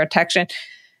correlatives of protection.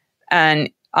 And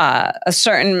a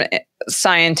certain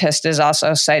scientist is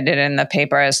also cited in the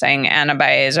paper as saying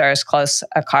antibodies are as close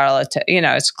a correlative,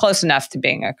 it's close enough to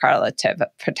being a correlative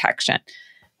of protection.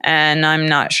 And I'm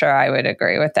not sure I would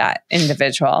agree with that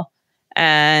individual.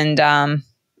 And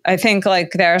I think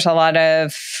there's a lot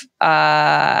of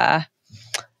I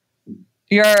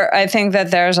think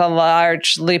that there's a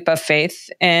large leap of faith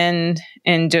in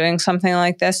doing something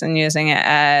like this and using it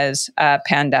as a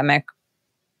pandemic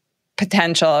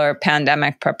potential or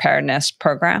pandemic preparedness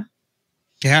program.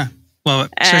 Yeah. Well,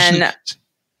 especially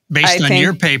based on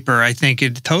your paper, I think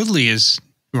it totally is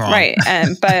wrong. Right.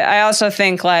 But I also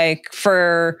think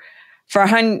for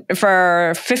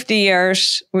 50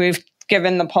 years, we've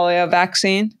given the polio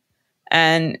vaccine,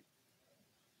 and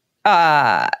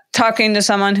talking to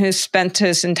someone who's spent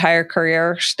his entire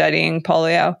career studying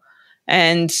polio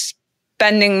and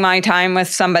spending my time with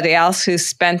somebody else who's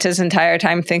spent his entire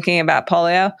time thinking about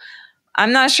polio,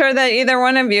 I'm not sure that either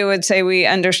one of you would say we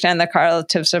understand the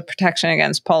correlatives of protection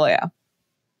against polio.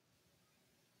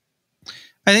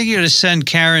 I think you're to send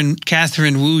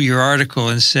Catherine Wu your article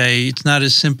and say it's not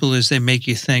as simple as they make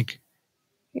you think.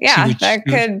 Yeah, that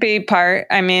could be part.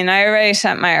 I mean, I already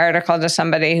sent my article to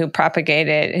somebody who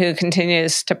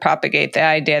continues to propagate the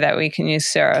idea that we can use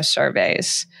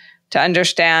serosurveys to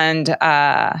understand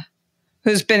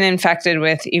who's been infected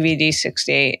with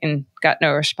EVD68 and got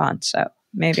no response. So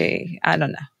maybe, I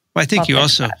don't know. Well, I think you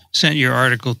also sent your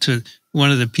article to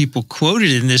one of the people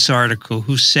quoted in this article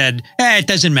who said, it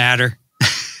doesn't matter.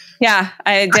 Yeah,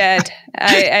 I did.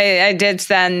 I did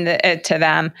send it to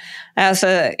them.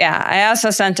 I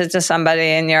also sent it to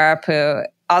somebody in Europe who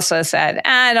also said,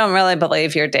 I don't really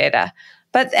believe your data.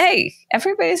 But hey,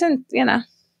 everybody's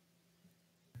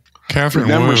Catherine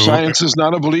Remember, Wu, science is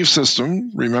not a belief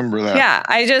system. Remember that. Yeah,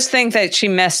 I just think that she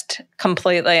missed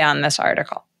completely on this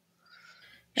article.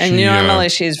 And normally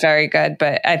she's very good,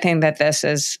 but I think that this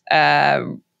is a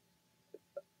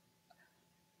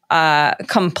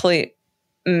complete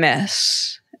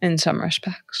miss in some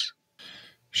respects.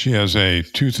 She has a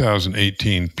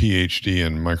 2018 PhD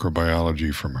in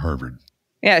microbiology from Harvard.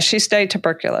 Yeah, she studied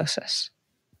tuberculosis.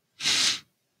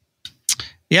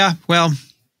 Yeah, well,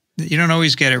 you don't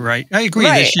always get it right. I agree.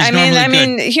 Right. That she's I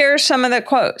mean, here's some of the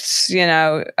quotes.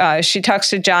 She talks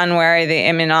to John Wary, the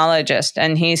immunologist,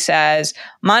 and he says,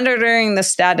 monitoring the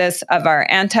status of our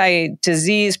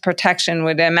anti-disease protection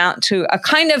would amount to a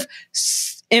kind of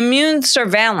immune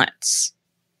surveillance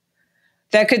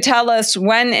that could tell us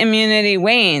when immunity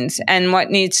wanes and what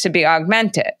needs to be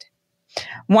augmented.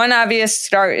 One obvious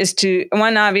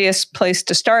place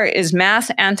to start is mass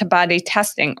antibody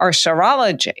testing or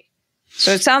serology.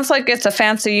 So it sounds like it's a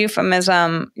fancy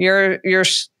euphemism. You're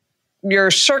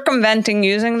circumventing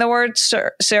using the word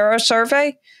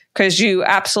serosurvey because you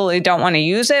absolutely don't want to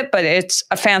use it, but it's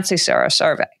a fancy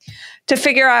serosurvey to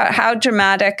figure out how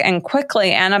dramatic and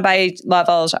quickly antibody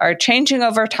levels are changing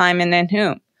over time and in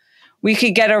whom. We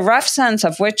could get a rough sense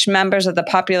of which members of the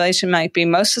population might be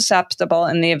most susceptible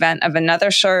in the event of another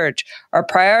surge, or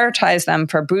prioritize them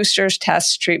for boosters,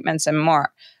 tests, treatments, and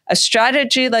more. A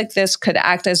strategy like this could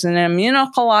act as an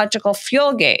immunological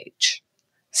fuel gauge,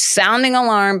 sounding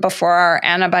alarm before our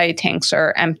antibody tanks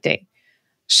are empty.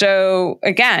 So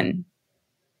again,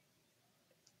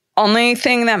 only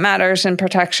thing that matters in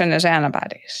protection is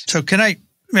antibodies. So can I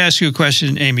ask you a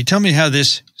question, Amy? Tell me how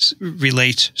this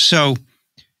relates. So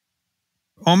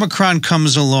Omicron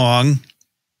comes along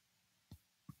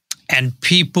and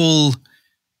people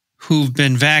who've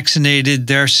been vaccinated,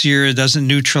 their sera doesn't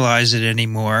neutralize it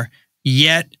anymore,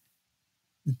 yet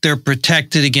they're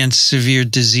protected against severe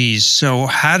disease. So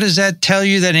how does that tell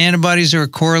you that antibodies are a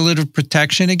correlate of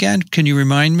protection again? Can you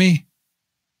remind me?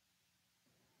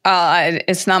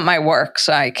 It's not my work,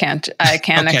 so I can't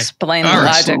Okay. explain the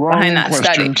logic behind that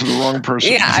study. To the wrong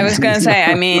person. Yeah, I was going to say.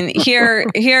 I mean,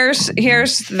 here's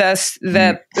this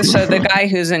the guy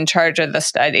who's in charge of the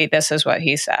study. This is what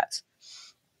he says.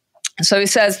 So he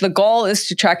says the goal is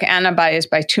to track antibodies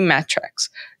by two metrics: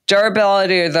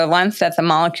 durability, or the length that the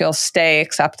molecules stay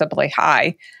acceptably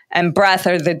high, and breadth,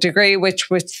 or the degree which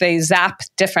they zap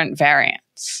different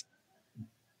variants.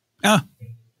 Oh.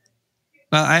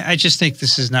 Well, I just think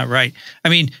this is not right. I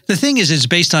mean, the thing is, it's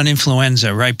based on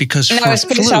influenza, right? Because it's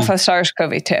based off of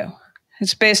SARS-CoV-2.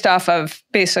 It's based off of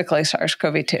basically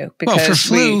SARS-CoV-2. Well, for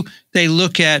flu, they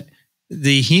look at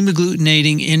the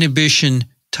hemagglutinating inhibition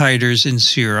titers in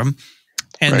serum,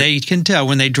 and they can tell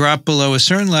when they drop below a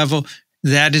certain level,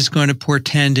 that is going to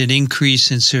portend an increase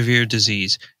in severe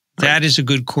disease. Right. That is a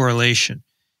good correlation.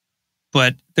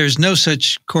 But there's no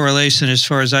such correlation as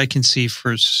far as I can see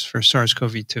for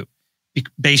SARS-CoV-2.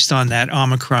 Based on that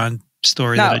Omicron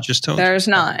story that I just told you. There's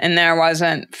not, and there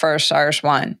wasn't for SARS-1.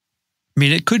 I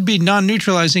mean, it could be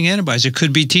non-neutralizing antibodies. It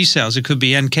could be T cells. It could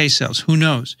be NK cells. Who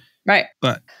knows? Right.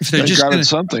 But if they're just got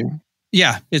something.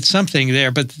 Yeah, it's something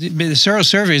there, but the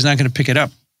serosurvey is not going to pick it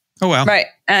up. Oh, well. Right.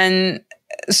 And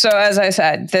so, as I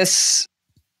said, this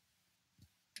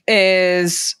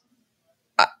is,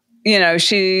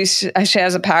 she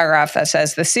has a paragraph that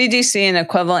says, the CDC and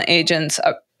equivalent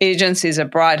agencies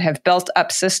abroad have built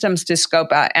up systems to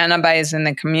scope out antibodies in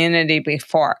the community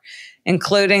before,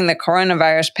 including the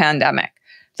coronavirus pandemic.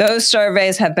 Those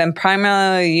surveys have been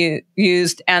primarily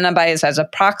used antibodies as a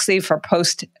proxy for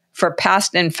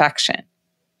past infection.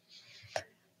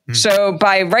 So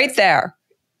by right there,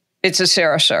 it's a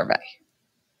serosurvey.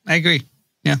 I agree.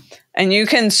 Yeah. And you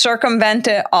can circumvent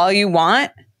it all you want.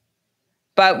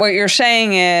 But what you're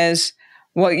saying is,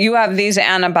 well, you have these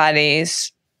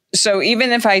antibodies. So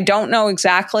even if I don't know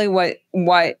exactly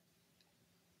what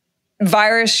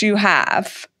virus you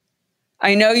have,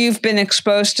 I know you've been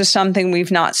exposed to something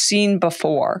we've not seen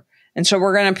before. And so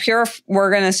we're going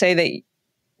to say that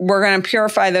we're going to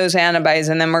purify those antibodies,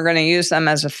 and then we're going to use them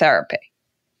as a therapy.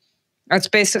 That's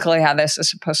basically how this is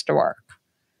supposed to work.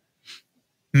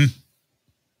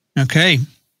 Okay.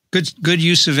 Good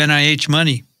use of NIH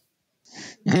money.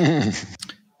 All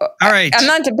right. I'm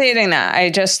not debating that. I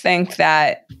just think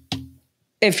that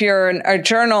if you're a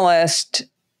journalist,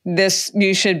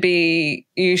 you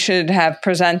should have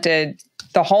presented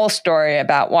the whole story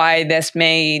about why this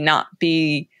may not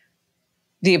be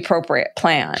the appropriate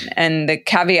plan, and the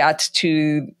caveats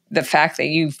to the fact that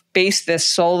you've based this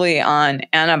solely on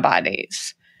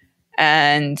antibodies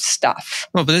and stuff.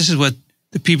 Well, but this is what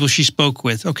the people she spoke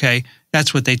with, okay,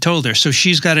 that's what they told her. So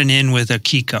she's got an in with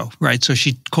Akiko, right? So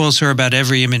she calls her about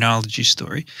every immunology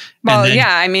story. Well,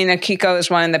 yeah, I mean, Akiko is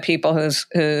one of the people who's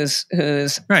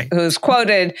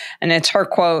quoted, and it's her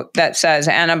quote that says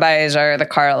antibodies are the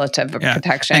correlative of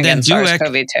protection against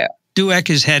SARS-CoV-2. Dweck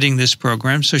is heading this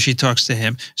program, so she talks to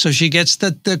him. So she gets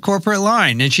the corporate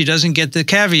line, and she doesn't get the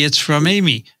caveats from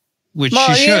Amy, which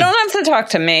she should. You don't have to talk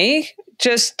to me.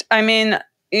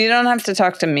 You don't have to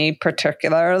talk to me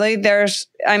particularly. There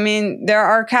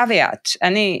are caveats.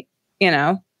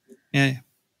 Yeah.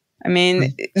 I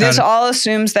mean, this all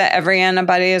assumes that every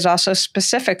antibody is also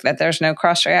specific, that there's no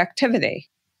cross-reactivity.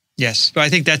 Yes. But I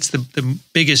think that's the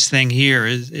biggest thing here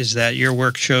is that your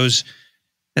work shows,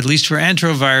 at least for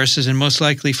enteroviruses and most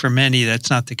likely for many, that's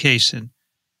not the case and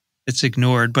it's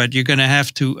ignored. But you're going to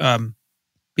have to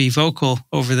be vocal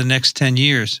over the next 10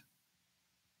 years.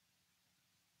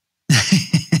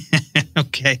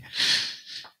 Okay.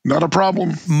 Not a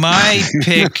problem. My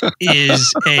pick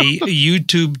is a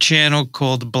YouTube channel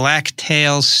called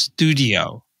Blacktail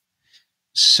Studio.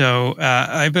 So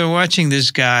I've been watching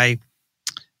this guy.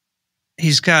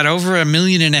 He's got over 1.5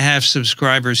 million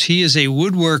subscribers. He is a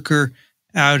woodworker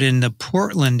out in the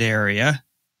Portland area.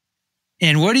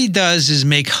 And what he does is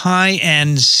make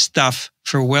high-end stuff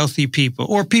for wealthy people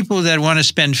or people that want to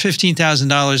spend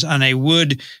 $15,000 on a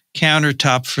wood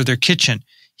countertop for their kitchen.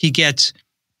 He gets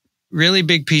really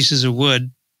big pieces of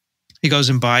wood. He goes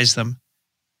and buys them,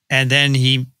 and then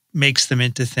he makes them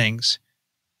into things.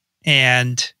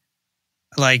 And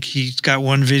like he's got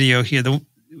one video here, the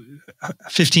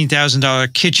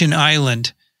 $15,000 kitchen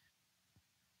island.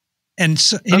 And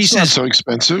he says, not so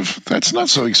expensive. That's not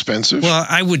so expensive. Well,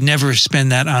 I would never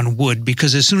spend that on wood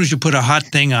because as soon as you put a hot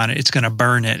thing on it, it's going to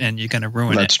burn it and you're going to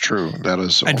ruin it. That's true. That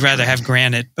is. I'd rather have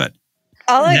granite, but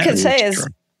all I could say is,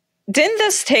 didn't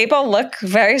this table look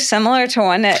very similar to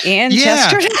one at Ian's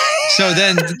yesterday? So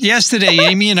then yesterday,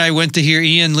 Amy and I went to hear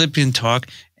Ian Lipkin talk,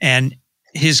 and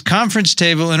his conference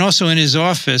table, and also in his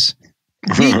office,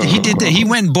 he did that. He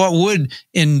went and bought wood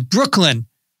in Brooklyn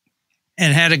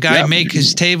and had a guy make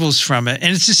his tables from it.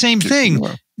 And it's the same thing.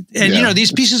 And,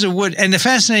 these pieces of wood. And the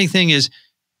fascinating thing is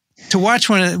to watch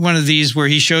one of these where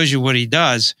he shows you what he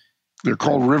does. They're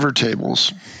called river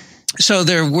tables. So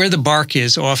they're where the bark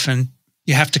is often.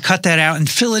 You have to cut that out and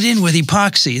fill it in with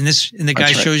epoxy. And the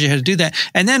guy shows you how to do that.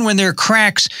 And then when there are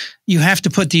cracks, you have to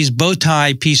put these bow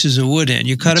tie pieces of wood in.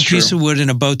 You cut a piece of wood in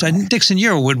a bow tie. Dixon,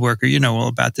 you're a woodworker. You know all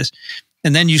about this.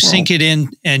 And then you sink it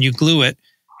in and you glue it.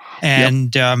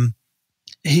 And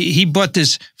he bought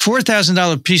this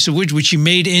 $4,000 piece of wood, which he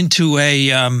made into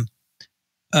a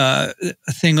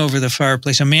thing over the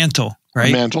fireplace, a mantle, right?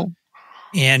 A mantle.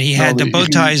 And he had the bow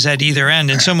ties at either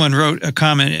end. And someone wrote a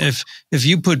comment, if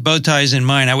you put bow ties in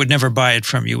mine, I would never buy it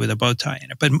from you with a bow tie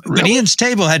in it. But Ian's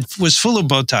table was full of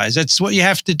bow ties. That's what you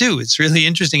have to do. It's really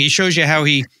interesting. He shows you how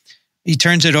he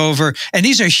turns it over. And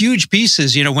these are huge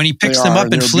pieces. You know, when he picks them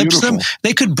up and flips them,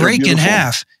 they could break in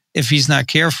half if he's not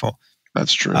careful.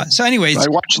 That's true. So anyway, I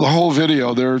watched the whole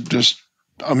video. They're just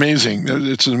amazing.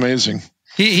 It's amazing.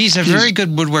 He's a very good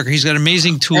woodworker. He's got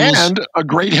amazing tools. And a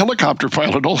great helicopter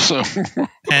pilot also.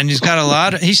 And he's got a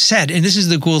lot he said, and this is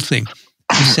the cool thing.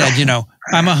 He said,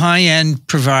 I'm a high-end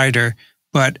provider,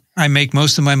 but I make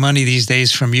most of my money these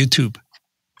days from YouTube.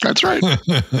 That's right.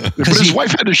 But his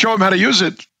wife had to show him how to use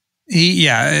it.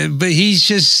 But he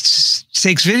just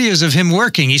takes videos of him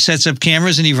working. He sets up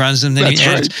cameras and he runs them. Then he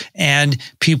edits, and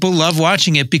people love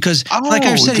watching it because, like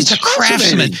I said, it's a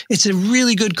craftsman. It's a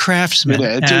really good craftsman.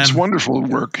 It's wonderful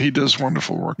work. He does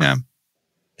wonderful work. Yeah.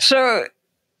 So,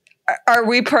 are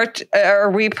we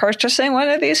purchasing one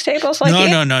of these tables? Like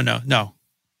No.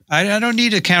 I don't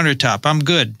need a countertop. I'm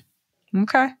good.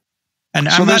 Okay. And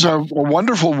there's a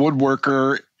wonderful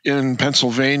woodworker in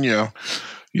Pennsylvania.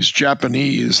 He's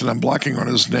Japanese, and I'm blocking on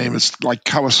his name. It's like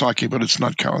Kawasaki, but it's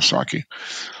not Kawasaki.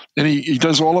 And he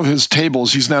does all of his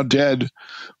tables. He's now dead,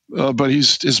 but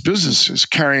his business is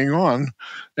carrying on.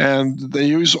 And they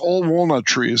use all walnut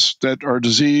trees that are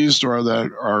diseased or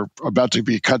that are about to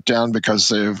be cut down because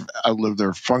they've outlived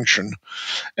their function.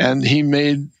 And he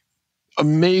made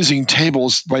amazing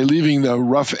tables by leaving the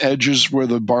rough edges where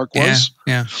the bark was.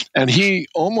 Yeah. And he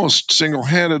almost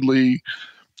single-handedly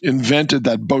invented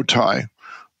that bow tie.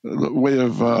 The way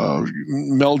of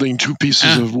melding two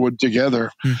pieces of wood together.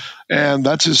 And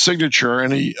that's his signature.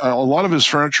 And a lot of his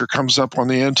furniture comes up on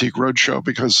the Antique Roadshow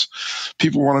because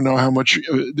people want to know how much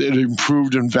it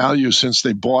improved in value since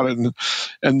they bought it.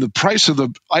 And the price of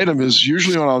the item is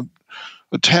usually on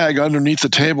a tag underneath the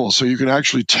table, so you can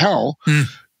actually tell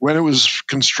when it was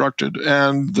constructed.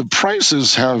 And the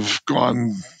prices have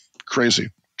gone crazy.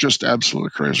 just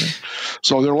absolutely crazy.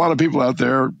 So there are a lot of people out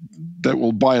there that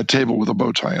will buy a table with a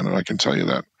bow tie in it. I can tell you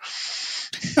that.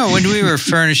 No, when we were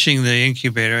furnishing the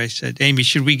incubator, I said, Amy,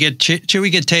 should we get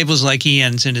tables like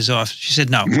Ian's in his office? She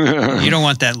said, no, you don't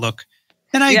want that look.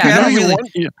 And I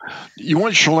agree. You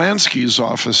want Shalansky's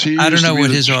office. I don't know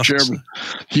what his office is.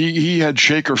 He had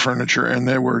shaker furniture, and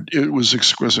it was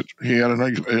exquisite. He had an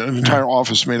entire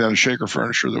office made out of shaker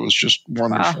furniture that was just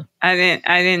wonderful. Wow. I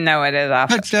didn't know what his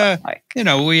office looked like.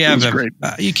 We have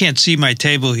you can't see my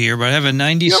table here, but I have a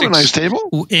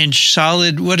 96-inch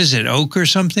solid, what is it, oak or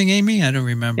something, Amy? I don't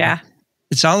remember. Yeah.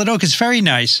 It's solid oak. It's very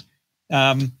nice.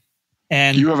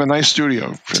 And you have a nice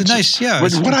studio. It's a nice, yeah.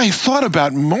 But what I thought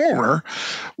about more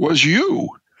was you.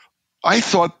 I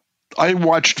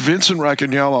watched Vincent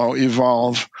Racaniello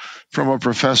evolve from a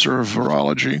professor of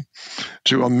virology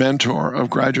to a mentor of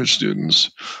graduate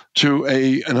students to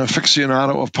an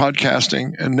aficionado of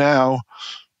podcasting, and now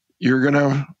you're going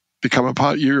to become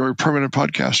you're a permanent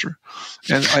podcaster.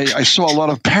 And I saw a lot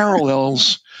of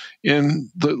parallels in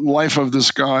the life of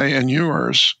this guy and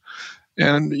yours.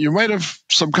 And you might have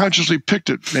subconsciously picked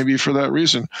it maybe for that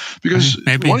reason. Because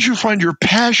once you find your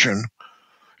passion,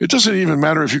 it doesn't even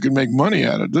matter if you can make money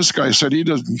at it. This guy said he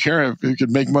doesn't care if he could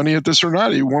make money at this or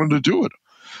not. He wanted to do it.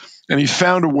 And he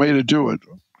found a way to do it.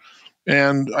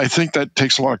 And I think that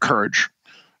takes a lot of courage.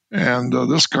 And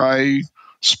this guy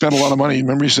spent a lot of money.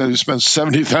 Remember, he said he spent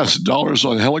 $70,000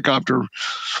 on a helicopter,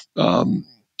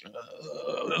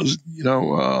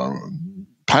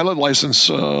 pilot license.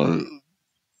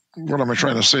 What am I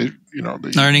trying to say?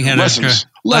 Learning how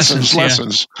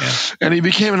lessons. Yeah. And he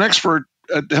became an expert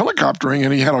at helicoptering,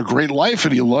 and he had a great life,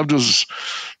 and he loved his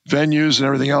venues and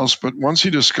everything else. But once he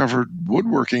discovered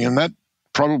woodworking, and that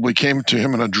probably came to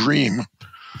him in a dream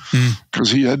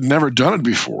because he had never done it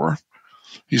before,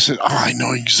 he said, I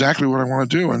know exactly what I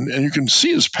want to do. And you can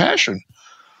see his passion.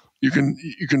 You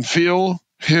can feel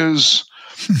his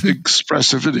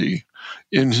expressivity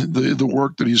in the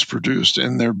work that he's produced,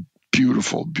 and they're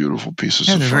beautiful, beautiful pieces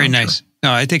of they're furniture. Very nice.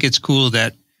 No, I think it's cool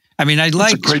that, I like...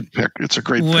 It's a great pick. It's a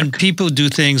great when pick. people do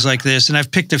things like this, and I've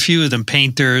picked a few of them,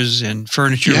 painters and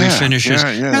furniture refinishes.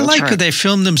 I like how they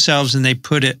film themselves and they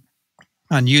put it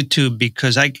on YouTube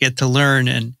because I get to learn,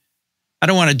 and I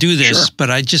don't want to do this, but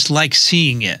I just like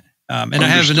seeing it. And I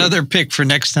have another pick for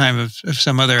next time of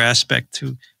some other aspect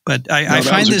too. But I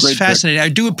find this fascinating. I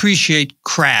do appreciate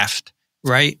craft,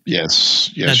 right? Yes.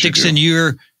 Now, Dixon,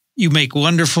 you make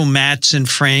wonderful mats and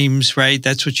frames, right?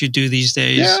 That's what you do these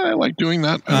days. Yeah, I like doing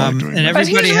that. And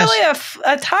everybody he's really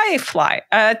a tie fly,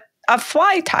 a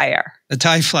fly tyer. A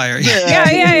tie flyer.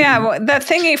 Yeah. Well, the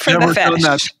thingy for the fish.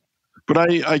 That, but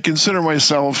I consider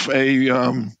myself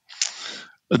a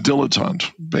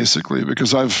dilettante, basically,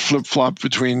 because I've flip-flopped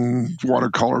between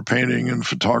watercolor painting and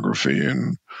photography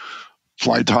and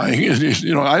fly tying.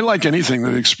 I like anything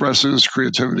that expresses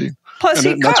creativity. Plus,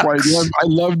 that's why I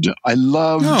loved.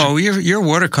 No, your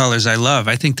watercolors I love.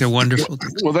 I think they're wonderful.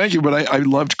 Well, thank you. But I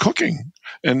loved cooking,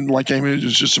 and like Amy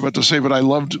was just about to say, but I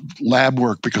loved lab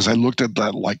work because I looked at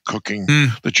that like cooking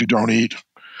that you don't eat.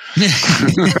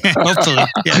 Hopefully,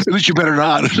 yes. At least you better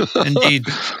not. Indeed.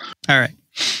 All right.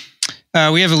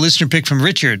 We have a listener pick from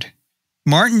Richard.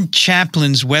 Martin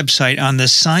Chaplin's website on the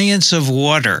science of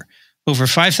water. Over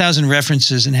 5,000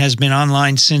 references and has been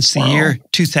online since the year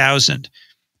 2000.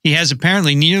 He has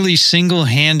apparently nearly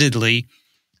single-handedly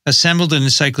assembled an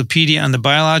encyclopedia on the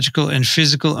biological and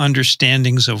physical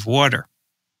understandings of water.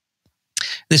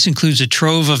 This includes a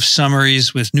trove of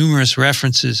summaries with numerous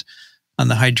references on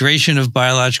the hydration of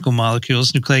biological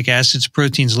molecules, nucleic acids,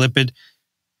 proteins, lipid,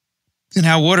 and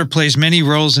how water plays many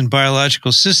roles in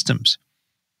biological systems.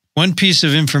 One piece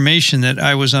of information that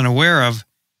I was unaware of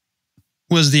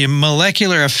was the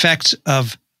molecular effects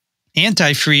of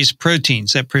antifreeze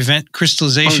proteins that prevent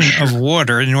crystallization of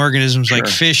water in organisms like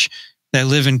fish that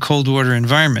live in cold water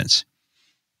environments.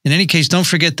 In any case, don't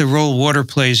forget the role water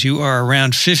plays. You are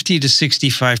around 50 to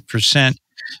 65%.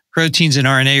 Proteins and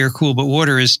RNA are cool, but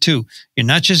water is too. You're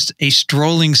not just a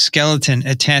strolling skeleton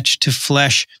attached to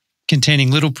flesh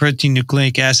containing little protein,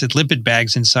 nucleic acid, lipid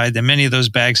bags inside them. Many of those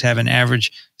bags have an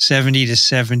average 70 to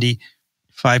 75%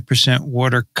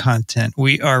 water content.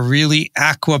 We are really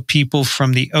aqua people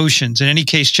from the oceans. In any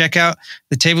case, check out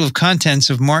the table of contents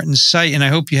of Martin's site, and I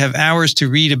hope you have hours to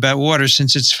read about water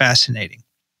since it's fascinating.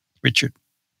 Richard.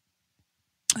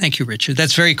 Thank you, Richard.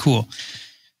 That's very cool.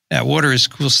 Yeah, water is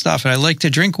cool stuff, and I like to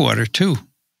drink water too.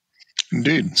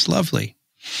 Indeed. It's lovely.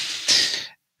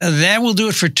 That will do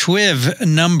it for TWiV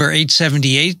number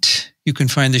 878. You can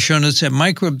find the show notes at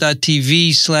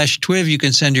microbe.tv/TWiV. You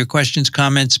can send your questions,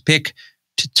 comments, pick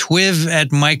to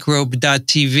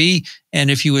TWiV@microbe.tv.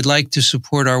 And if you would like to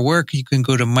support our work, you can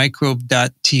go to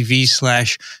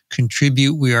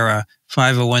microbe.tv/contribute. We are a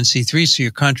 501c3, so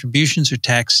your contributions are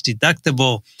tax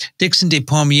deductible. Dixon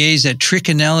Despommiers at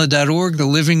Racaniello.org,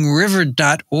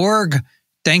 thelivingriver.org.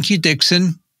 Thank you,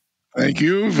 Dixon. Thank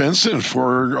you, Vincent,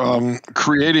 for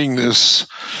creating this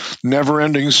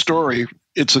never-ending story.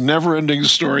 It's a never-ending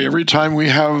story. Every time we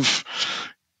have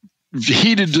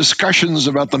heated discussions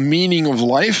about the meaning of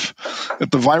life at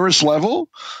the virus level,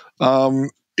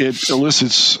 it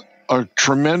elicits a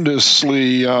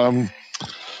tremendously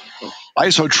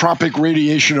isotropic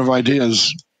radiation of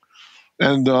ideas.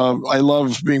 And I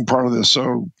love being part of this,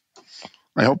 so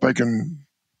I hope I can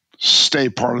stay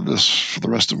part of this for the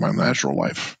rest of my natural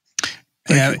life.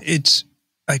 Thank you.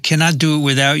 I cannot do it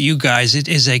without you guys. It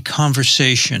is a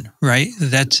conversation, right?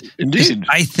 That's indeed.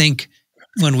 I think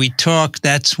when we talk,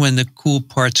 that's when the cool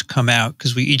parts come out,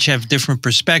 because we each have different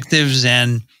perspectives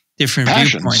and different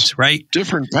viewpoints, right?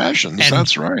 Different passions. And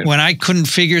that's right. When I couldn't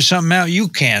figure something out, you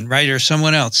can, right? Or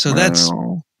someone else. So that's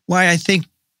why I think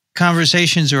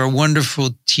conversations are a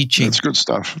wonderful teaching. It's good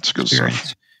stuff. It's good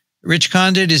stuff. Rich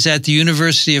Condit is at the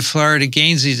University of Florida,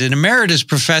 Gainesville. He's an emeritus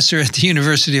professor at the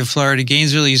University of Florida,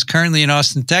 Gainesville. He's currently in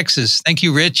Austin, Texas. Thank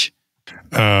you, Rich.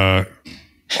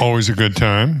 Always a good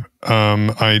time.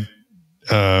 I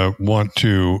want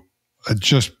to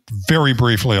just very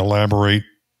briefly elaborate,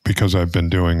 because I've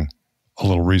been doing a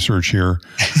little research here.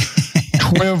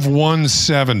 TWiV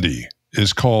 170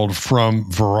 is called From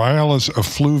Variolous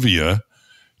Effluvia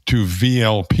to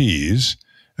VLPs.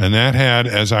 And that had,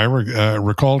 as I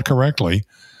recalled correctly,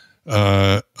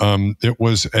 it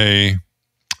was a,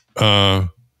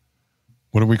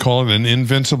 what do we call it? An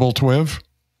invincible TWiV?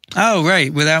 Oh,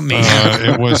 right. Without me.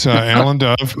 It was Alan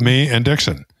Dove, me, and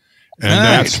Dixon. And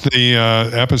that's the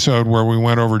episode where we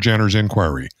went over Jenner's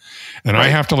inquiry. And I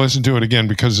have to listen to it again,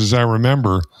 because as I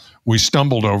remember, we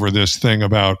stumbled over this thing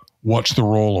about what's the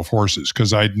role of horses,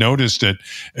 because I'd noticed it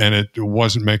and it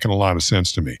wasn't making a lot of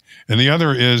sense to me. And the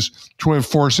other is TWiV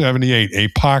 478, a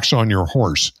pox on your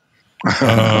horse,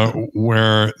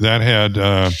 where that had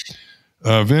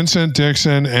Vincent,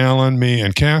 Dixon, Alan, me,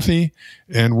 and Kathy.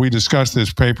 And we discussed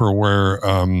this paper where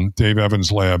Dave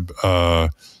Evans' lab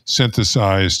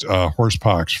synthesized horse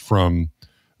pox from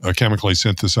chemically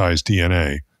synthesized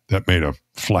DNA that made a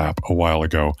flap a while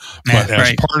ago. But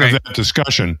as part of that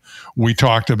discussion, we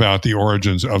talked about the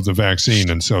origins of the vaccine.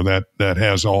 And so that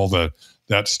has all that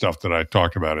stuff that I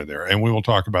talked about in there. And we will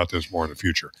talk about this more in the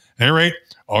future. At any rate,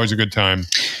 always a good time.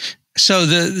 So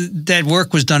that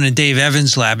work was done in Dave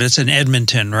Evans' lab. It's in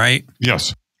Edmonton, right?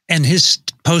 Yes. And his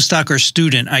postdoc or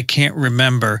student, I can't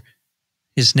remember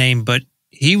his name, but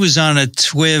he was on a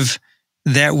TWiV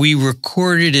that we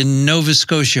recorded in Nova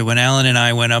Scotia when Alan and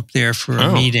I went up there for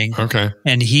a meeting. Okay.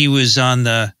 And he was on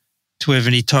the TWiV,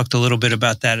 and he talked a little bit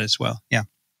about that as well. Yeah.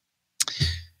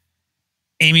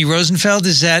 Amy Rosenfeld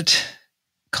is at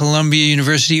Columbia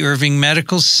University Irving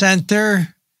Medical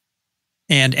Center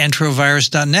and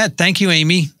enterovirus.net. Thank you,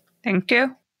 Amy. Thank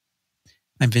you.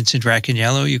 I'm Vincent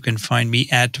Racaniello. You can find me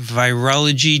at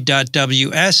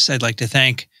virology.ws. I'd like to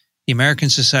thank the American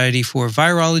Society for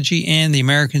Virology and the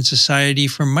American Society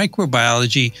for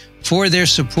Microbiology for their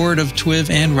support of TWiV,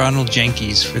 and Ronald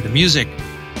Jenkins for the music.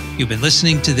 You've been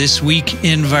listening to This Week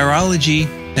in Virology.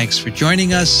 Thanks for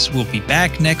joining us. We'll be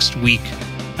back next week.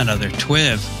 Another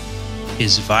TWiV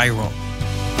is viral.